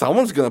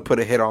someone's gonna put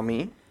a hit on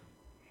me.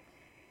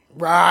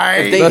 Right.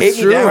 If they That's hate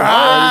me true. that much,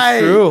 That's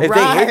true. if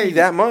they hate me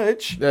that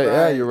much,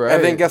 Yeah, you're right.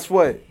 and then guess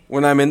what?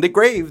 When I'm in the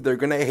grave, they're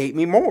gonna hate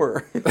me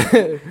more.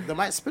 They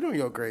might spit on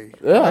your grave.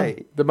 Yeah,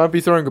 Right. they might be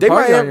throwing a They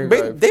party might on your have,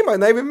 grave. they might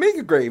not even make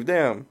a grave.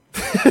 Damn.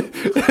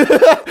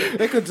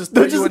 They could just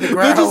throw you in the They'll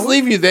ground. just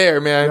leave you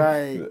there, man.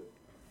 Right.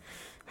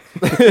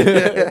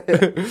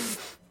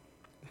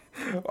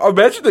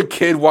 Imagine the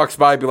kid walks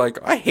by and be like,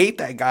 I hate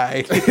that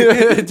guy.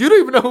 You don't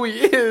even know who he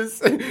is.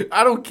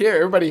 I don't care.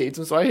 Everybody hates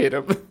him, so I hate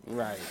him.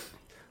 Right.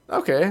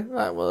 Okay.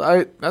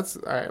 That's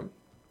all right.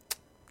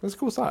 That's a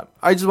cool thought.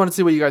 I just want to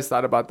see what you guys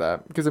thought about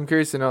that because I'm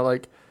curious to know.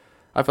 Like,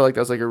 I feel like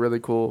that was like a really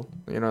cool,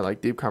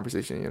 like deep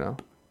conversation.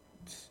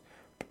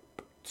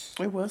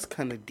 It was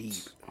kind of deep.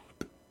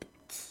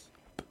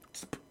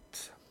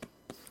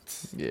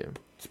 Yeah.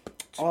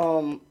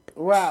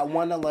 We're at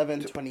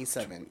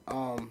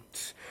 1:11:27.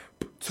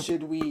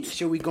 Should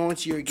we go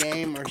into your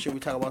game or should we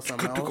talk about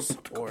something else?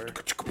 Or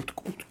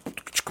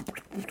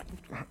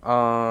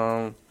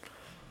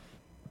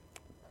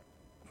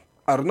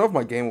I don't know if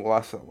my game will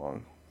last that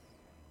long.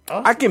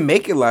 Oh. I can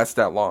make it last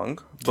that long,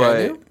 but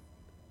Can you?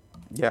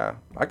 yeah,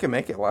 I can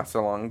make it last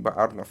that long, but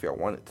I don't know if y'all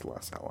want it to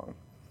last that long.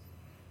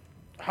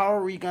 how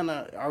are we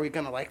gonna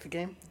like the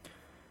game?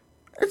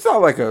 It's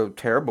not like a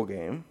terrible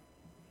game.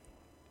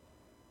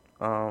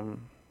 I'll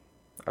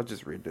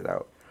just read it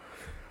out.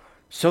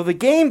 So the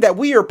game that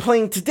we are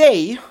playing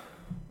today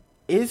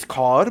is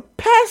called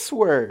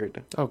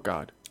Password. Oh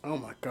God. Oh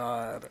my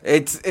god.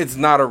 It's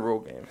not a real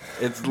game.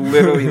 It's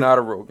literally not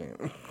a real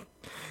game.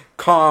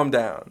 Calm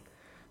down.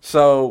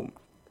 So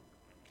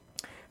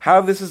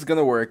how this is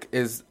gonna work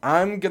is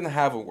I'm gonna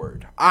have a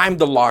word. I'm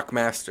the lock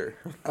master.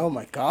 Oh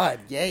my god.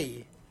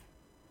 Yay.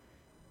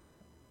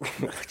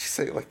 Why'd you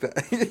say it like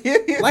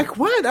that? Like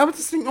what? I was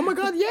just thinking, oh my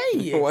god,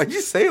 yay. Why'd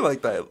you say it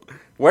like that?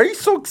 Why are you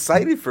so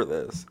excited for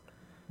this?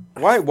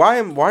 Why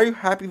are you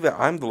happy that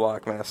I'm the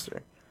lock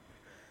master?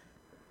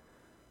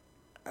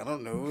 I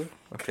don't know.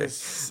 Okay.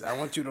 'Cause I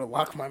want you to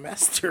lock my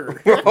master.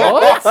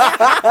 What?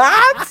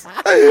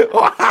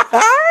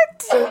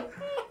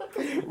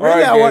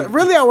 Really,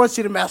 I want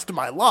you to master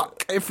my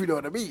lock, if you know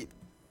what I mean.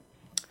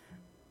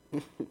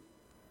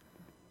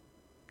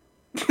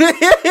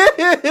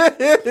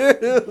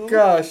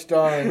 Gosh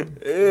darn.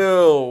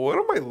 Ew, what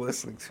am I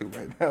listening to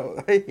right now?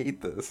 I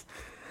hate this.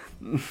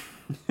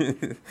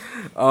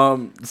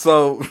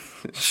 So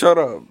shut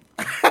up.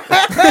 Because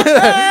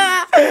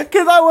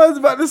I was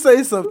about to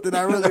say something.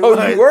 I really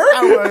was. you were?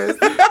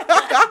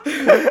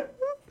 I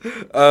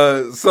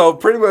was. So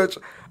pretty much,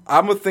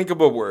 I'm gonna think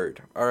of a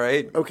word. All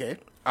right. Okay.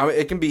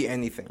 It can be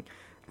anything.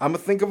 I'm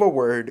gonna think of a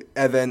word,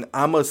 and then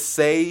I'm gonna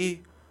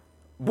say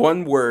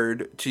one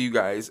word to you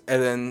guys,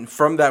 and then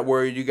from that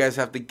word, you guys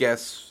have to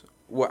guess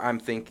what I'm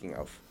thinking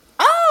of.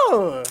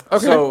 Oh.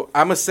 Okay. So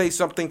I'm gonna say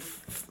something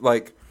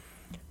like,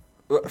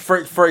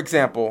 for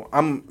example,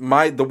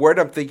 the word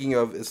I'm thinking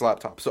of is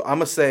laptop. So I'm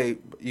gonna say,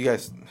 you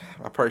guys,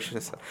 I probably should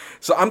have said.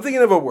 So I'm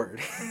thinking of a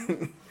word,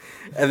 and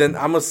then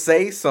I'm gonna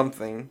say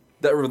something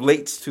that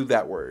relates to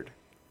that word.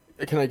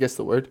 Can I guess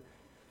the word?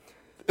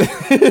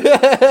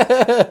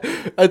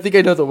 I think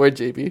I know the word,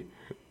 JB.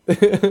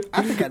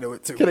 I think I know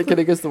it too. Can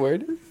I guess the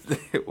word?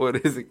 What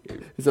is it?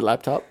 Is it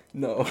laptop?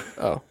 No,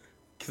 Oh.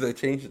 because I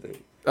changed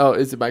it. Oh,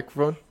 is it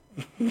microphone?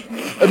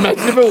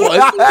 Imagine if it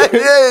was.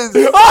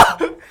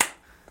 It is.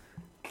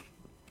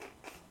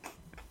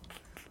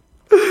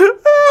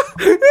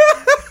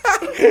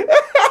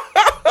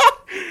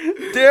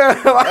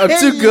 Damn, I'm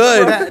too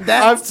good.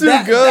 I'm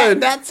too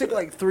good. That took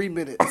like 3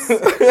 minutes.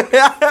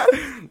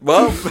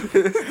 Well,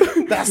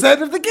 That's the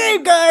end of the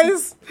game,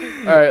 guys. All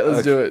right,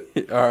 let's do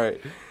it. all right.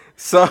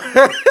 So,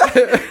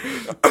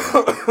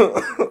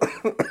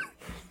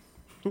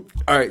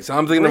 all right. So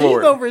I'm thinking of a Breathe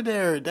word. over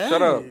there. Dang.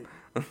 Shut up.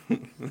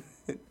 I'm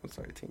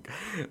sorry, Tink.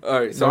 All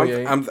right. So No, you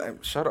ain't.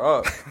 I'm shut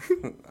up.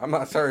 I'm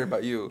not sorry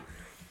about you.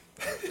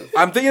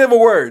 I'm thinking of a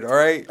word. All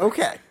right.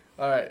 Okay.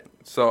 All right.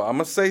 So I'm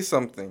gonna say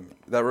something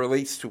that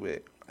relates to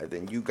it, and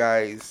then you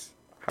guys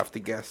have to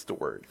guess the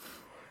word.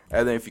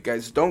 And then if you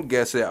guys don't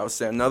guess it, I'll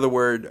say another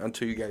word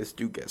until you guys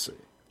do guess it.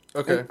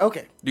 Okay.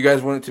 Okay. Do you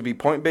guys want it to be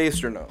point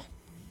based or no?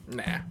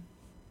 Nah.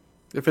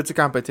 If it's a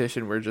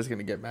competition, we're just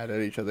gonna get mad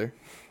at each other.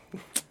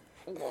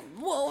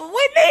 Well,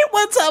 name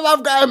one time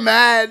I've gotten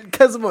mad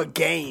because of a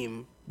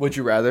game. Would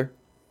you rather?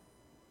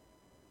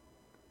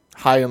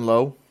 High and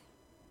low.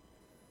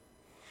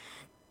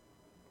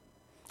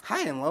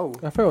 High and low.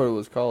 I forgot what it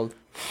was called.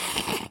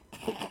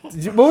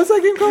 What was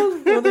that game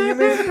called? What did you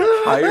name?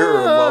 Higher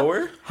or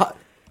lower?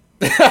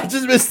 I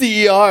just missed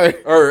the ER.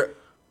 Or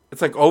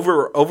it's like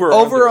over or Over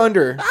or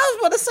under. I was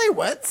about to say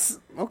what?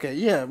 Okay,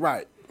 yeah,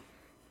 right.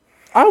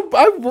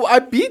 I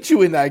beat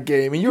you in that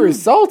game, and you were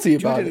salty You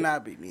about did it.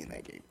 not beat me in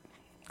that game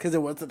because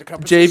it wasn't the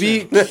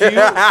competition. JB,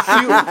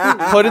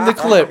 cue, put in the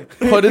clip.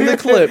 Put in the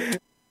clip.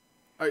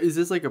 Is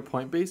this like a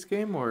point-based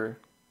game or?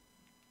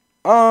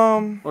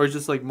 Or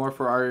just like more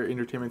for our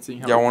entertainment,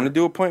 seeing how Y'all want to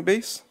do a point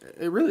base?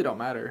 it really don't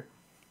matter.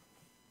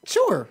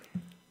 Sure.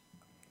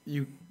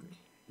 You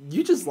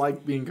just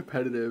like being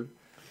competitive.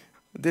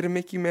 Did it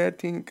make you mad,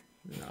 Tink?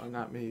 No,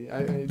 not me.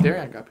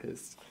 Darian got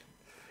pissed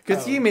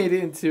because he made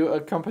it into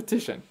a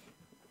competition.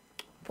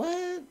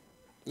 What?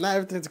 Not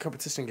everything's a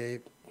competition,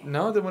 Gabe.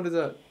 No, then what is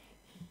that?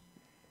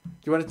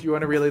 Do you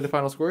want to relay the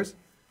final scores?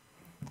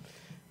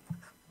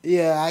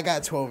 Yeah, I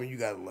got 12 and you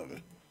got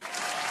 11.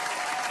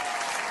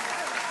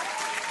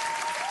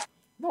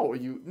 No,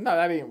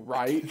 that ain't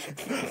right.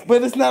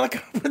 But it's not a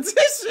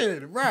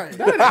competition, right?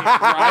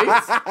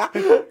 That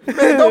ain't right.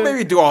 Man, don't make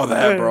me do all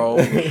that, bro.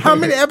 It How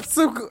many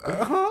episodes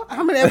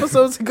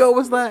ago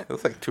was that?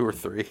 was like 2 or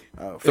 3.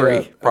 Oh, Three,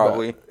 Yeah,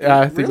 probably. Yeah,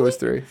 I think it was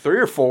 3. 3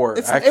 or 4.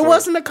 It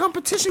wasn't a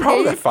competition,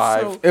 Probably Gabe,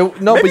 5. so-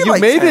 No, Maybe but you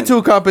like made 10. it to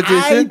a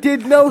competition. I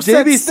did no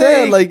such JB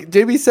said, thing.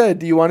 JB said,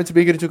 do you want it to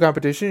make it into a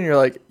competition? And you're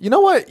like, you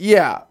know what?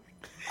 Yeah,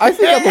 I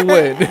think I'm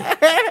gonna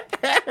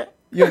win.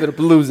 You ended up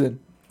losing.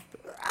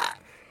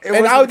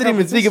 And I didn't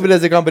even think of it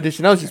as a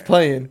competition. I was just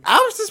playing. I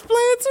was just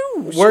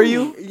playing too. Were Shoot.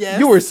 you? Yes.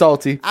 You were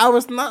salty. I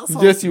was not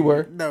salty. Yes, you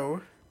were.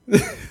 No.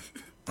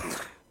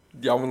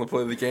 Y'all want to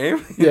play the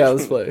game? Yeah,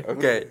 let's play.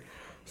 Okay.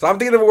 So I'm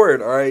thinking of a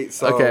word, all right?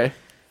 So Okay.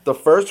 The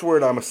first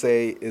word I'm going to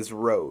say is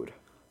road.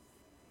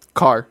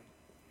 Car.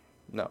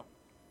 No.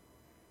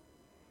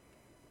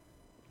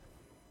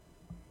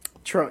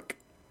 Truck.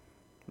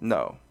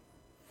 No.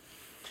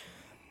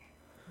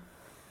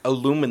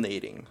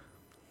 Illuminating.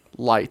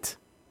 Light.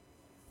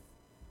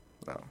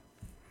 No.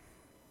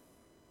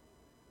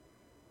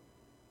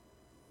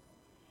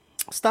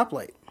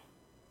 Stoplight.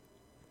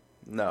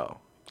 No.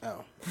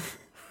 Oh.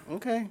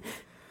 Okay.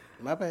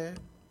 My bad.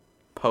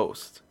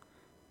 Post.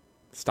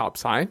 Stop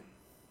sign.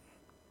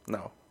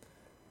 No.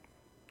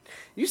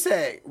 You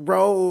said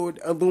road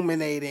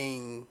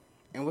illuminating.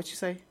 And what you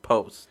say?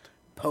 Post.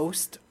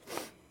 Post.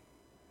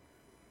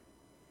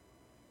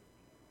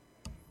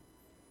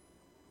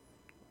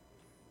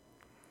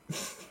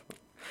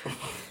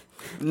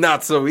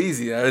 Not so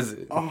easy, is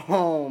it?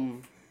 Cause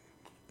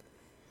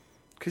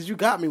you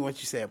got me once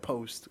you said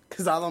post.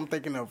 Cause all I'm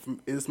thinking of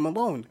is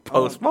Malone.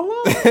 Post Malone.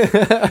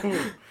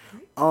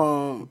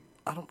 I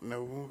don't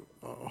know.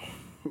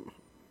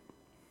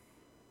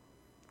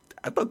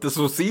 I thought this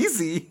was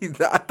easy.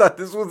 I thought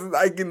this was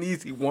like an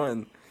easy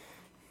one.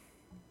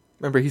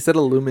 Remember, he said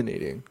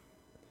illuminating.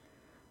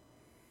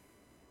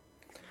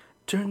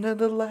 Turn on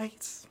the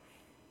lights.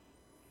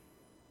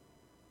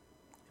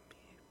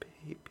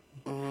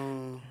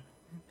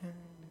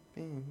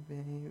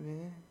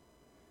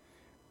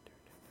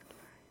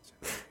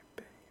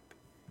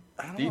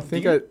 Do you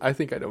think I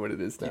think I know what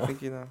it is now. You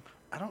think you know?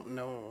 I don't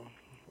know.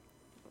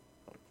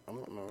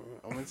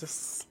 I'm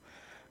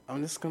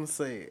just gonna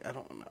say I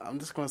don't know. I'm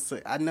just gonna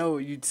say I know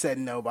you said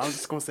no, but I'm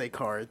just gonna say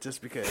car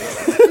just because.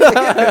 He's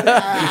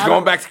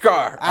going back to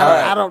car.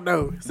 I don't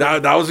know. So,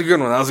 That was a good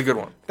one. That was a good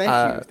one. thank you.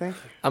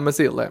 I'm gonna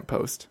say a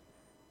lamppost.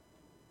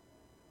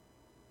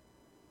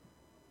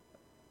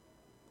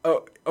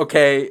 Oh,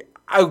 okay.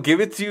 I'll give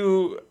it to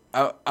you.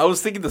 I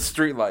was thinking the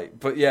street light,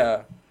 but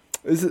yeah.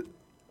 Is it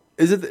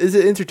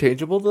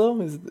interchangeable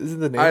though? Is it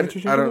the name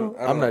interchangeable? I don't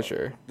I'm know. not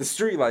sure. The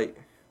street light,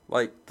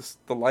 like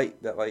the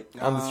light that like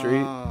On the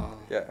street.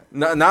 yeah,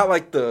 not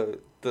like the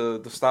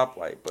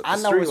stoplight, but the I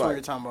know street which one light.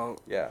 you're talking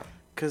about. Yeah.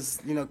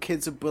 Cause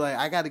kids will be like,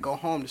 I got to go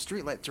home. The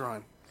street lights are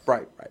on.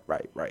 Right.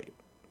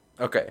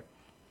 Okay.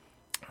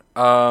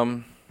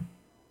 Trying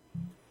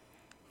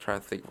to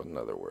think of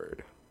another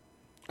word.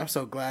 I'm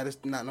so glad it's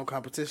not no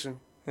competition.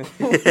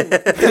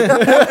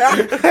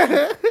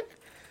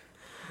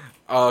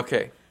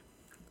 Okay.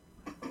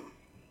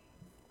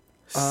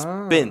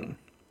 Spin.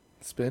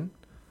 Spin.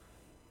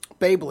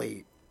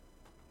 Beyblade.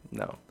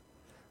 No.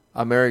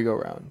 A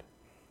merry-go-round.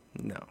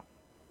 No.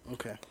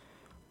 Okay.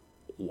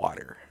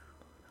 Water.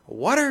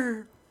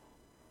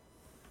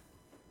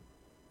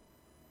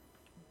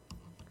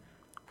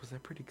 Was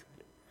that pretty good?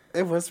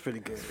 It was pretty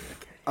good.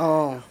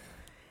 Water.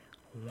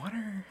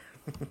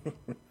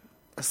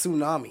 A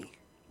tsunami.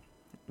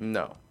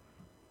 No.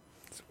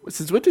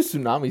 Since when does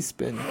tsunami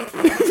spin?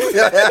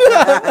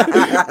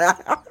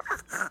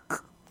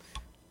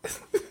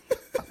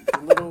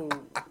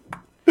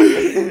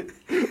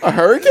 A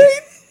hurricane?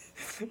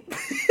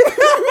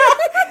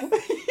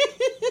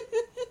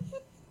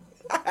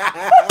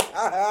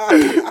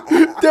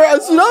 A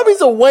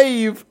tsunami's a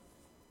wave.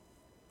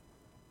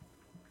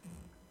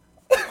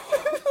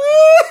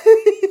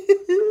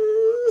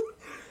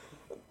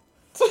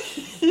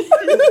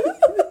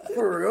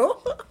 For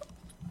real?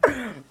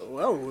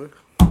 Whoa.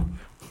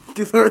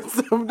 You learn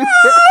something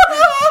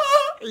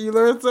new. You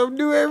learn something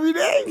new every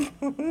day.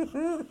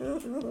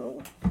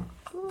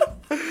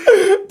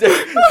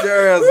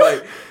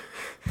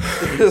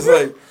 It's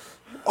like,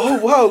 oh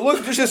wow,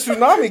 look, there's a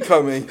tsunami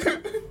coming.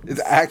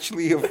 It's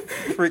actually a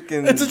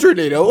freaking. It's a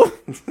tornado.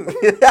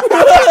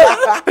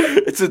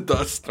 It's a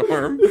dust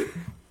storm.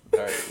 All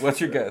right, what's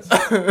your guess?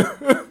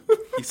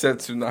 He said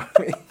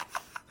tsunami.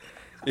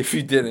 If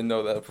you didn't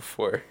know that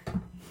before.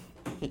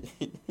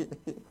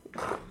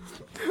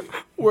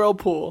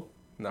 Whirlpool.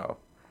 No.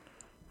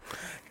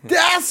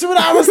 That's what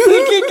I was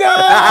thinking of.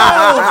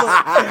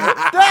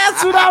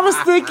 That's what I was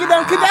thinking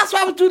of. Cause that's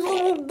why I was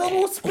doing the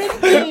little spin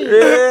thing.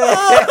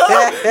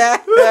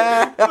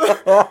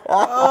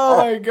 Oh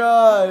my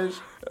gosh.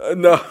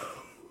 No.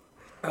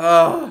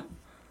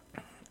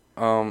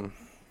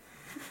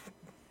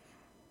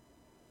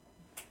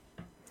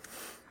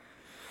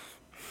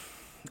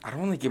 I don't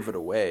want to give it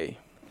away.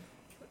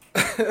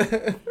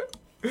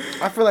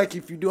 I feel like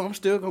if you do, I'm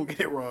still gonna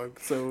get it wrong.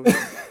 So,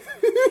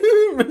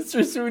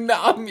 Mr.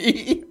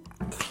 Tsunami.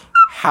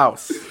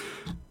 House.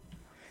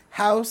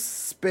 house,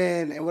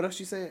 spin, and what else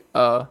you said?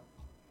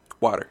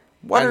 Water.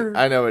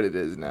 I know what it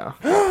is now.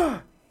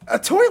 A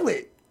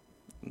toilet.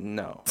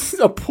 No.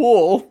 A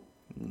pool.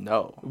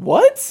 No.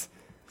 What?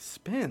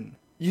 Spin.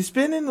 You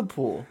spin in the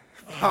pool.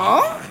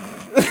 Huh?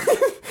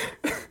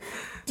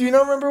 Do you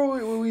not remember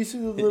when we used to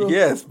do the little...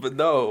 Yes, but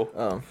no.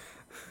 Oh.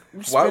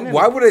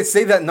 Why would I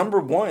say that number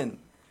one?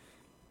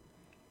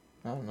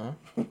 I don't know.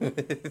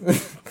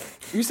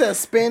 You said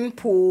spin,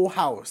 pool,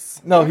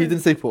 house. No, he didn't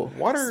say pool.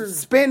 Water.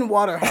 Spin,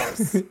 water,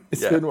 house.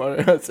 It's Yeah. spin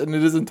water house, and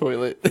it isn't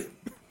toilet.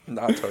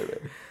 Not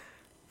toilet.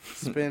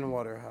 Spin,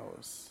 water,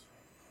 house.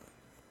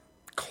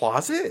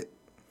 Closet?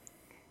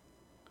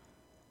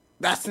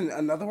 That's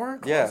another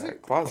word? Yeah,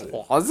 Closet? closet.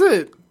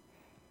 Closet.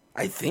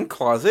 I think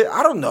closet.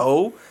 I don't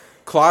know.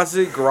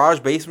 Closet, garage,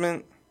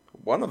 basement.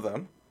 One of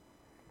them.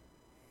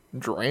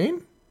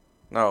 Drain?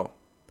 No.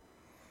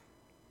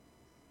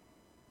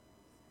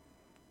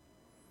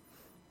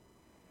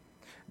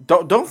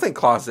 Don't think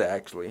closet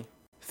actually.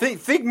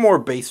 Think more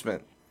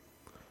basement.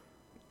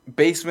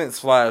 Basement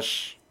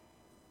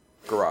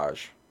 /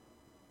 garage.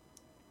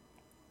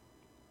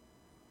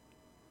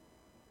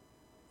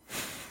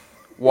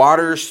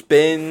 Water,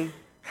 spin,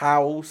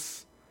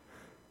 house.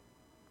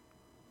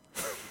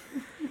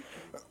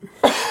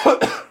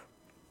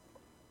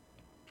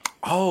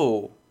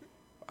 Oh,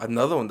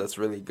 another one that's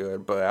really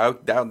good,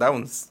 but that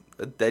one's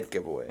a dead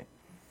giveaway.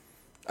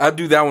 I'll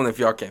do that one if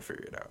y'all can't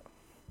figure it out.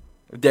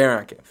 If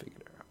Darren can't figure it out.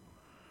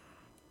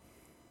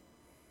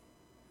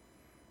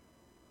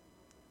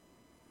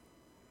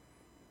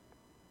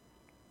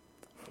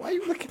 Why are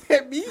you looking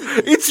at me?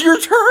 It's your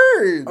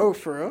turn. Oh,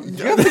 for real?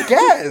 You have to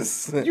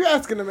guess. You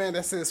asking the man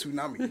that says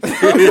tsunami.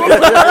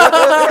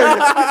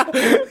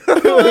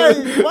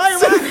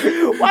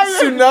 why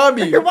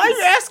Tsunami. Why are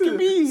you asking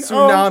me?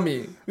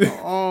 Tsunami.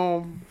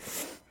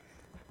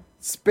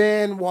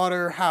 Spin,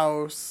 water,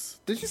 house.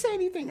 Did you say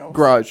anything else?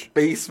 Garage.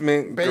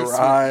 Basement, Basement,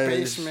 garage.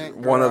 basement,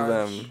 One of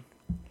garage. them.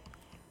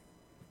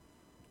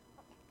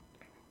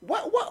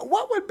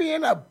 What would be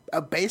in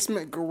a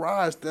basement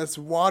garage that's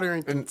water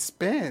and can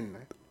spin?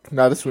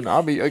 Not a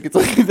tsunami. I can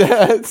tell you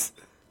that.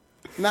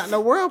 Not in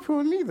a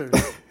whirlpool neither.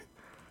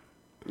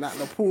 Not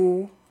in a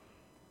pool.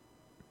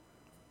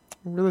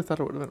 I really thought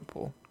it would have been a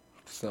pool.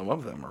 Some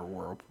of them are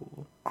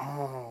whirlpool.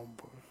 Oh,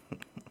 boy.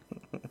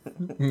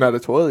 Not a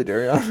toilet,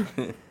 Darion.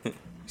 You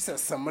said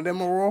some of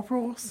them are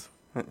whirlpools?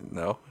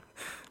 No.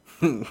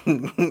 No.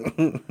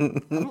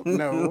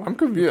 I'm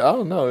confused. I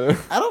don't know.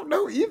 I don't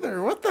know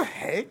either. What the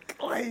heck?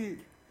 Like,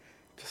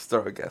 Just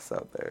throw a guess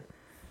out there.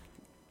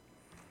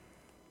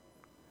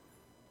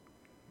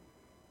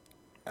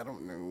 I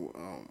don't know.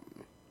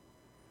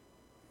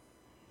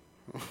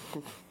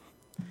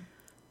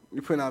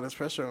 You're putting all this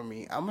pressure on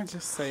me. I'm gonna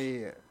just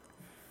say.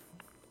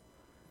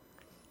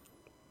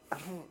 I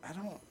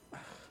don't.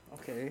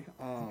 Okay.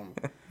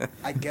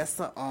 I guess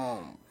the I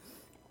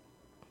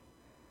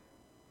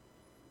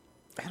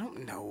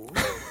don't know.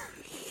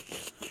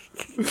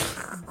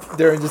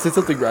 Darren, just say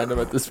something random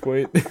at this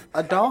point.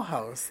 A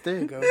dollhouse. There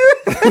you go.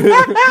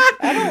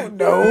 I don't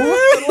know.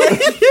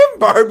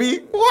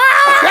 Barbie.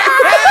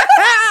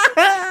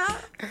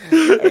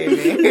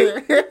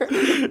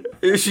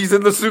 She's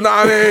in the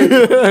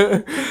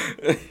tsunami.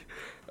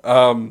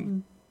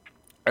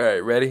 All right,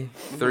 ready?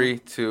 3,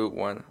 2,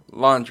 1.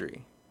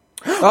 Laundry.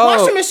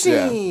 Washing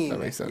machine. Yeah, that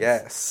makes sense.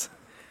 Yes.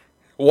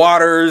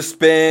 Water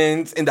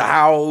spins in the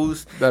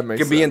house. That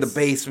makes Can be in the sense.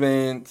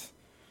 basement.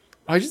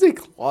 Why'd you say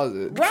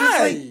closet?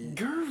 Right.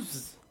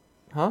 Yours.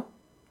 Huh?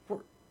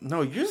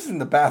 No, yours is in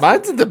the bathroom.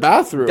 Mine's in the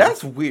bathroom.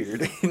 That's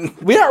weird.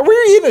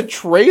 We're in a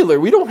trailer.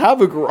 We don't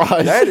have a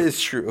garage. That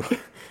is true.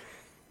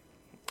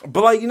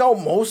 But like,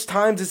 most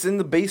times it's in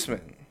the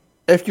basement.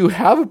 If you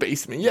have a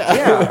basement, yeah.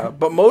 Yeah,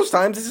 but most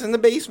times it's in the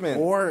basement.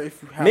 Or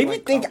if you have Maybe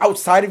like, think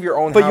outside of your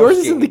own But house. yours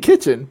is in the Gabe.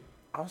 kitchen.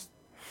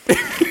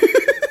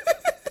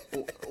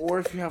 or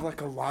if you have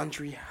like a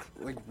laundry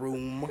like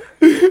room.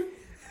 Yo,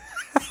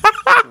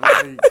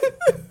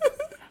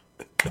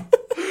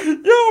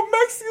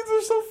 Mexicans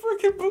are so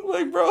freaking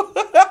bootleg, bro.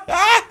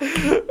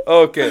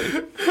 Okay. At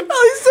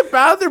least the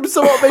bathroom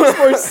somewhat makes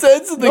more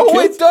sense in the No,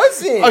 kitchen. it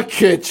doesn't. A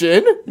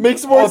kitchen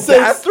makes more A sense.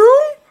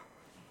 bathroom?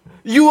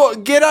 You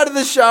get out of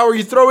the shower,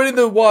 you throw it in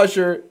the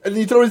washer, and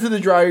then you throw it into the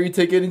dryer, you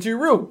take it into your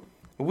room.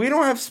 We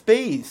don't have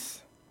space.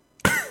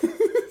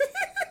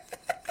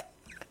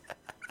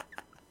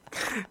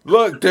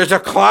 Look, there's a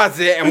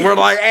closet, and we're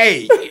like,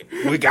 hey,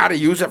 we gotta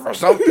use it for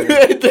something.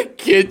 In the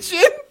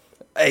kitchen?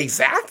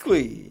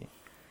 Exactly.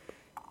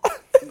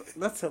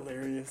 That's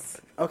hilarious.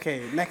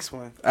 Okay, next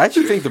one. I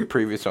actually think the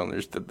previous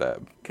owners did that.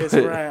 Because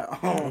we're at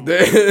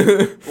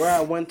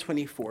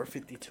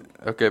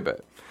 124.52. Okay, bet.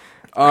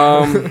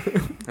 I'm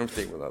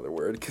thinking of another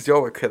word because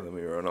y'all are killing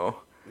me right now.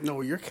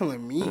 No, you're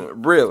killing me.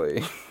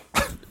 Really?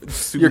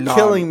 You're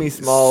killing me,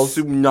 Smalls.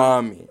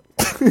 Tsunami.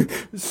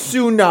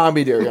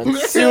 Tsunami, Darian.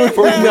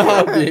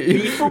 Tsunami.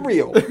 Be for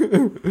real.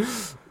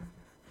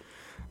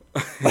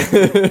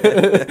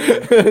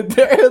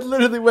 Darian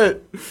literally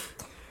went.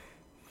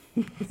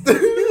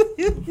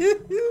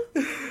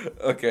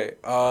 Okay.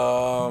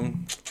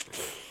 Dang,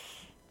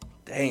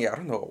 I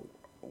don't know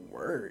a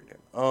word.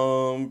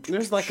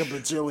 There's like a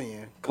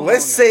bajillion. Come on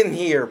Listen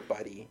here,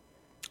 buddy.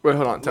 Wait,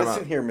 hold on. Time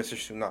Listen out. here, Mr.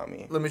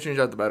 Tsunami. Let me change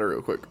out the battery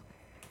real quick.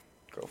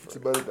 Go for It's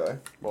it. about to die.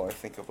 While I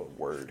think of a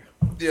word.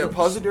 Yeah,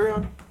 pause it,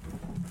 Darian. now.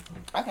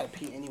 I gotta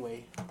pee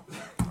anyway.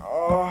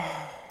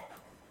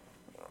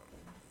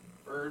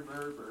 Bird.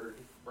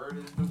 Bird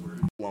is the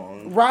word.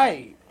 Long.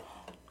 Right.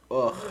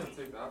 Ugh.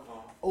 Take that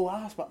long. Oh,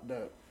 I was about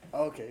to.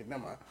 Okay,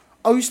 never mind.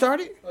 Oh, you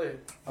started? Oh, yeah.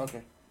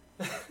 Okay.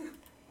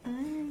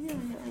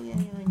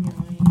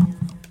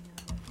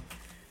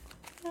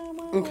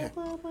 Okay.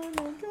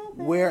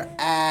 We're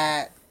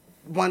at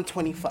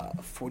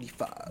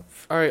 125.45.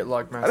 All right, I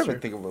Lockmaster. don't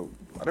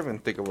even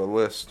think of a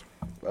list.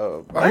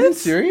 Are you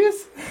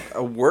serious?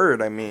 A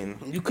word, I mean.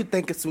 You could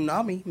think of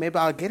tsunami. Maybe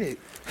I'll get it.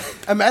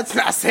 Imagine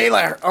I say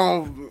like,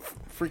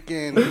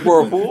 freaking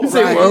Whirlpool.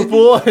 Say Right.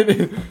 whirlpool.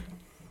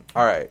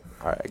 All right,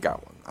 I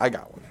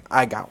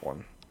got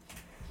one.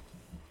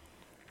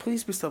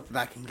 Please be something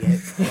I can get.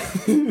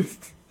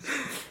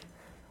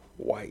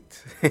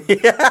 White.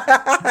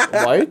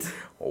 White?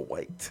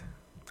 White.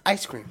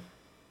 Ice cream.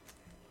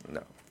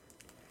 No.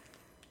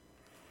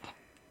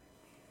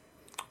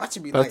 That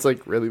should be That's like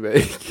like really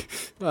vague.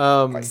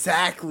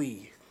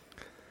 exactly.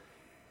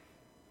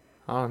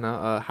 I don't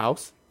know.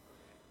 House?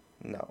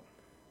 No.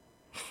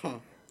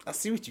 I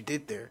see what you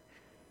did there.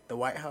 The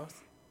White House.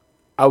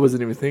 I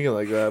wasn't even thinking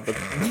like that, but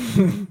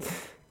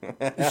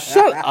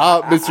shut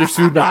up, Mr.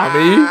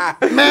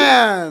 Tsunami.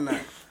 Man,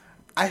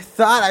 I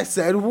thought I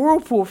said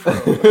whirlpool for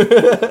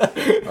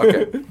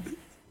Okay.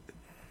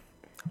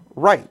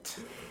 Right.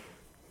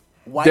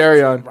 White.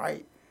 Darian.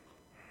 Right.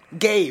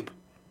 Gabe.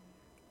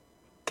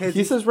 Cause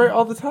He says right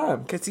all the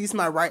time. Cause he's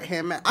my right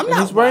hand man. I'm And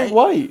not he's wearing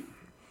white. white.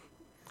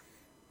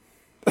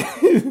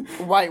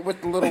 White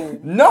with the little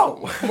No.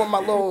 with my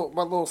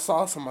little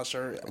sauce on my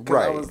shirt. 'Cause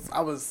Right. I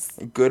was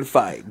Good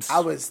vibes. I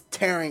was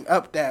tearing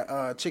up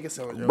that chicken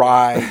sandwich.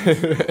 Right.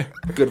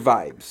 Good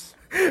vibes.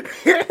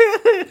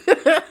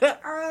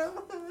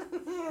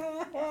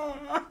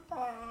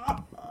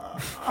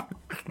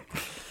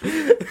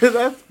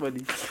 That's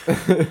funny.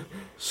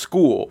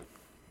 School.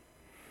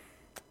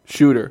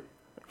 Shooter.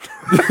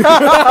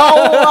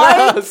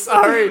 What?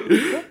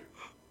 Sorry.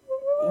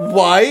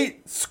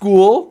 White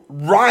school.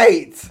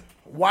 Right.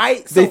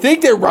 White. They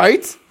think they're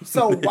right.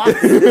 so white.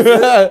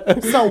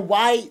 So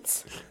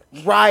white,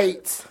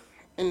 right,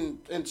 and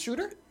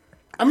shooter.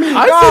 I mean,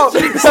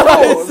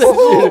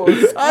 School.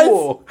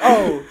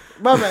 oh,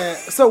 my man.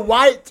 So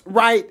white,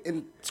 right,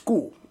 and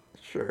school.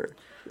 Sure.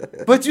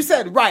 But you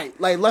said right,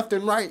 like left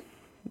and right.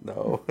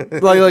 No.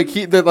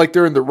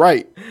 They're in the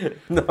right.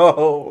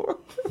 No.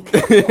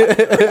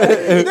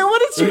 Then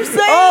what did you say?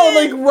 Oh,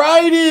 like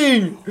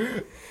writing.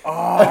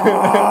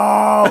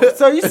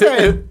 So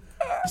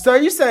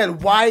you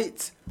said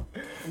white,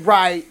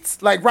 right,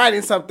 like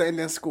writing something and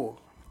then school.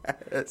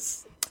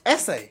 Yes.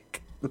 Essay.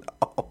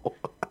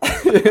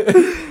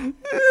 I'm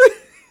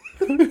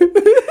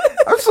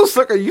so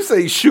sucker. You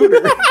say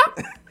shooter.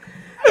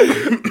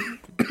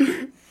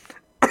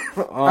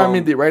 I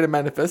mean, they write a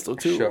manifesto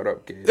too. Shut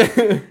up, Gabe.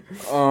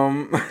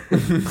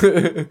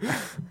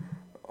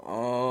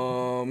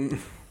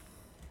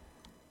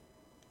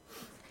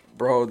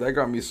 Bro, that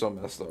got me so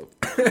messed up.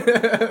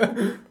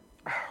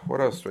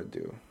 What else do I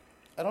do?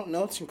 I don't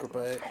know,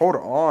 Tinkerbell. Hold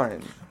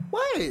on.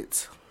 What? I'm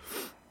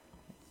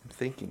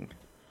thinking.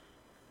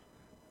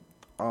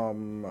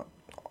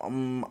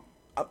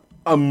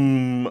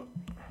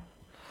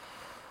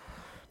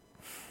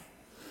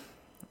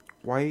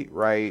 White,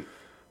 right.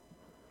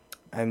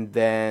 And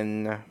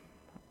then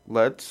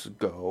let's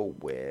go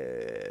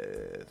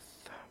with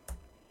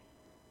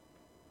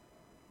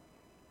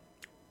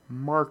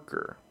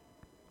marker.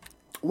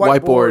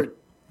 Whiteboard.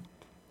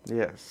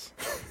 Yes.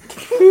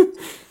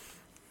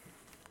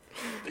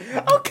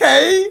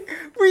 Okay,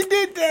 we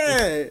did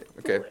that.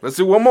 Okay, let's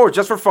do one more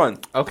just for fun.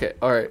 Okay,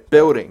 all right.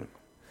 Building.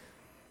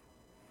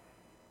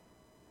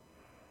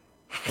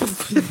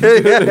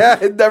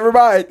 Never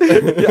mind.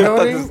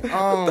 Building.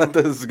 That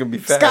this is gonna be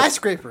fast.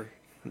 Skyscraper.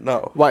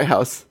 No. White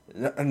House.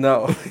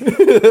 No.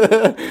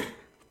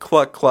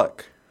 Cluck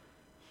cluck.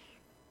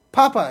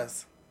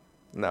 Popeyes.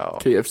 No.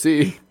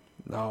 KFC.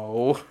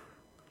 No.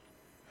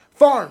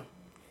 Farm.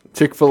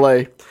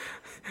 Chick-fil-A.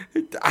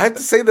 I have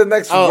to say the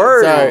next Oh,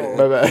 word. sorry.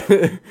 My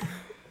bad.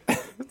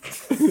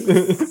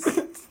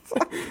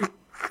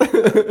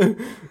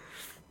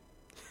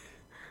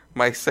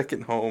 My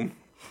second home.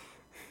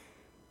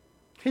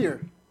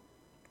 Here.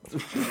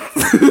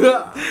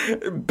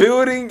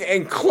 Building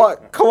and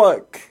cluck.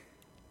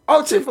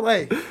 Oh,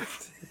 Chick-fil-A. You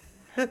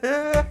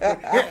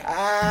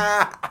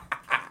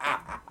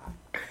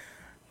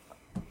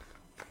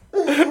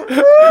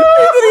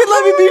didn't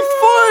let me be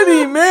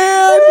funny,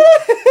 man. I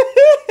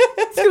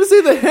was gonna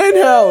say the hen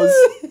house.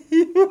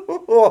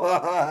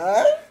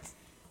 What?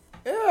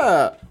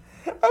 Yeah,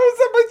 I was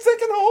at my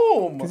second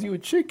home. because you a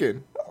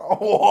chicken.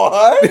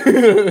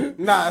 What?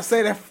 Nah,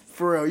 say that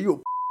for real.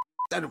 You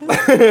a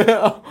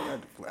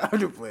I'm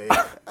just playing.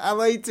 I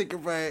like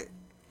chicken, but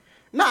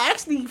nah,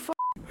 actually,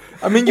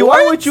 I mean, you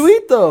are what you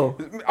eat, though.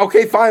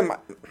 Okay, fine.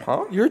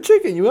 Huh? You're a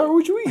chicken. You are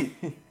what you eat.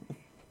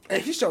 hey,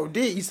 he sure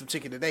did eat some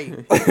chicken today.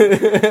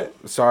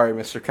 Sorry,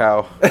 Mr.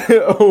 Cow.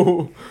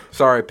 Oh.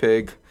 Sorry,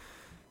 pig.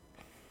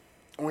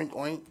 Oink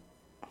oink.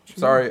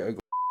 Sorry.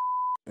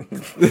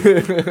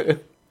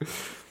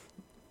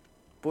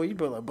 Boy, you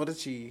built like butter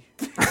cheese.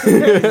 It's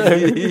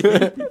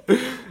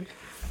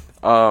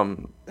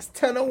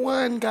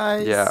 10:01,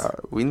 guys. Yeah,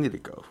 we need to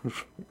go.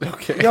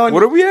 Okay. Yo,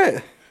 What are we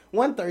at?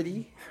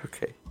 1:30.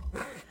 Okay.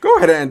 Go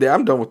ahead and end it.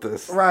 I'm done with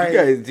this. Right.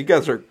 You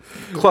guys are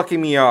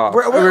clucking me off.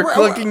 We're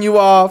clicking you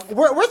off.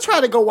 We're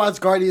trying to go watch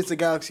Guardians of the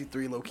Galaxy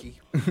 3, low key.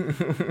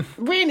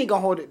 We ain't even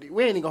gonna hold it.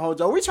 We ain't even gonna hold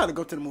y'all. We trying to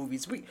go to the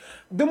movies. We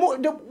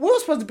were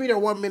supposed to be there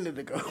 1 minute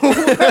ago.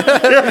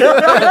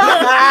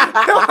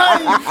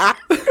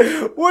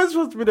 We're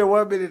supposed to be there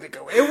 1 minute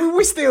ago, and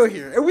we still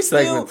here, and we still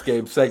Segments,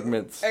 Gabe.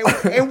 Segments.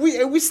 and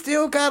we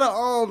still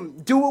gotta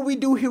do what we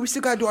do here. We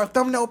still gotta do our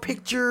thumbnail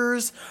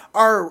pictures,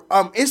 our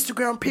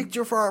Instagram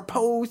picture for our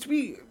posts.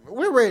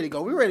 We're ready to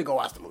go. We're ready to go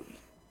watch the movie.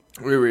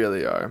 We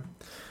really are.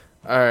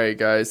 All right,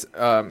 guys.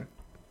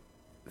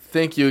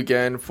 Thank you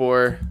again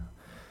for.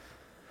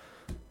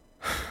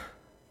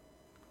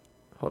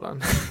 Hold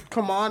on.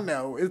 Come on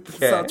now, it's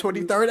our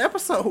 23rd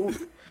episode.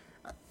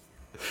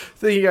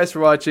 Thank you guys for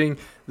watching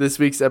this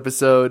week's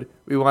episode.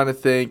 We want to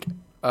thank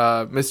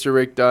Mr.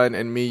 Rick Dunn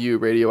and MeU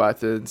Radio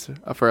Athens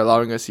for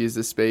allowing us to use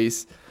this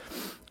space.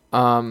 We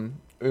want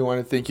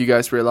to thank you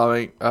guys for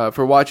allowing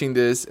for watching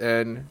this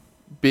and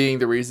being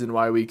the reason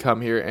why we come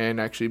here and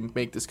actually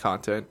make this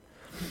content.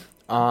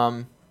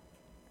 You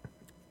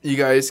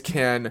guys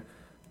can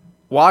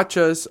watch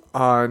us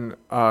on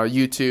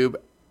YouTube.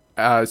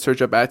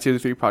 Search up at 2 to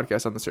 3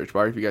 podcast on the search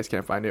bar if you guys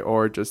can't find it,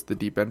 or just the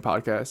Deep End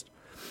Podcast.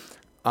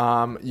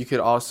 You could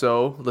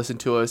also listen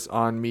to us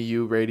on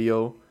MeU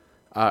Radio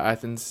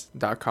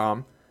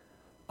Athens.com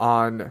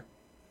on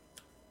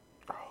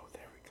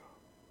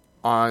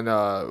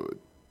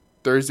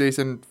Thursdays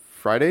and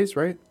Fridays,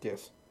 right?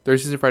 Yes.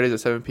 Thursdays and Fridays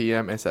at 7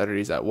 p.m. and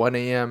Saturdays at 1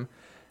 a.m.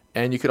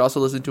 And you could also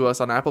listen to us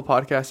on Apple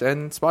Podcasts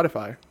and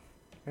Spotify.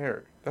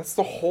 Here. That's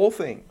the whole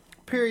thing.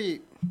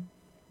 Period.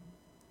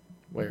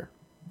 Where?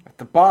 At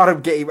the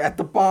bottom, Gabe. At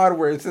the bottom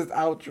where it says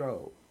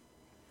outro.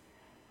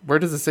 Where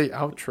does it say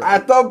outro?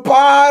 At the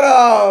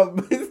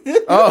bottom!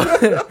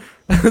 Oh,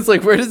 I was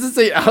like, where does it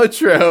say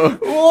outro?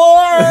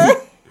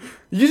 What?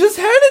 You just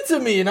handed it to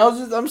me, and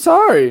I'm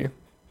sorry.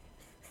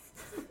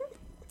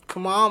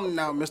 Come on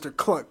now, Mr.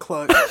 Cluck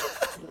Cluck.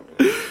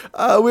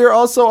 We are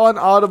also on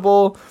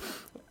Audible.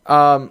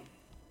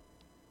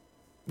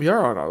 We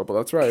are on Audible,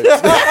 that's right. Mother!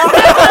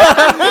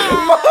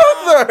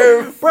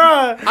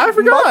 Bruh, I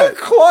forgot. Mother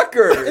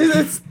clucker!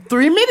 it's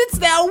 3 minutes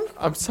now.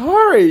 I'm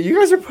sorry. You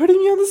guys are putting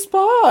me on the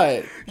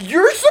spot.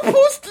 You're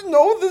supposed to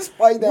know this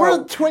by now.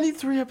 We're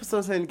 23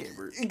 episodes in,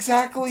 Gabriel.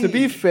 Exactly. To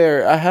be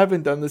fair, I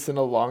haven't done this in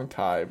a long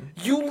time.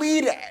 You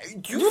lead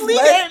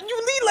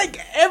like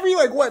every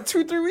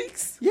 2-3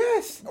 weeks.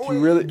 Yes. You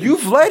really?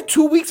 You've led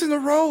 2 weeks in a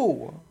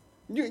row.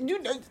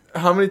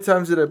 How many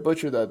times did I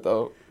butcher that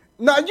though?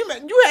 No, you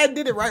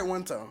did it right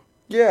one time.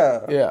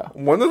 Yeah. Yeah.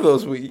 One of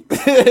those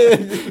weeks.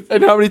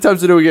 And how many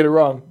times did we get it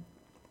wrong?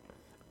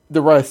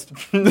 The rest.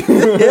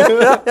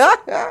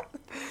 The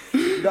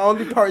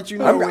only part you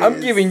know I'm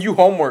giving you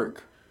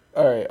homework.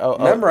 All right. I'll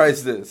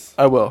Memorize this.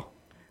 I will.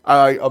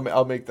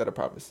 I'll make that a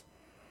promise.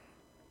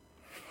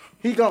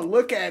 He gonna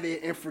look at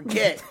it and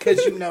forget because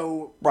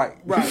Right.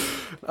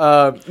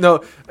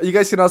 No, you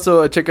guys can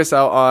also check us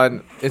out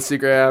on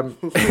Instagram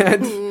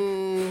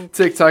and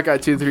TikTok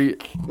at 23.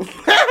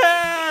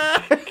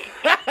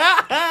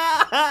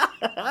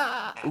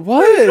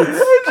 What?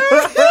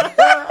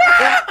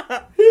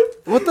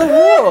 What the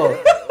hell?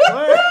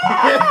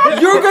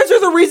 You guys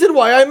are the reason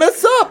why I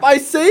mess up. I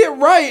say it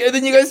right, and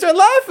then you guys start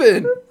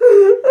laughing.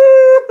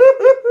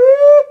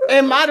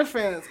 In my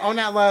defense, on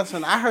that last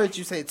one, I heard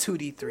you say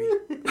 2D3.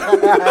 I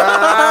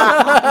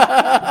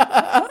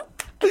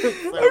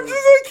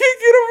can't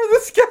get over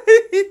this guy.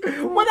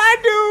 What I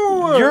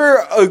do? You're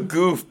a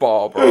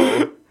goofball,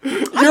 bro.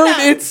 You're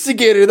an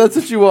instigator. That's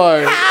what you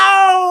are.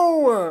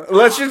 Ow!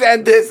 Let's just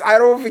end this. I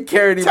don't even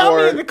care anymore. Tell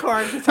me in the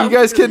car. You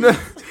guys can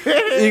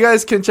you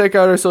guys can check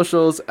out our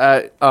socials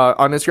at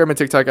on Instagram and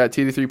TikTok at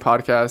TD3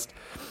 Podcast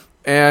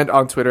and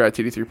on Twitter at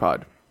TD3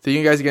 Pod. Thank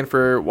you guys again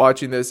for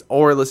watching this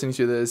or listening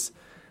to this.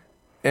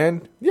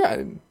 And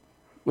yeah,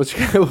 we'll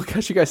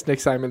catch you guys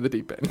next time in the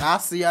deep end. I'll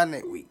see y'all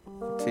next week.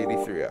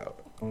 TD3 out.